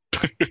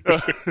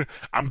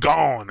 I'm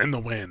gone in the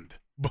wind.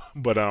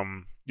 But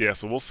yeah,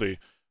 so we'll see.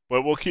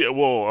 But we'll keep.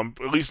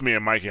 At least me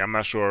and Mikey. I'm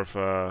not sure if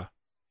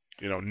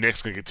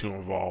Nick's gonna get too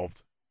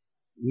involved.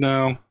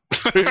 No.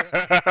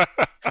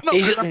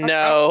 I'm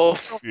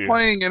not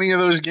playing any of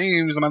those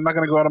games, and I'm not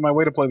going to go out of my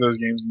way to play those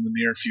games in the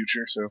near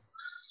future. So,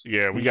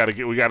 yeah, we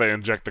gotta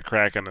inject the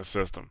crack in the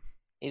system.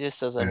 He just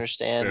doesn't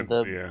understand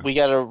we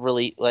gotta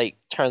really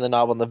turn the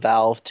knob on the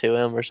valve to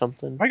him or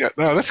something.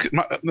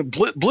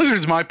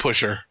 Blizzard's my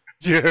pusher.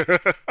 Yeah.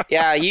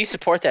 Yeah, you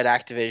support that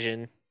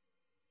Activision.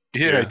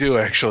 Yeah, I do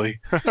actually.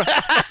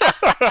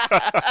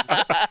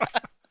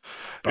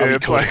 Yeah,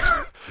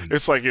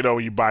 it's like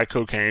when you buy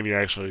cocaine, you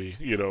actually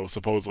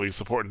supposedly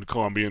supporting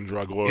Colombian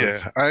drug lords.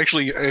 Yeah, I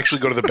actually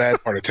go to the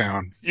bad part of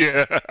town.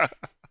 Yeah.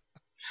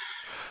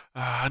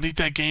 I need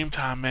that game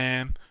time,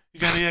 man. You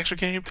got any extra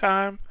game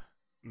time?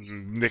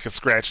 Nick is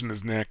scratching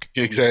his neck.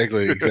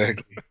 Exactly.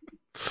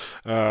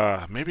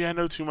 Maybe I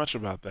know too much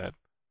about that,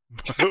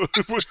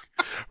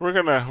 we're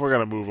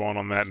gonna move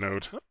on that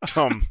note.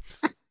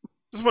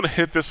 Just want to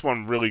hit this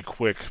one really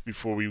quick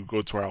before we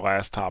go to our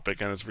last topic,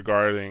 and it's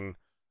regarding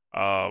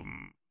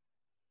um,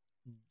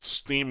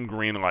 Steam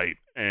Greenlight.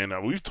 And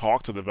we've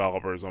talked to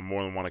developers on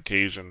more than one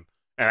occasion,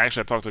 and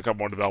actually I talked to a couple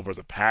more developers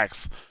at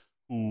PAX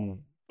who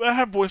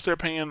have voiced their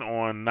opinion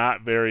on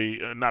not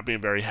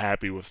being very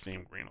happy with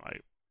Steam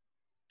Greenlight.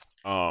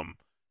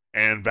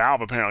 And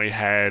Valve apparently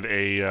had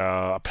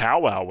a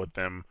powwow with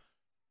them,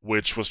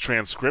 which was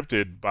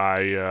transcribed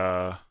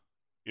by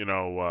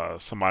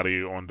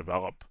somebody on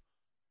Develop,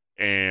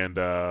 and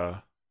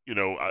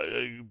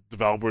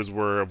developers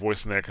were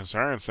voicing their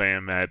concern,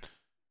 saying that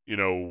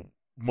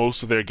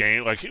most of their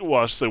game, I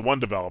should say one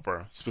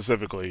developer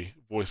specifically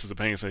voiced his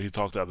opinion, saying he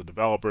talked to other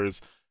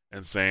developers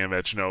and saying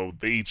that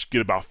they each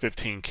get about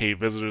 15K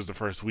visitors the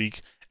first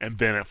week, and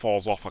then it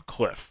falls off a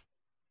cliff.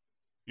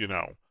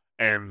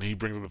 And he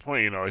brings up the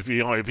point, if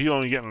he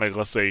only getting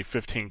let's say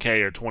 15K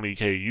or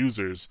 20K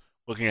users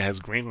looking at his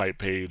Greenlight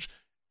page,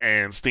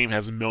 and Steam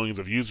has millions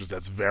of users,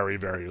 that's very,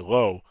 very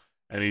low.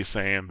 And he's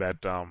saying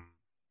that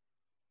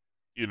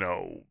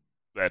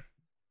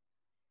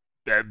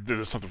that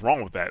there's something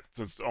wrong with that,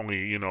 since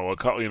only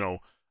a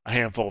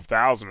handful of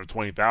thousand or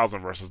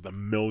 20,000 versus the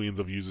millions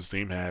of users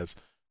Steam has.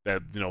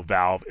 That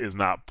Valve is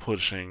not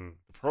pushing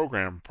the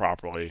program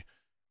properly.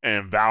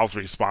 And Valve's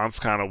response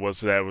kind of was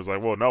to that, was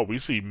like, well, no, we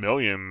see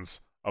millions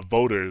of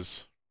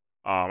voters.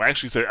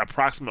 Actually said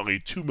approximately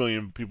 2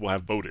 million people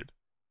have voted,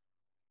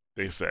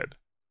 they said.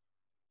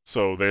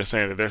 So they're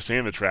saying that they're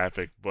seeing the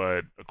traffic,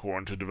 but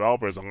according to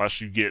developers,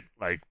 unless you get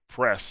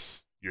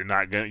press, you're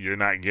not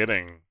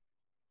getting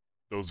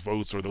those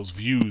votes or those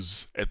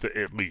views at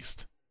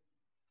least.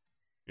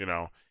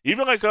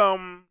 Even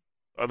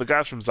the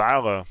guys from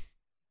Xyla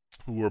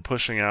who were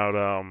pushing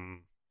out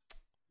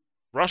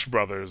Rush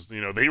Brothers,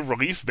 they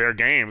released their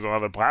games on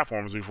other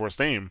platforms before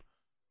Steam,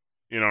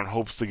 in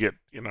hopes to get,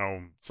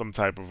 some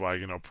type of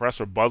press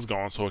or buzz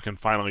going so it can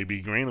finally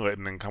be greenlit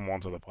and then come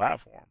onto the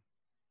platform.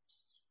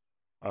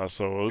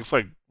 So it looks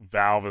like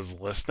Valve is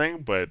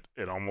listening, but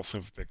it almost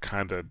seems like they're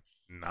kind of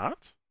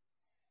not.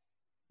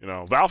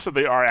 Valve said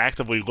they are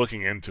actively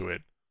looking into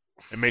it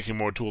and making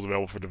more tools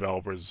available for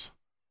developers,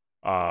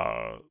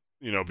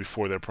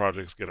 before their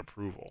projects get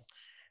approval.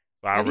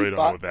 So I really don't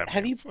know what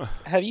that means.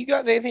 Have you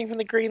gotten anything from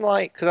the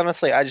Greenlight? Because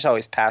honestly, I just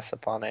always pass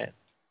upon it.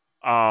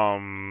 I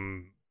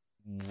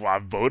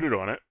voted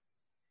on it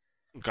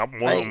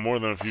more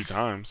than a few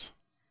times.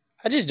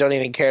 I just don't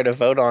even care to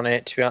vote on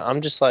it.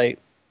 I'm just like,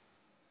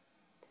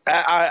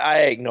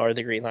 I ignore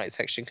the Greenlight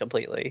section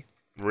completely.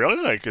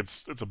 Really?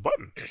 It's a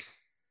button.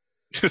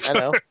 I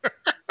know.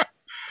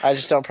 I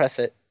just don't press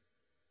it.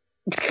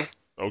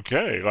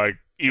 Okay,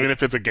 even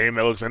if it's a game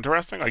that looks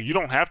interesting, you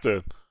don't have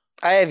to.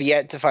 I have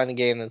yet to find a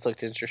game that's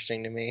looked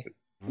interesting to me.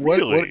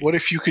 Really? What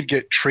if you could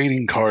get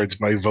trading cards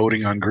by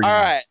voting on green? All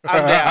right,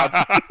 I'm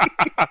down.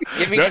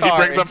 Give me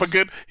cards.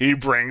 He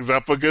brings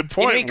up a good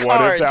point. Give me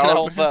cards and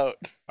I'll vote.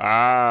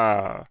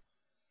 I'm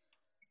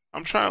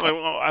trying.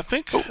 I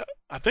think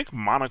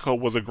Monaco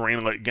was a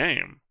greenlit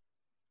game.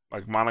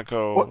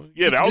 Monaco,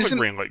 that was a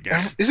greenlit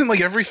game. Isn't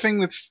everything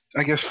that's,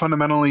 I guess,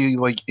 fundamentally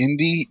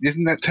indie?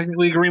 Isn't that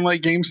technically a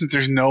greenlight game, since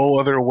there's no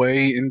other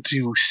way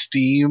into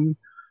Steam?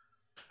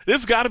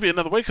 There's got to be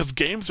another way, because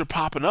games are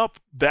popping up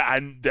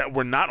that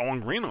were not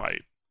on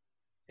Greenlight.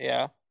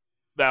 Yeah.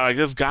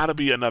 There's got to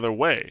be another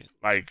way.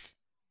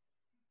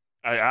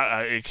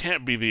 It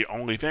can't be the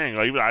only thing.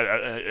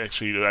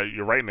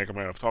 You're right, Nick.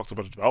 I've talked to a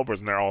bunch of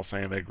developers, and they're all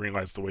saying that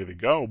Greenlight's the way to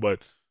go. But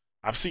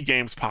I've seen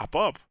games pop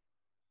up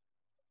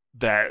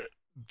that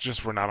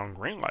just were not on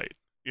Greenlight.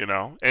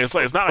 And it's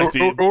not like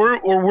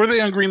or were they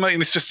on Greenlight,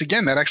 and it's just,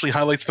 again, that actually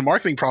highlights the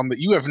marketing problem that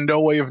you have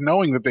no way of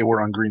knowing that they were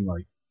on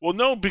Greenlight. Well,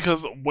 no,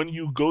 because when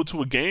you go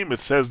to a game,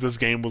 it says this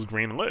game was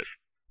greenlit.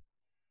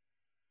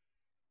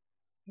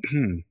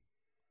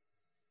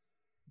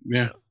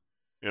 Yeah.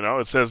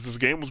 It says this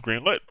game was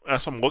greenlit.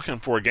 As I'm looking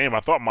for a game, I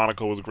thought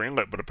Monaco was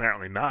greenlit, but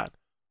apparently not.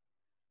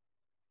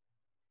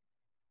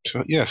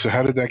 So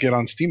how did that get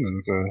on Steam then?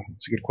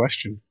 That's a good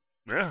question.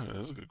 Yeah, it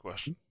is a good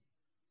question.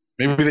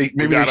 Maybe they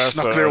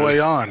snuck their way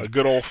on. A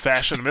good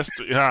old-fashioned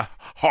mystery. Yeah.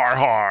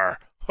 Har,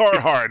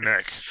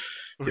 Nick.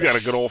 We got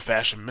a good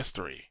old-fashioned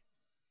mystery.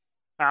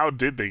 How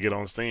did they get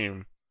on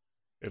Steam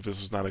if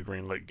this was not a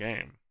greenlit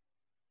game?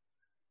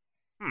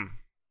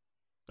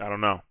 I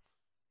don't know.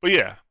 But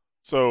yeah,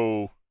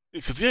 so,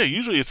 because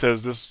usually it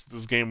says this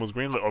game was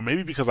greenlit, or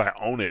maybe because I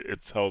own it,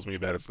 it tells me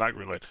that it's not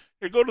greenlit.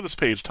 Here, go to this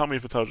page. Tell me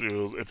if it tells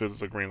you if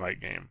it's a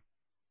greenlight game.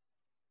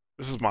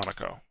 This is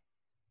Monaco.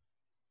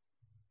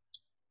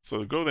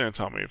 So go there and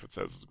tell me if it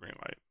says it's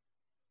greenlight.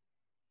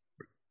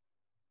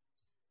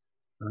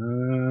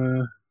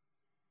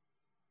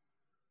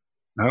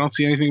 I don't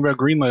see anything about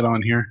greenlight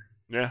on here.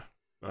 Yeah,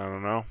 I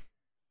don't know.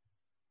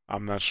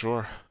 I'm not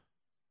sure.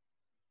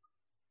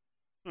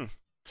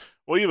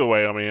 Well, either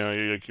way, I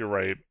mean, you're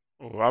right.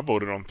 Oh, I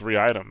voted on 3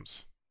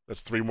 items.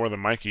 That's 3 more than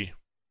Mikey.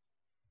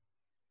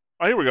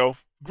 Oh, here we go.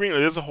 Greenlight.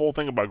 There's a whole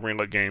thing about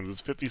greenlit games. It's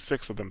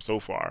 56 of them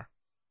so far.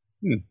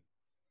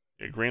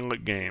 Yeah,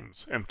 greenlit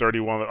games. And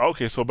 31.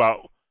 Okay, so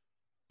about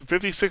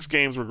 56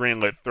 games were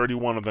greenlit.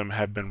 31 of them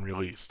have been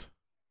released.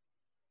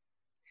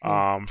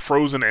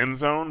 Frozen End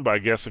Zone, but I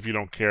guess if you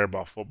don't care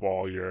about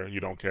football, you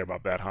don't care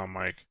about that, huh,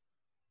 Mike?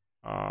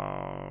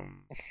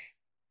 I'm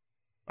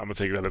gonna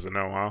take that as a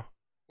no, huh?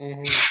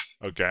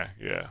 Mm-hmm. Okay,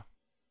 yeah.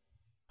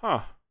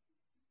 Huh.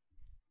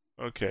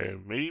 Okay,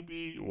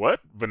 maybe what?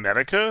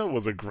 Venetica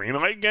was a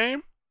greenlight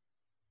game?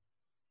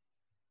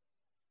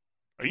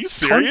 Are you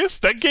serious?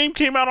 That game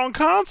came out on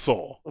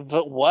console.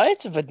 But what?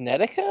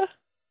 Venetica?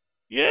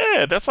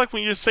 Yeah, that's like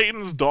when you're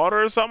Satan's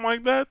daughter or something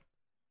like that.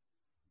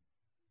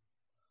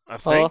 I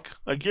think.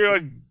 Like you're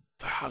like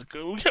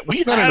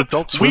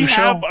we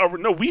have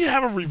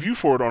a review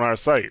for it on our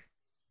site.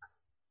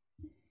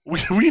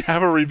 We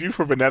have a review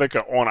for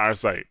Venetica on our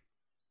site.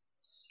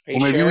 Well,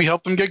 maybe we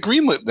helped them get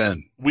greenlit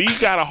then. We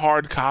got a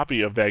hard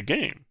copy of that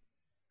game.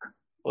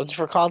 Was it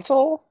for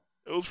console?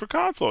 It was for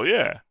console,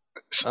 yeah.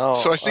 So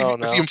I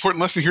think the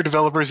important lesson here,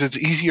 developers, it's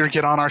easier to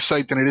get on our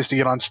site than it is to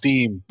get on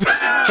Steam.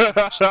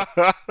 Yeah,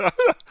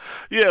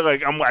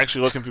 like I'm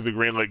actually looking through the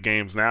greenlit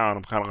games now, and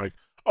I'm kind of like,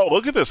 oh,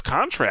 look at this.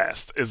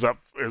 Contrast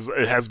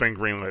it has been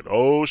greenlit.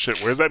 Oh shit,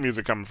 where's that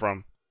music coming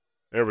from?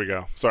 There we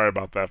go. Sorry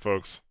about that,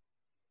 folks.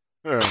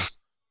 Yeah.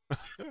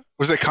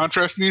 Was that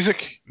Contrast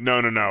music? No.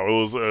 It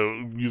was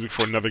music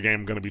for another game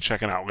I'm going to be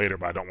checking out later,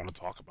 but I don't want to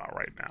talk about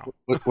right now.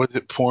 Was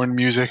it porn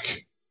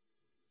music?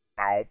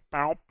 Bow,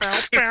 bow,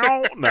 bow,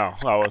 bow. No.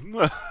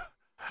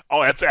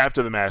 Oh, that's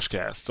after the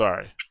Mashcast.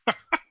 Sorry.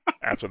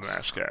 After the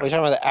Mashcast. We're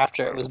talking about the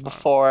after. It was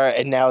before,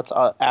 and now it's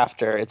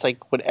after. It's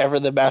like whenever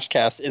the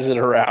Mashcast isn't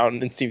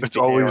around, it seems it's to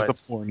be always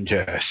the porn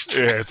cast.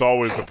 Yeah, it's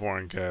always the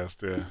porn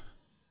cast. Yeah.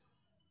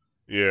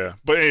 Yeah.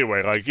 But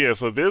anyway, like, yeah,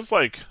 so there's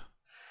like...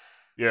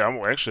 Yeah,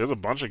 actually, there's a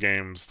bunch of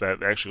games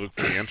that actually look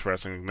pretty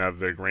interesting now that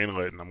they're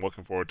greenlit, and I'm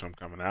looking forward to them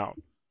coming out.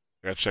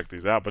 I gotta check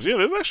these out. But yeah,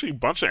 there's actually a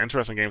bunch of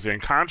interesting games here,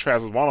 and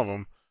Contrast is one of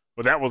them,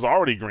 but that was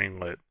already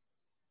greenlit.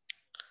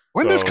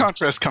 When does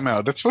Contrast come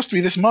out? That's supposed to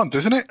be this month,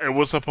 isn't it? It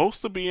was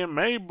supposed to be in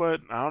May,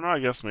 but I don't know. I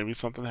guess maybe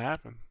something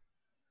happened.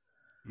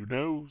 Who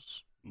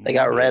knows? They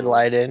got red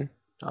light in.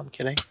 No, I'm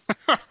kidding.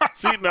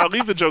 See, now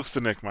leave the jokes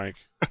to Nick, Mike.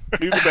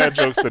 Leave the bad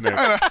jokes to Nick.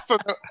 I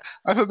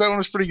thought that one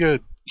was pretty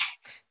good.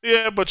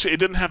 Yeah, but it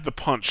didn't have the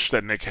punch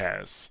that Nick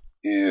has.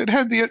 Yeah, it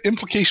had the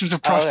implications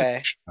of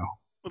prostitution. Okay.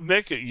 Well,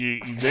 Nick,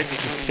 Nick,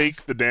 just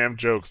take the damn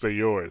jokes. They're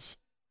yours.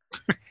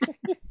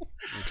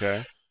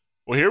 Okay.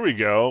 Well, here we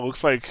go.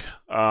 Looks like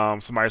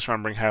somebody's trying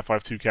to bring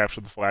Half-Life 2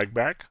 Capture the Flag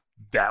back.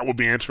 That would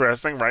be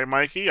interesting, right,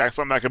 Mikey?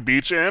 Something I could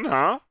beat you in,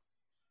 huh?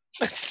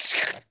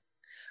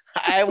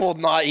 I will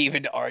not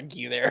even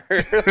argue there.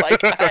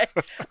 Like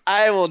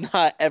I will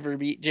not ever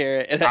beat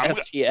Jarrett in an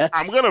FPS.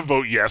 I'm gonna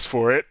vote yes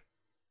for it.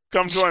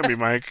 Come join me,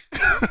 Mike.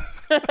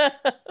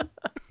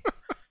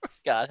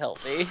 God help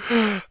me.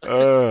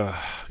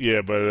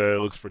 Yeah, but it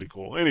looks pretty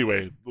cool.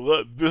 Anyway,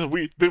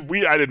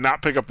 I did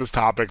not pick up this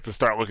topic to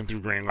start looking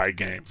through greenlight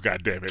games.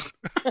 God damn it.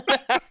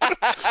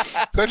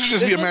 That should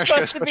just be a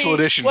Mashcast special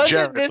edition.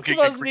 Wasn't this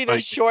supposed to be the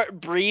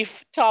short,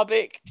 brief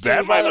topic?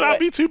 That might not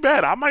be too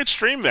bad. I might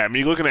stream that.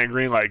 Me looking at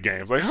greenlight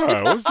games. Like,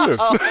 what's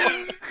this?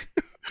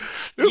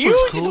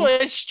 You just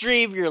want to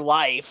stream your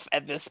life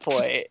at this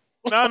point.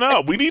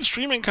 No. We need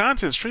streaming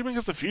content. Streaming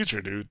is the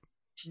future, dude.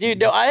 Dude,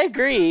 no, I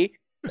agree.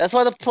 That's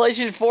why the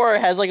PlayStation 4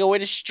 has like a way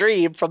to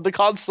stream from the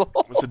console.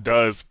 Yes, it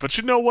does. But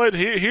you know what?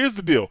 Here's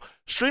the deal.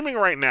 Streaming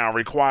right now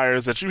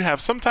requires that you have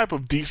some type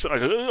of decent,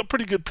 like a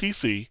pretty good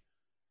PC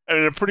and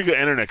a pretty good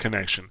internet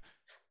connection.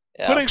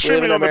 Yeah, putting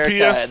streaming on the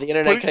PS, the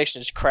internet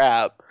connection is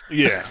crap.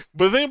 Yeah,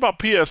 but the thing about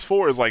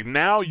PS4 is like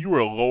now you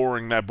are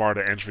lowering that bar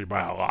to entry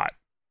by a lot.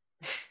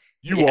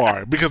 You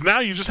are, because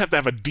now you just have to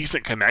have a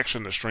decent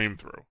connection to stream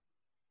through.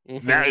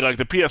 Mm-hmm. Now, like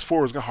the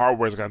PS4's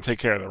hardware is going to take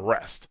care of the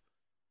rest.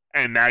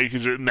 And now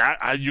you're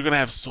gonna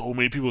have so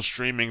many people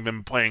streaming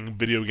them playing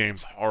video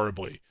games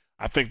horribly.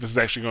 I think this is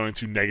actually going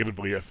to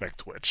negatively affect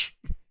Twitch.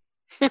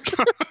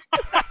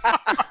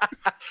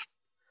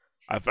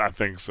 I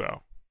think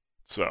so.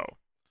 So,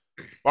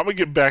 why don't we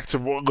get back to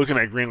looking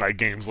at greenlight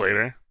games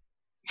later?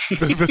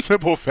 The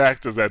simple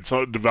fact is that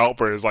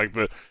developers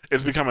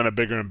it's becoming a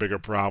bigger and bigger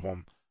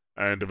problem,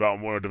 and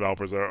more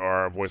developers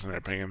are voicing their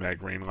opinion that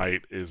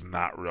greenlight is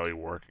not really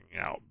working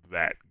out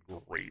that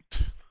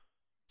great.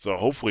 So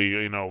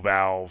hopefully,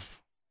 Valve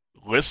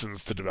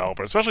listens to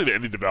developers, especially the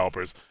indie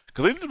developers,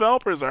 because indie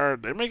developers they're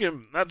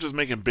not just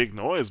making big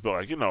noise,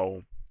 but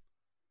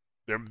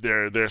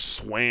they're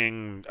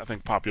swaying, I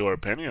think, popular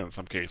opinion in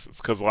some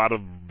cases, because a lot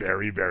of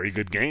very, very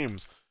good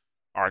games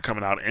are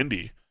coming out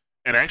indie,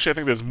 and actually I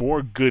think there's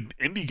more good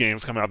indie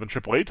games coming out than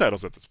AAA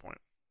titles at this point.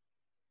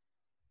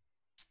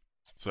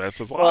 So that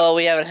says a lot. Well,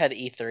 we haven't had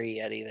E3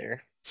 yet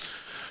either.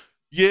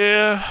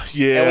 Yeah.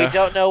 And we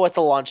don't know what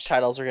the launch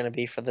titles are going to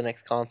be for the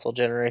next console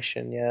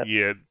generation yet.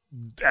 Yeah,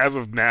 as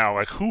of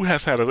now, who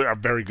has had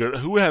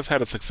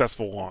a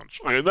successful launch?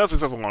 Not a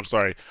successful launch,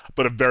 sorry,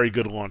 but a very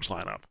good launch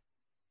lineup.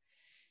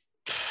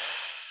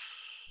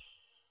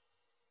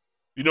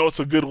 You know what's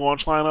a good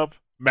launch lineup?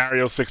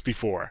 Mario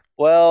 64.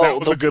 Well, that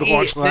was a good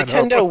launch lineup.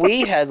 Nintendo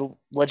Wii had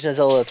Legend of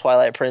Zelda: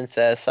 Twilight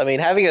Princess. I mean,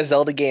 having a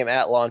Zelda game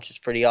at launch is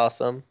pretty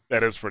awesome.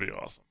 That is pretty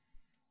awesome.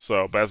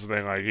 So, but that's the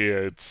thing. Like,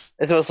 yeah, it's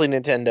mostly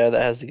Nintendo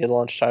that has the good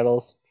launch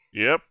titles.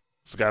 Yep,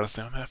 it's got to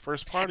stay on that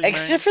first party.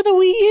 Except for the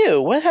Wii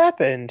U. What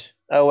happened?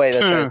 Oh wait,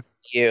 that's right. It's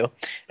Wii U.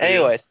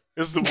 Anyways,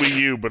 yeah, it's the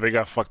Wii U, but they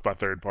got fucked by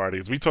third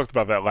parties. We talked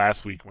about that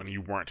last week when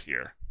you weren't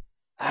here.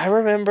 I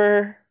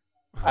remember.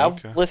 Okay. I'll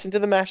listen to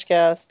the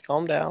Mashcast.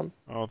 Calm down.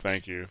 Oh,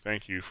 thank you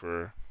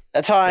for.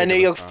 That's how I knew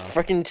you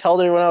freaking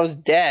told her when I was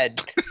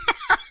dead.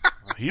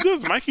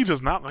 Mikey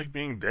does not like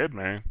being dead,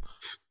 man.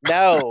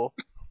 No,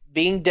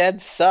 being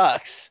dead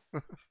sucks.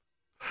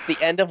 The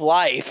end of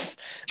life.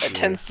 It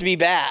tends to be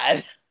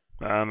bad.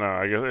 I don't know.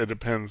 I guess it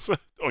depends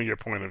on your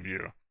point of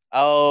view.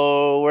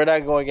 Oh, we're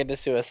not going into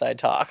suicide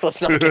talk.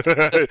 Let's not.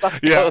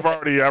 Yeah, I've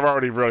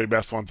already really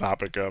messed one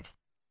topic up.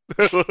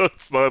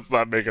 let's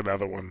not make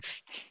another one.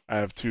 I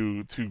have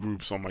two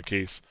groups on my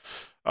case.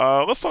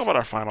 Let's talk about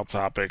our final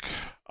topic,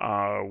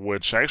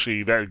 which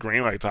actually that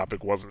Greenlight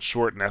topic wasn't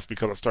short, and that's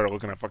because I started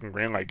looking at fucking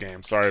Greenlight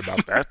games. Sorry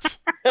about that.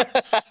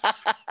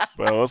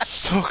 But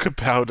let's talk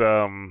about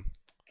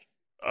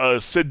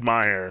Sid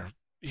Meier.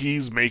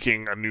 He's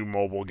making a new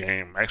mobile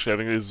game. Actually, I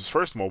think it is his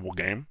first mobile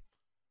game.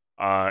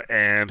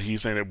 And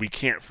he's saying that we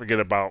can't forget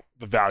about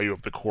the value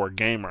of the core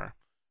gamer.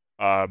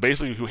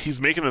 Basically, he's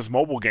making this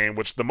mobile game,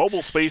 which the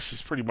mobile space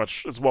is pretty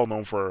much is well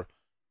known for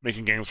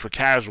making games for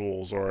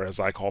casuals, or as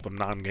I call them,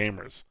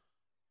 non-gamers.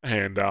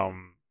 And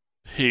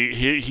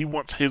he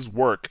wants his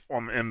work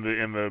in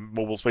the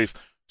mobile space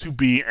to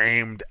be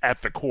aimed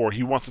at the core.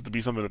 He wants it to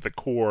be something that the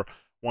core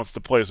wants to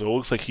play. So it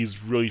looks like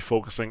he's really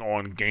focusing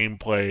on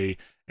gameplay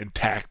and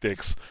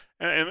tactics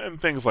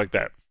and things like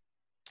that.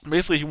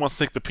 Basically, he wants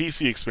to take the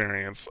PC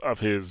experience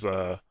of his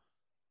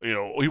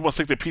he wants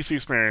to take the PC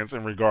experience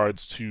in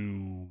regards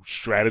to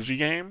strategy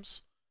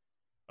games,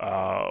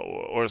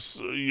 or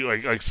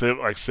like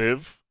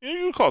Civ.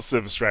 You would call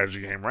Civ a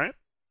strategy game, right?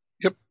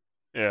 Yep.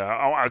 Yeah,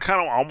 I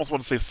almost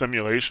want to say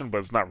simulation, but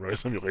it's not really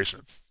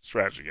simulation. It's a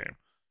strategy game.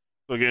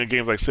 So again,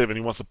 games like Civ, and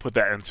he wants to put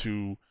that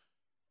into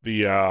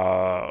the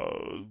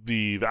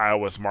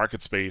iOS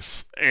market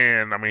space.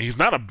 And I mean, he's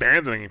not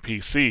abandoning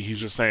PC. He's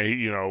just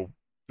saying,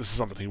 this is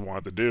something he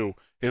wanted to do.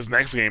 His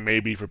next game may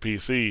be for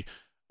PC.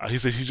 He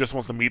says he just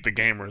wants to meet the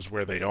gamers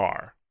where they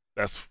are.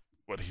 That's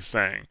what he's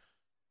saying.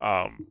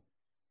 But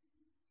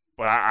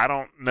I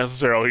don't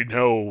necessarily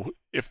know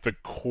if the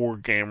core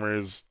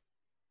gamers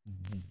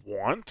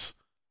want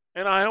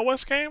an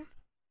iOS game.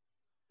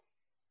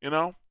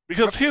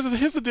 Because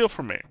here's the deal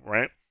for me,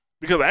 right?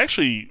 Because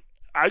actually,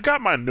 I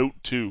got my Note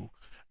 2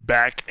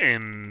 back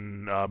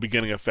in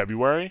beginning of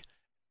February,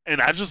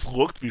 and I just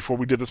looked before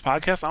we did this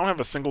podcast. I don't have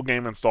a single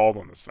game installed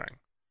on this thing.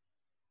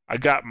 I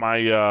got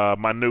my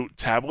my Note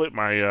tablet,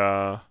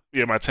 my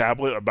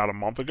tablet about a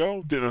month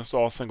ago. Didn't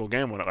install a single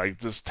game on it. Like,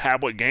 this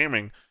tablet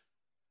gaming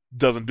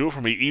doesn't do it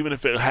for me. Even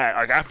if it had,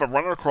 like, if I'm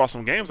running across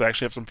some games, I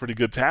actually have some pretty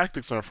good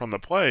tactics on it from the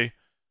play.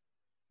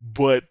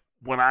 But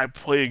when I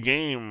play a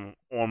game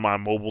on my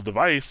mobile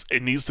device,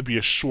 it needs to be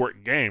a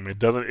short game. It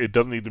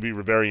doesn't need to be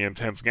a very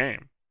intense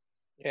game.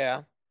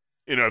 Yeah.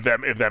 If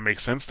that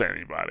makes sense to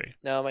anybody.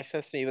 No, it makes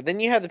sense to me. But then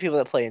you have the people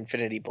that play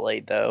Infinity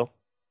Blade, though.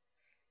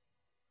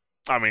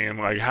 I mean,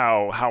 like,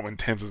 how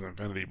intense is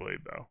Infinity Blade,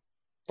 though?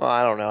 Well,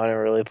 I don't know. I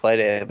never really played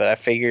it, but I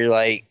figure,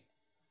 like,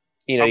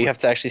 you have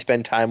to actually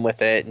spend time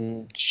with it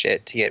and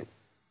shit to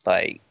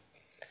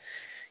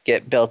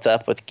get built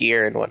up with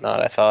gear and whatnot,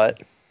 I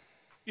thought.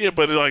 Yeah,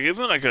 but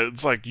isn't it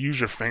it's like use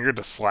your finger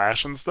to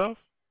slash and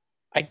stuff?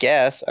 I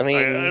guess. I mean,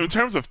 in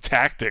terms of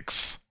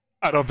tactics,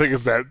 I don't think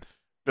it's that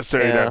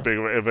necessarily that big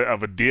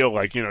of a deal.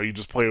 Like, you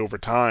just play over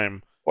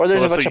time. Or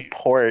there's a bunch of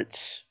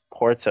ports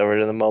over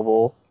to the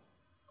mobile.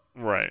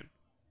 Right.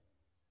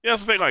 Yeah,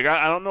 that's the thing. Like,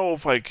 I don't know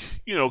if,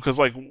 because,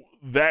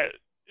 that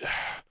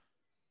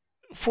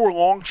for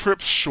long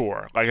trips,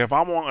 sure. Like, if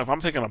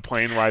I'm taking a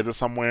plane ride to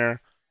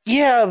somewhere.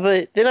 Yeah,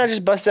 but then I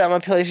just bust out my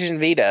PlayStation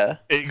Vita.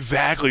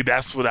 Exactly,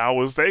 that's what I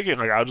was thinking.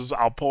 Like,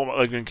 I'll pull,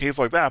 like, in case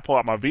like that, I pull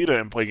out my Vita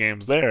and play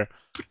games there.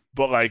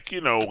 But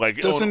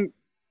doesn't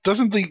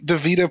the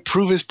Vita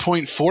prove his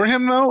point for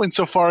him, though?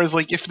 Insofar as,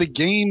 like, if the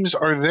games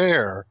are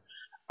there.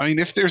 I mean,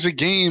 if there's a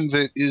game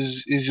that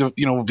is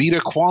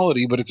Vita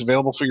quality, but it's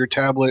available for your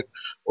tablet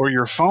or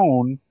your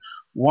phone,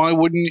 why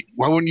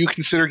wouldn't you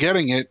consider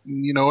getting it,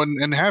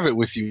 and have it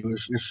with you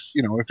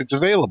if it's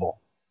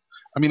available?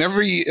 I think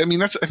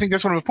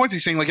that's one of the points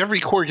he's saying. Like,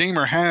 every core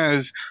gamer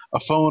has a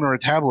phone or a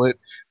tablet,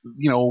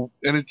 and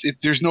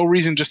there's no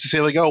reason just to say,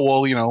 like, oh,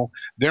 well,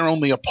 they're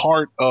only a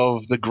part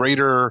of the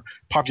greater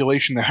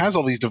population that has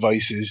all these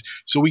devices,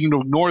 so we can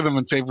ignore them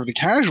in favor of the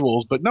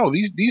casuals. But no,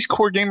 these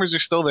core gamers are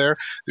still there.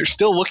 They're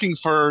still looking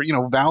for,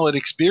 valid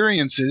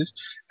experiences.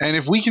 And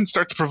if we can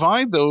start to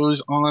provide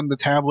those on the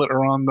tablet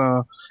or on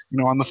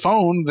the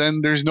phone, then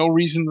there's no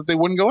reason that they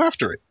wouldn't go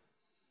after it.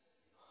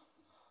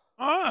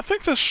 I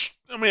think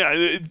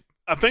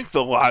I think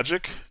the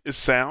logic is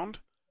sound,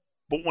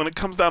 but when it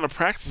comes down to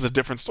practice, it's a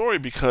different story.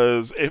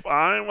 Because if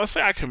let's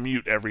say I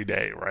commute every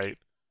day, right?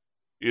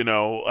 You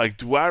know, like,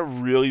 do I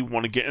really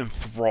want to get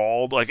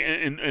enthralled, like,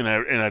 in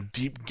a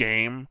deep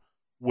game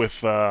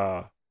with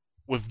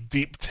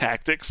deep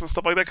tactics and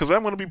stuff like that? Because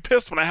I'm going to be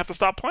pissed when I have to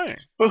stop playing.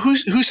 Well, who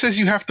says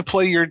you have to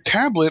play your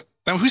tablet?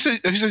 Now, who says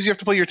you have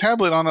to play your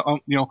tablet on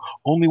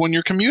only when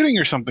you're commuting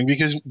or something?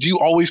 Because do you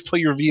always play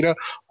your Vita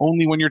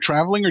only when you're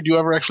traveling, or do you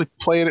ever actually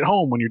play it at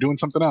home when you're doing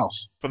something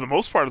else? For the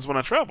most part, it's when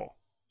I travel.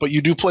 But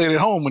you do play it at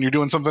home when you're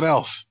doing something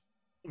else.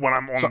 When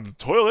I'm on the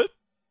toilet.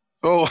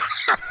 Oh.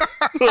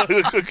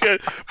 Okay.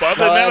 But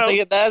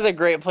that is a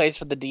great place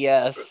for the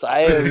DS.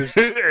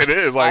 It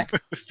is. Like,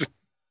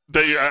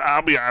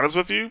 I'll be honest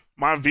with you,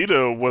 my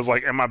Vita was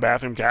like in my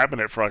bathroom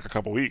cabinet for like a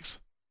couple weeks.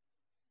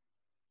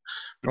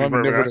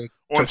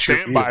 On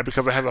standby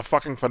because it has a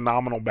fucking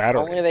phenomenal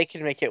battery. Only they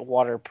can make it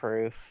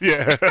waterproof.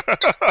 Yeah.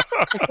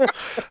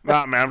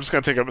 Nah, man, I'm just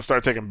gonna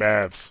start taking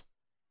baths.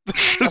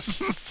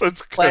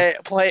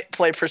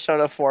 Play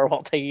Persona 4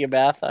 while taking a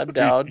bath. I'm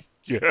down.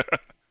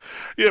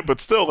 Yeah, but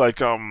still,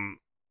 like,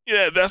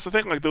 yeah, that's the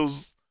thing. Like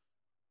those,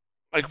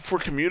 like for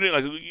community,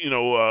 like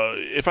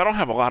if I don't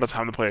have a lot of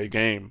time to play a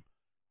game,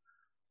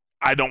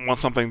 I don't want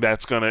something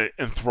that's gonna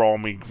enthrall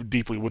me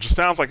deeply. Which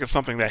sounds like it's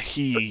something that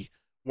he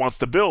wants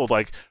to build.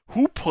 Like,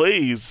 who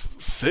plays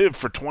Civ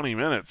for 20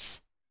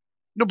 minutes?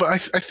 No, but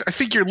I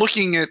think you're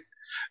looking at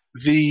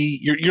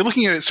you're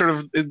looking at it sort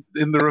of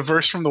in the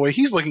reverse from the way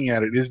he's looking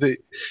at it. Is that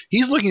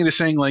he's looking at it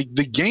saying, like,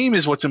 the game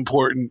is what's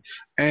important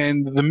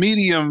and the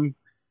medium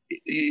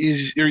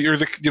is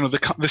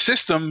the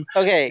system.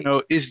 Okay.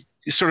 Is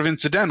sort of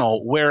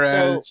incidental.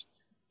 Whereas,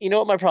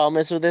 what my problem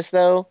is with this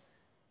though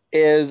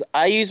is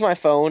I use my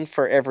phone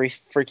for every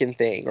freaking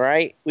thing.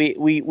 Right?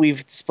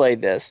 We've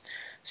displayed this.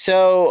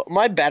 So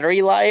my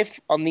battery life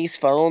on these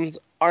phones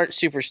aren't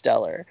super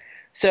stellar.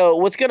 So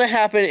what's going to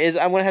happen is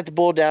I'm going to have to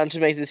boil down to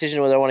make the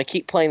decision whether I want to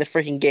keep playing the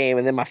freaking game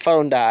and then my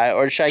phone die,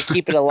 or should I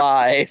keep it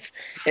alive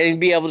and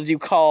be able to do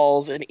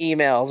calls and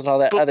emails and all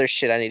that other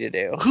shit I need to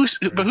do. Who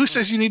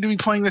says you need to be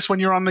playing this when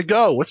you're on the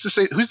go? Who's to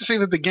say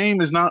that the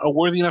game is not a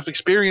worthy enough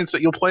experience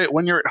that you'll play it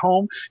when you're at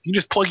home? You can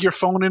just plug your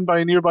phone in by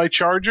a nearby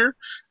charger,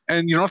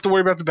 and you don't have to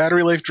worry about the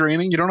battery life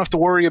draining. You don't have to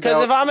worry about...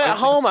 Because if I'm at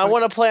home, I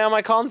want to play on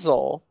my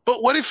console.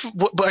 But what if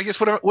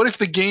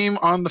the game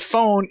on the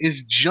phone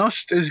is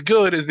just as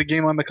good as the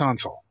game on the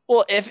console?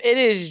 Well, if it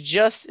is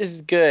just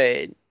as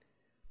good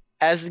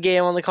as the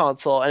game on the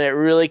console and it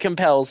really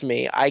compels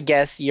me, I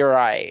guess you're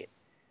right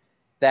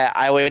that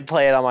I would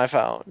play it on my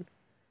phone.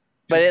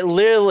 But it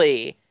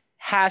literally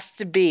has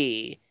to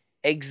be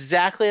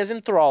exactly as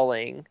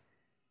enthralling,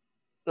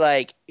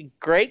 like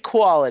great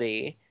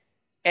quality,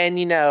 and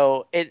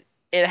it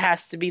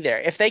has to be there.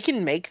 If they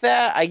can make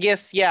that, I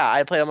guess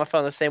I play on my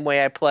phone the same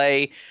way I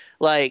play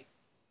like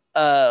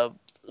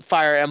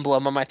Fire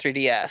Emblem on my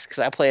 3DS because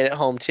I play it at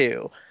home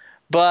too.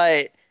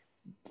 But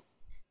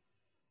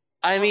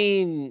I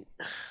mean,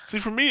 see,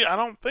 for me, I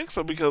don't think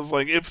so, because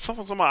like if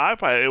something's on my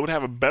iPad, it would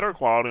have a better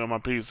quality on my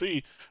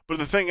PC. But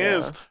the thing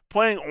is,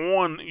 playing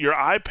on your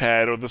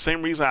iPad, or the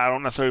same reason I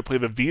don't necessarily play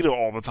the Vita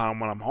all the time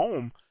when I'm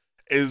home,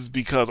 is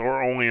because,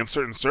 or only in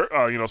certain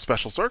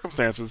special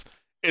circumstances,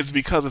 is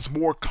because it's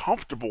more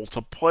comfortable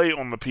to play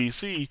on the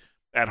PC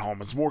at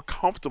home. It's more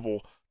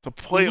comfortable to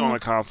play on a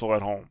console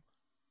at home.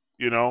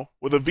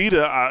 With a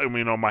Vita,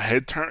 my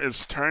head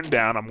is turned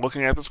down. I'm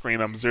looking at the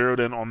screen. I'm zeroed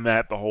in on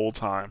that the whole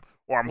time,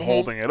 or I'm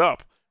holding it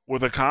up.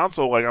 With a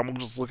console, like, I'm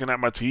just looking at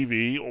my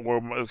TV or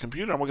my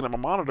computer. I'm looking at my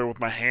monitor with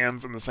my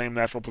hands in the same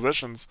natural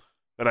positions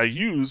that I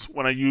use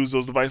when I use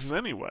those devices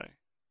anyway.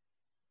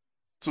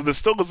 So there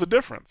still is a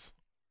difference.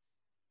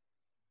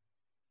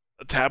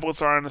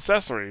 Tablets are an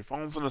accessory.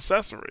 Phone's an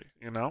accessory.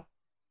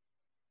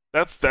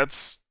 That's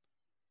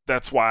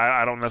why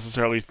I don't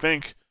necessarily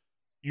think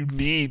you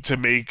need to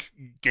make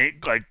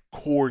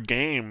core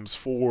games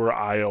for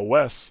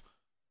iOS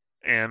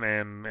and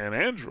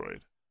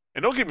Android.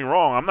 And don't get me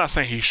wrong, I'm not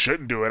saying he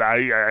shouldn't do it. I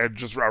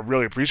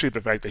really appreciate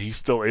the fact that he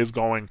still is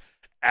going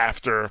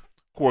after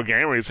core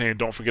gamers, saying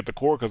don't forget the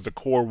core, because the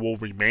core will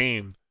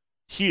remain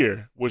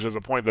here, which is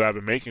a point that I've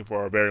been making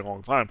for a very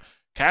long time.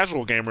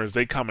 Casual gamers,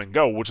 they come and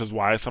go, which is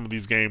why some of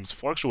these games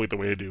fluctuate the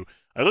way they do.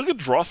 I look at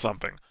Draw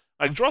Something.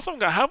 Like, Draw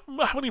Something, how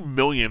many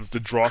millions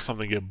did Draw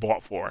Something get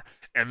bought for?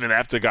 And then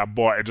after it got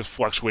bought, it just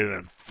fluctuated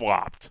and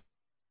flopped.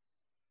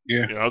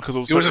 Yeah. Because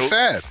it was a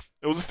fad.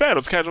 It was a fad. It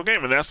was casual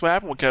gaming. And that's what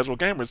happened with casual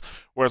gamers.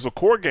 Whereas with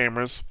core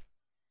gamers,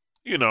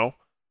 you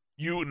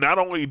not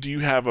only do you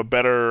have a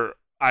better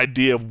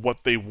idea of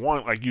what they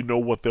want, like,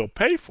 what they'll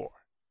pay for.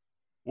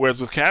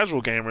 Whereas with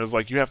casual gamers,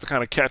 like, you have to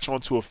kind of catch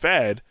on to a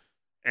fad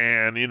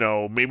and,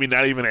 maybe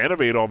not even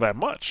innovate all that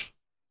much.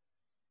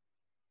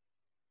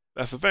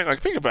 That's the thing.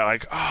 Like, think about it.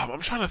 Like,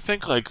 I'm trying to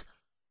think, like,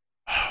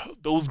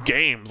 those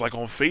games, like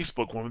on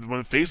Facebook, when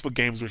Facebook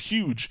games were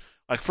huge.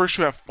 Like, first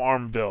you have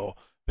Farmville,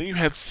 then you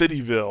had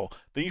Cityville,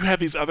 then you had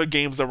these other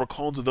games that were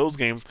clones of those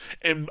games,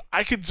 and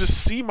I could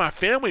just see my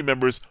family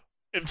members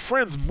and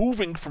friends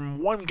moving from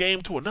one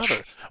game to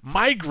another,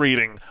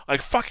 migrating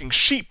like fucking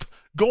sheep,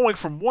 going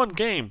from one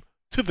game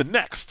to the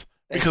next,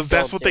 because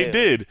that's what they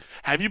did.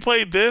 Have you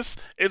played this?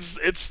 It's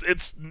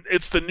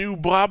the new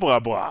blah blah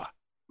blah.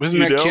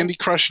 Wasn't that Candy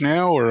Crush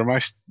now, or am I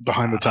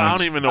behind the times? I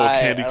don't even know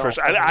what Candy Crush.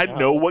 I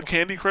know what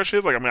Candy Crush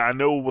is. Like, I mean, I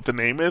know what the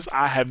name is.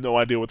 I have no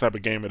idea what type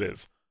of game it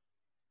is.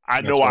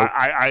 I know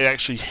I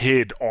actually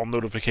hid all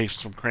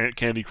notifications from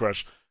Candy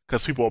Crush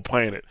because people were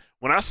playing it.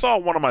 When I saw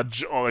one of my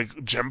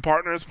gym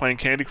partners playing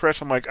Candy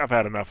Crush, I'm like, I've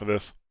had enough of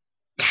this.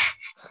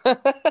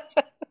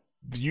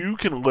 You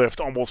can lift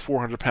almost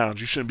 400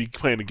 pounds. You shouldn't be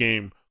playing a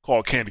game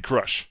called Candy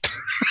Crush.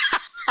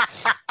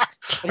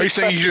 Are you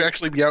saying you should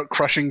actually be out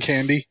crushing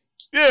candy?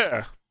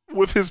 Yeah,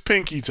 with his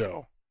pinky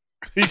toe.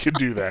 He could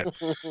do that.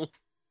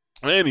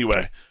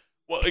 Anyway,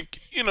 well,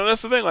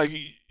 that's the thing. Like,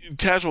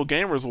 casual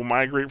gamers will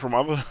migrate from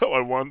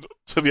one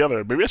to the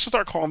other. Maybe I should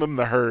start calling them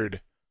the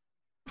herd.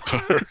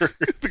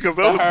 Because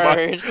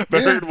the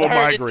herd will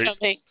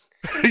migrate.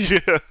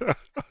 Yeah,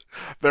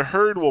 the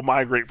herd will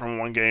migrate from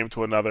one game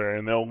to another,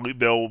 and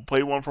they'll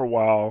play one for a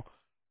while,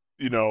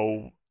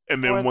 and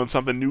then when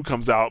something new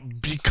comes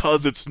out,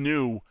 because it's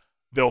new,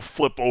 they'll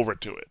flip over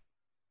to it.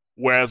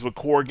 Whereas with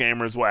core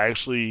gamers will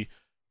actually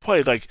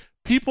play, like,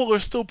 people are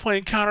still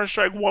playing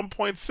Counter-Strike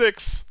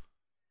 1.6.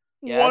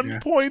 Yeah.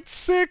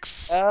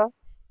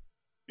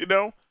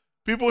 1.6.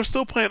 People are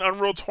still playing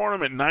Unreal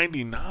Tournament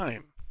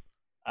 99.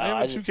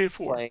 Not even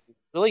 2K4.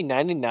 Really,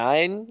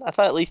 99? I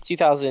thought at least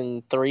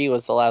 2003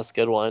 was the last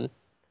good one.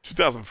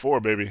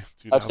 2004, baby.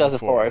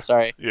 2004.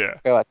 Sorry. Yeah.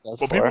 But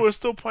people are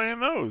still playing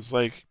those.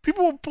 Like,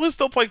 people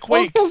still play Quake.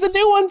 Well, it's because the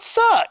new ones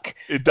suck.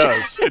 It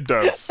does. It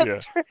does. Yeah.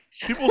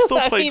 People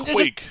still play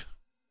Quake.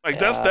 Like,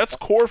 that's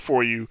core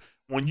for you.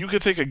 When you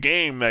could take a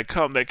game that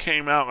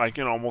came out like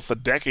almost a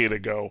decade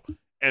ago,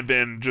 and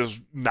then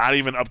just not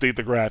even update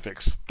the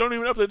graphics. Don't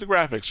even update the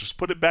graphics. Just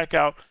put it back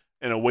out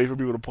and a way for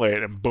people to play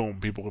it, and boom,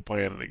 people are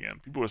playing it again.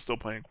 People are still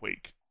playing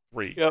Quake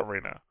 3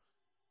 right now.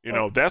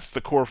 That's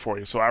the core for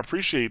you. So I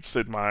appreciate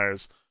Sid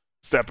Meier's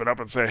stepping up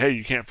and saying, hey,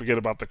 you can't forget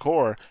about the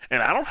core.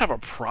 And I don't have a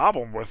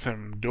problem with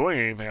him doing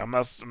anything. I'm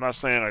not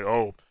saying, like,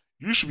 oh,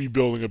 you should be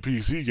building a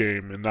PC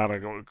game and not a...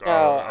 No,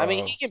 I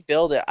mean, he can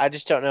build it. I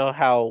just don't know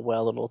how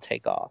well it'll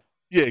take off.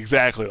 Yeah,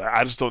 exactly. Like,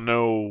 I just don't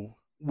know...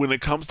 When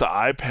it comes to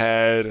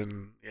iPad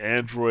and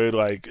Android,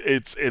 like,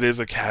 it is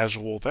a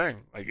casual thing.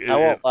 Like, I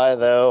won't lie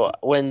though.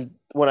 When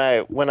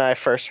I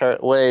first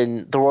heard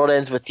when The World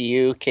Ends with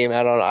You came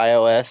out on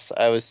iOS,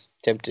 I was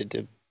tempted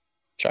to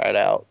try it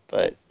out.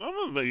 But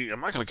I'm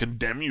not going to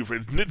condemn you for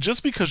it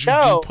just because you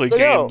do play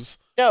games.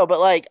 No,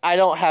 but like I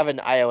don't have an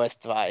iOS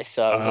device,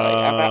 so I was like,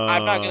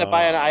 I'm not going to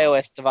buy an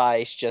iOS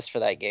device just for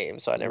that game.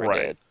 So I never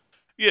did.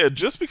 Yeah,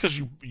 just because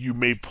you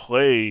may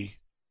play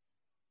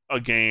a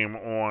game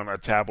on a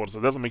tablet, so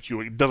it doesn't make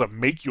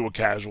you a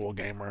casual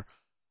gamer.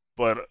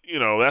 But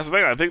that's the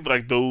thing. I think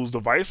like those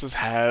devices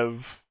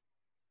have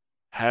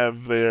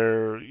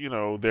their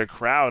their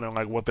crowd and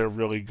like what they're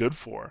really good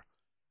for.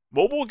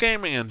 Mobile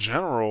gaming in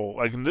general,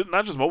 like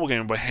not just mobile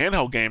gaming, but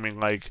handheld gaming,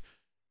 like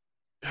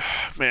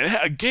man,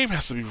 a game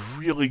has to be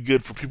really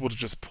good for people to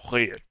just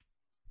play it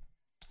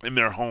in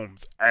their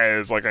homes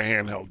as like a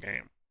handheld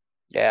game.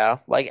 Yeah,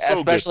 like so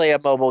especially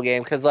good. A mobile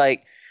game, because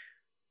like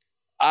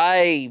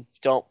I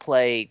don't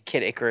play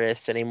Kid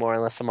Icarus anymore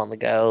unless I'm on the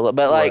go.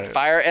 But like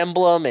Fire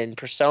Emblem and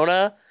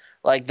Persona,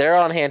 like they're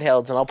on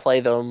handhelds and I'll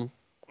play them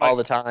all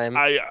the time.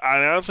 I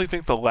honestly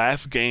think the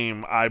last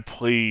game I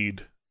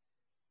played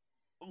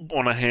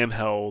on a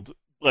handheld,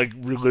 like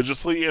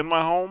religiously in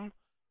my home,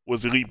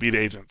 was Elite Beat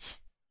Agents.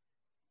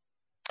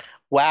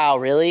 Wow,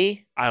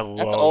 really?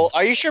 That's old.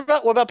 Are you sure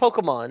what about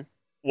Pokemon?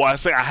 Well, I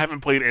say I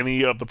haven't played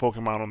any of the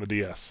Pokemon on the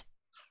DS.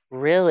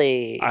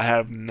 Really? I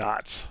have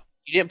not.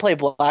 You didn't play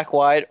Black,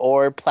 White,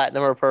 or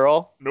Platinum or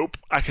Pearl? Nope.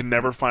 I can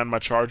never find my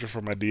charger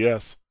for my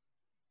DS.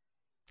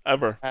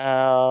 Ever.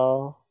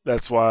 Oh.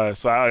 That's why.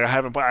 So I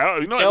haven't played. I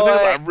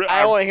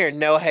don't want to hear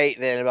no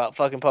hate then about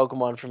fucking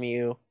Pokemon from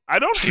you. I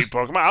don't hate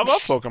Pokemon. I love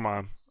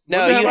Pokemon.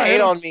 No, you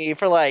hate on me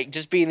for like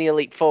just being the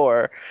Elite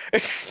Four.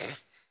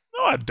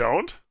 No, I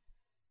don't.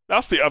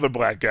 That's the other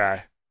black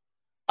guy.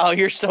 Oh,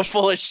 you're so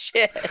full of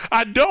shit.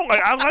 I don't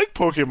like. I like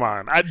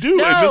Pokemon. I do.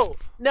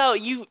 No,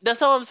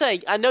 that's not what I'm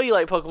saying. I know you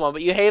like Pokemon,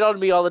 but you hate on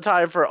me all the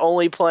time for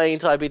only playing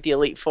until I beat the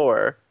Elite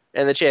Four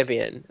and the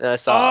champion. And I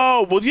saw.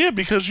 Oh, well, yeah,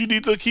 because you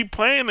need to keep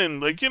playing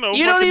and like you don't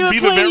even be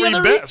play the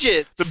very best,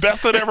 regions. the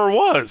best that ever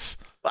was.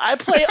 I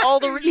play all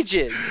the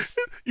regions.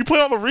 You play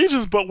all the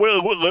regions, but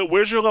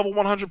where's your level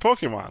 100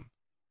 Pokemon?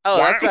 Oh,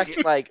 that's back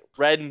in like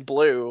Red and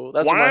Blue.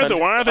 That's why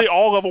are they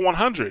all level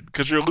 100?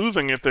 Because you're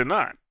losing if they're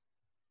not.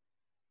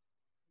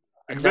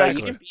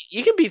 Exactly. No,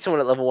 you can beat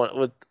someone at level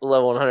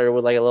 100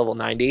 with like a level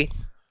 90.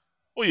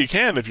 Well, you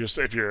can if your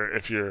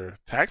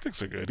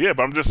tactics are good. Yeah,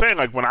 but I'm just saying,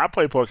 like when I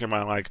play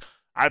Pokemon, like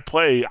I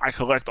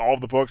collect all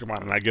of the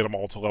Pokemon and I get them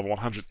all to level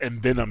 100,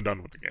 and then I'm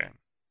done with the game.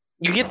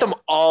 You get them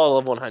all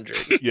of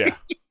 100. Yeah.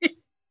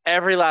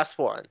 Every last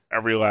one.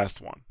 Every last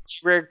one.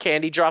 Rare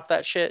candy drop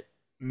that shit?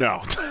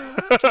 No.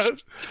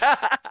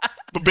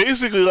 But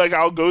basically, like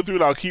I'll go through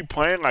and I'll keep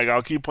playing. Like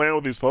I'll keep playing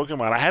with these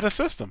Pokemon. I had a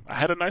system. I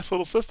had a nice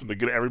little system to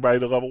get everybody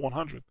to level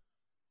 100.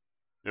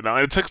 And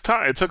it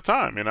took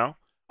time.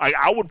 Like,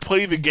 I would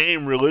play the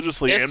game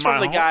religiously It's in my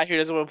from the home. guy who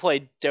doesn't want to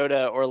play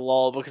Dota or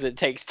LoL because it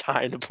takes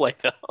time to play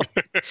them.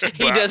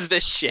 He does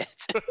this shit.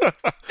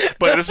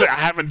 But I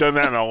haven't done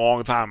that in a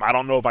long time. I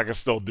don't know if I can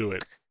still do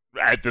it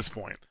at this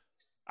point.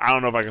 I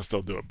don't know if I can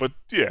still do it. But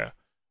yeah,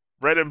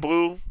 red and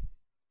blue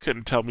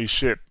couldn't tell me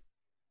shit.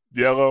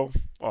 Yellow,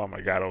 oh my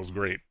god, it was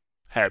great.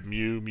 Had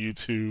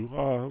Mewtwo.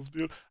 Oh, it was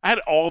beautiful. I had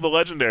all the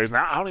legendaries.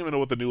 Now I don't even know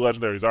what the new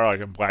legendaries are like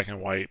in black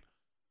and white,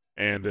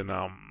 and in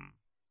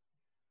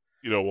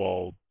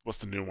what's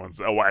the new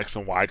ones? Oh, X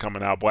and Y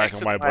coming out. Black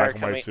and White, Black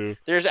and White 2.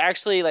 There's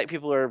actually like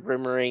people are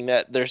rumoring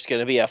that there's going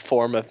to be a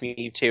form of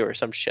Mewtwo or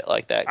some shit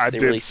like that. I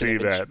did see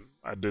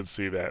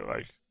that.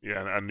 Like,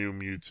 yeah, a new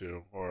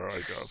Mewtwo or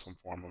like some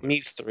form of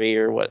Mew 3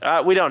 or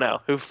what? We don't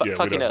know. Who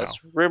fucking knows?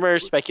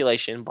 Rumors,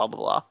 speculation, blah blah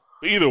blah.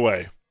 But either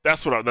way,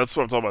 that's what I'm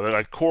talking about. They're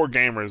like core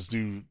gamers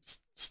do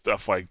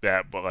stuff like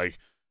that, but like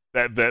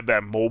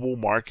that mobile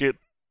market,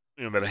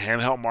 that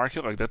handheld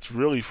market, like that's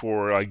really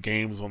for like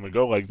games on the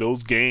go. Like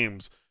those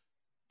games,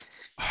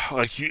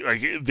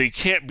 they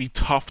can't be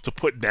tough to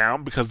put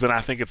down because then I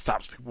think it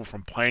stops people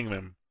from playing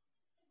them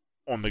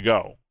on the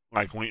go,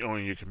 like when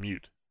you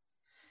commute.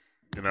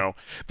 The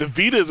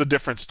Vita is a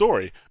different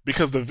story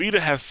because the Vita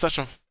has such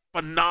a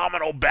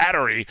phenomenal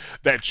battery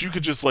that you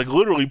could just like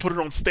literally put it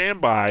on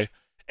standby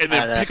and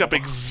then pick up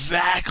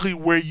exactly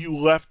where you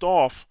left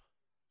off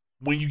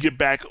when you get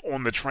back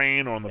on the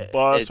train or on the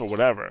bus or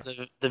whatever.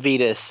 The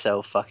Vita is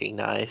so fucking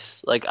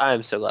nice. Like,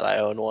 I'm so glad I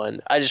own one.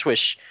 I just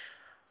wish...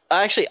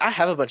 Actually, I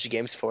have a bunch of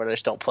games for it. I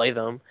just don't play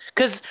them.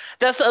 Because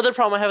that's the other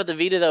problem I have with the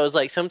Vita, though, is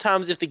like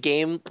sometimes if the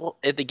game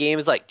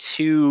is like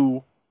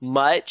too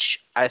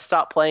much, I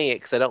stop playing it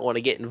because I don't want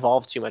to get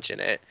involved too much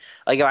in it.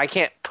 Like, if I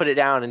can't put it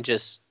down and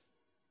just...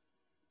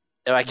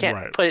 If I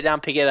can't put it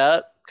down, pick it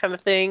up kind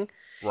of thing,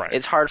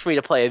 it's hard for me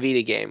to play a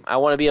Vita game. I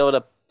want to be able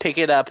to pick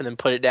it up and then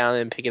put it down and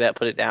then pick it up,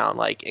 put it down,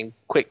 like in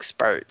quick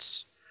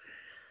spurts.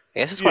 I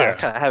guess that's why I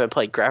kind of haven't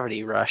played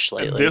Gravity Rush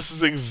lately. And this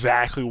is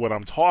exactly what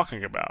I'm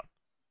talking about.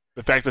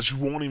 The fact that you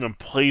won't even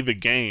play the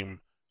game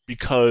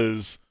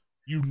because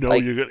you're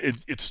gonna,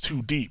 it's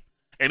too deep.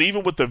 And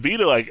even with the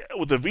Vita,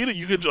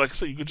 you could, like I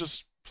said, you could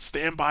just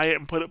stand by it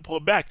and pull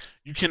it back.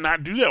 You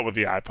cannot do that with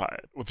the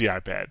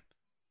iPad.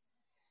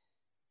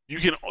 You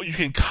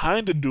can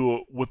kind of do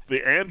it with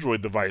the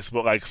Android device,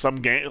 but like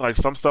some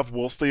stuff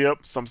will stay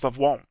up, some stuff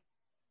won't.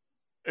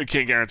 I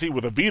can't guarantee.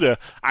 With a Vita,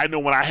 I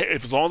know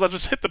as long as I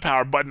just hit the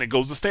power button, it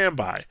goes to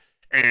standby,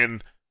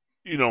 and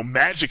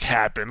magic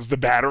happens. The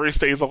battery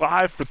stays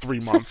alive for 3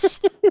 months,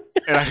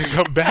 and I can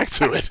come back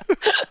to it.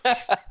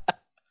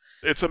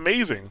 It's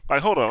amazing.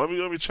 Like, hold on,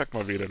 let me check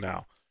my Vita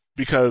now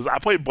because I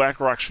played Black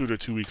Rock Shooter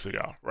 2 weeks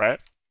ago.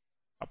 Right?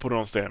 I put it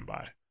on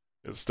standby.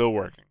 It's still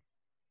working.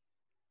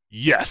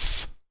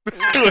 Yes.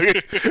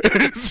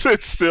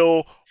 It's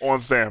still on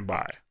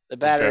standby. The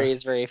battery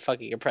is very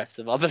fucking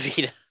impressive on the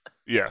Vita.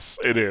 Yes,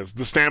 it is.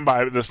 The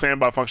standby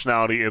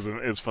functionality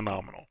is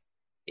phenomenal.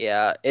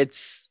 Yeah,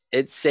 it's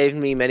saved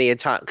me many a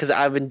time because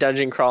I've been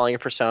dungeon crawling in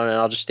Persona and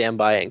I'll just stand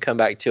by it and come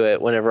back to it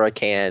whenever I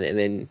can, and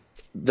then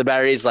the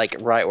battery is like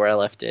right where I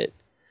left it.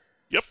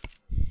 Yep.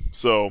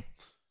 So,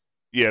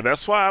 yeah,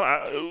 that's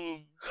why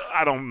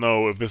I don't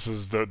know if this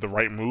is the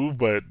right move,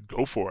 but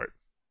go for it.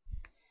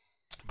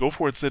 Go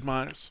for it, Sid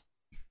Meier's.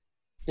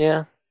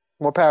 Yeah,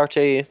 more power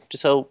to you.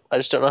 I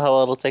just don't know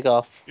how it'll take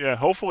off. Yeah,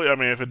 hopefully. I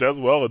mean, if it does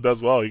well, it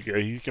does well.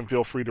 He can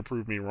feel free to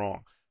prove me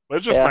wrong. But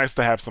it's just nice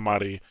to have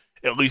somebody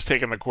at least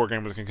taking the core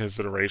game into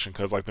consideration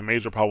because, like, the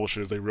major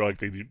publishers, they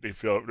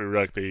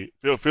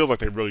feels like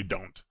they really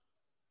don't.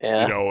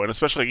 Yeah. And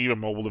especially even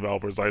mobile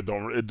developers, it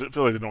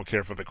feel like they don't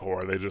care for the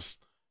core. They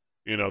just,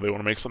 they want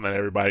to make something that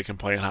everybody can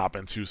play and hop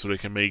into so they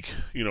can make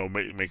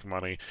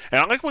money. And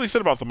I like what he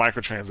said about the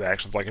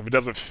microtransactions. Like, if it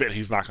doesn't fit,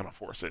 he's not going to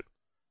force it.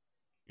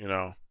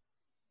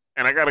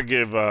 And I gotta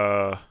give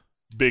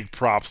big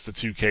props to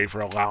 2K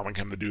for allowing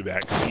him to do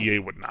that because EA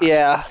would not.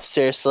 Yeah,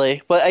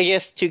 seriously. But I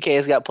guess 2K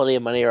has got plenty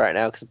of money right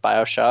now because of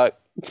BioShock.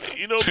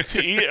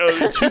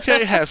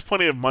 2K has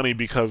plenty of money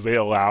because they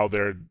allow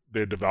their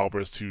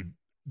developers to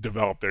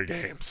develop their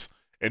games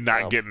and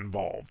not get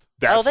involved.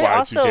 That's why 2K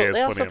has plenty of money.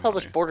 They also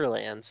publish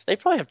Borderlands. They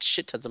probably have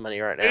shit tons of money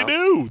right now. They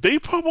do. They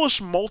publish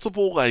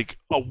multiple like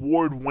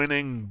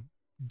award-winning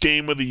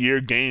Game of the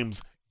Year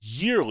games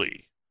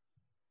yearly.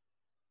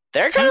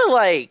 They're kind of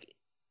like,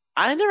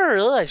 I never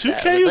realized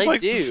 2K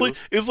that.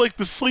 is like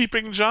the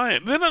sleeping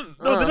giant. They're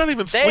not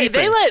even sleeping.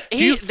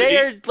 They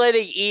are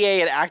letting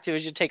EA and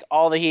Activision take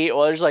all the heat.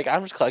 Well, they're just like,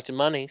 I'm just collecting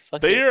money.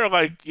 They're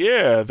like,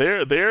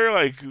 they're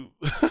like,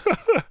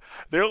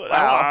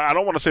 wow. I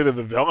don't want to say they're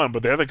the villain,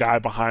 but they're the guy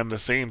behind the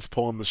scenes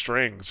pulling the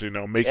strings.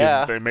 They're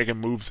making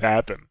moves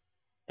happen.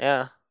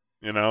 Yeah.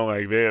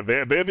 Like they're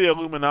the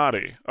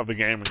Illuminati of the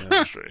gaming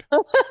industry.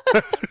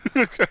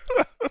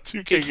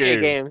 2K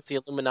games, the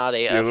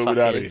Illuminati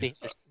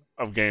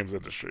of games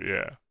industry,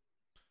 yeah.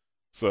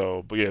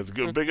 So, but yeah, it's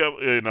good. Big up,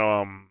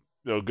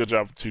 good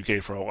job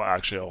 2K for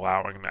actually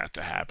allowing that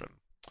to happen.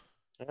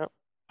 Yep.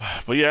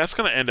 But yeah, that's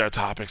gonna end our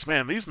topics,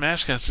 man. These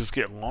Mashcasts just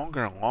get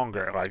longer and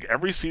longer. Like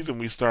every season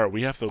we start,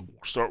 we have to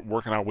start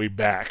working our way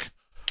back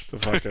to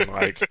fucking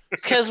like.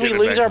 It's because we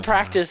lose our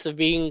practice of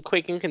being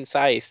quick and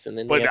concise, and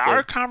then. But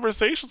our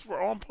conversations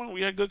were on point.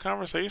 We had good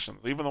conversations,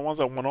 even the ones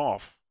that went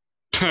off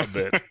a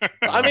bit.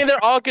 I mean,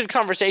 they're all good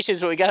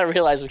conversations, but we gotta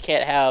realize we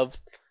can't have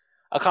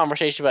a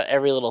conversation about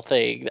every little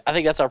thing. I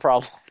think that's our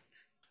problem.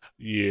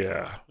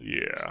 Yeah.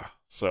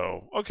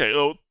 So okay,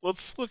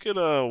 let's look at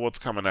what's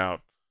coming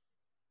out.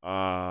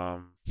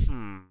 Okay,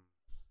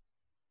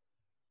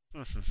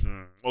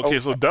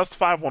 so Dust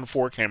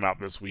 514 came out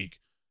this week,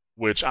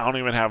 which I don't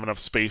even have enough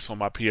space on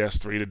my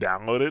PS3 to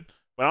download it.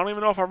 But I don't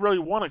even know if I really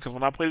want it because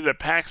when I played it at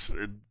PAX,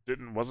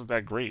 it wasn't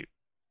that great.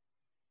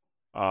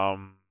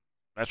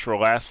 Metro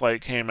Last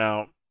Light came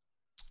out.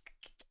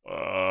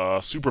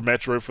 Super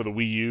Metroid for the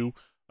Wii U.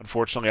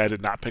 Unfortunately, I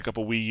did not pick up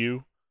a Wii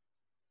U,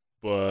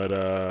 but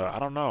I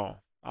don't know.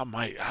 I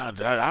might. I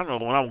don't know.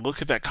 When I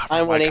look at that cover,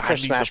 I'm waiting for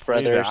Smash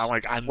Brothers.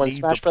 When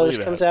Smash Brothers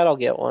comes out, I'll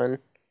get one.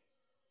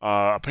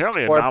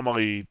 Apparently,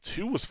 Anomaly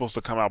 2 was supposed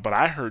to come out, but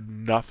I heard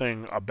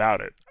nothing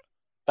about it.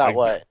 About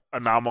what?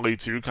 Anomaly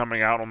 2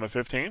 coming out on the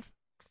 15th?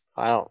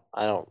 I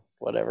don't.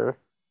 Whatever.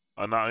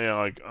 I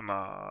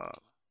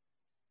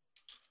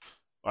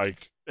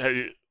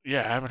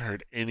haven't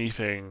heard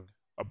anything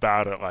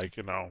about it. Like,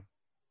 I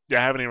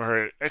haven't even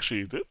heard.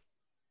 Actually,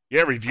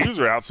 reviews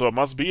are out, so it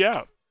must be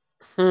out.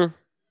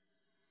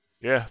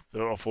 Yeah,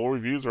 the full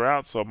reviews are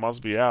out, so it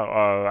must be out.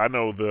 I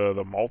know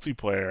the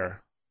multiplayer.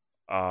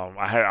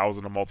 I was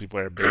in the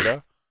multiplayer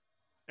beta,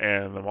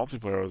 and the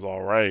multiplayer was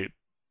all right.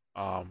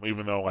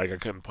 Even though I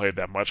couldn't play it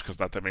that much because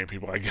not that many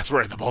people I guess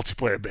were in the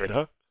multiplayer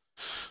beta.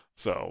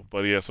 So, but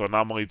yeah, so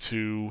Anomaly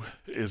 2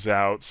 is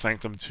out,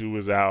 Sanctum 2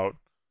 is out.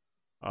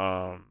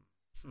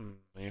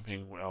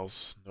 Anything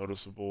else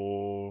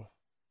noticeable?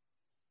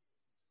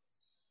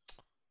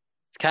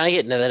 It's kind of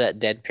getting into that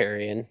dead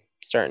period,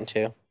 starting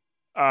to.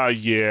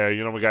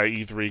 Yeah, we got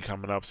E3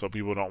 coming up, so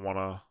people don't want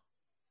to,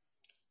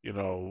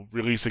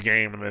 release a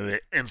game and then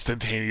it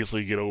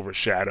instantaneously get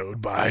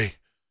overshadowed by,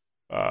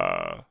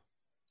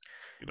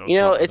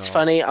 it's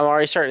funny. I'm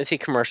already starting to see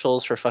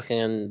commercials for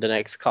fucking the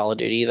next Call of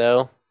Duty,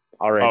 though,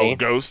 already. Oh,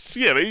 Ghosts?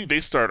 Yeah, they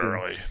start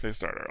early.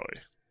 It's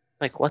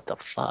like, what the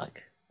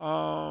fuck?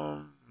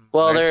 Well,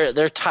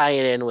 they're tying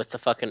it in with the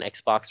fucking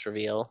Xbox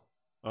reveal.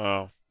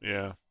 Oh,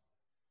 yeah.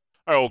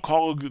 All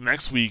right,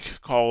 next week,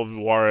 Call of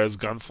Juarez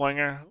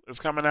Gunslinger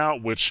is coming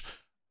out, which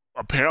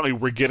apparently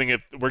we're getting a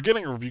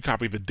review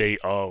copy the day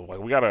of. Like,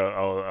 we got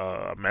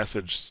a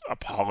message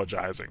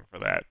apologizing for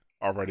that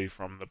already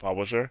from the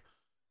publisher.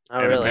 Oh,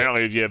 and really?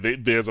 Apparently, yeah,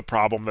 there's a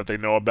problem that they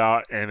know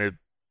about, and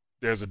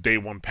there's a day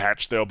one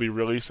patch they'll be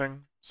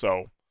releasing.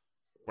 So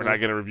we're not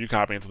getting a review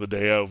copy until the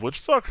day of, which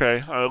is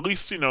okay. At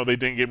least, they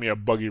didn't give me a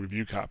buggy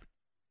review copy.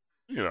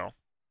 Yeah,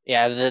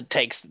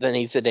 that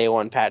needs a day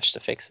one patch to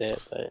fix it,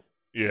 but.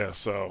 Yeah,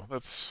 so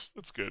that's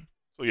good.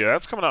 So yeah,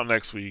 that's coming out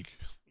next week.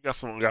 We got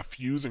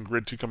Fuse and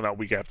Grid 2 coming out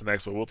week after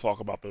next, but we'll talk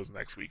about those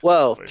next week.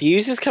 Whoa, hopefully.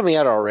 Fuse is coming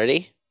out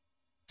already?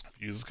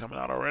 Fuse is coming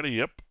out already,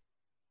 yep.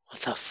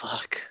 What the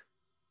fuck?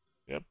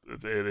 Yep,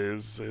 it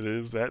is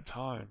that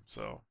time,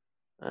 so.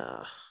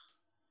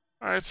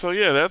 Alright, so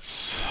yeah,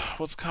 that's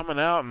what's coming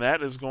out, and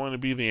that is going to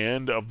be the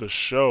end of the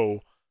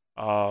show.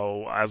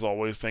 As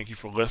always, thank you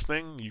for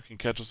listening. You can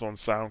catch us on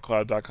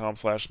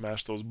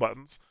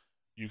soundcloud.com/mashthosebuttons.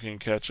 You can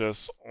catch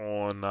us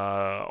on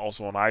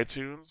also on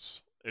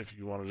iTunes if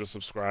you want to just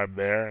subscribe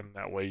there, and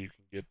that way you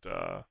can get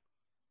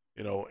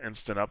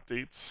instant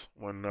updates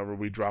whenever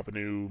we drop a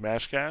new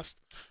Mashcast.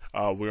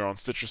 We're on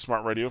Stitcher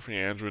Smart Radio for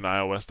your Android and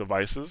iOS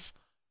devices.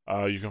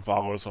 You can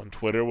follow us on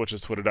Twitter, which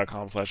is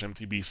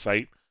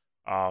twitter.com/mtbsite.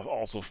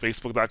 Also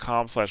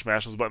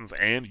facebook.com/mashthosebuttons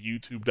and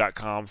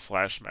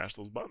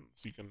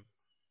youtube.com/mashthosebuttons. You can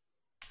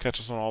catch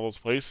us on all those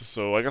places.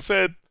 So like I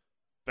said,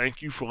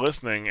 thank you for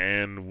listening,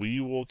 and we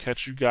will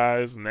catch you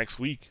guys next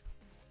week.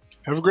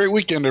 Have a great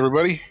weekend,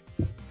 everybody.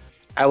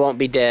 I won't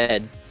be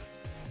dead.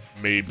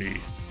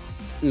 Maybe.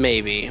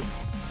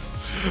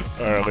 All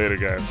right, later,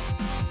 guys.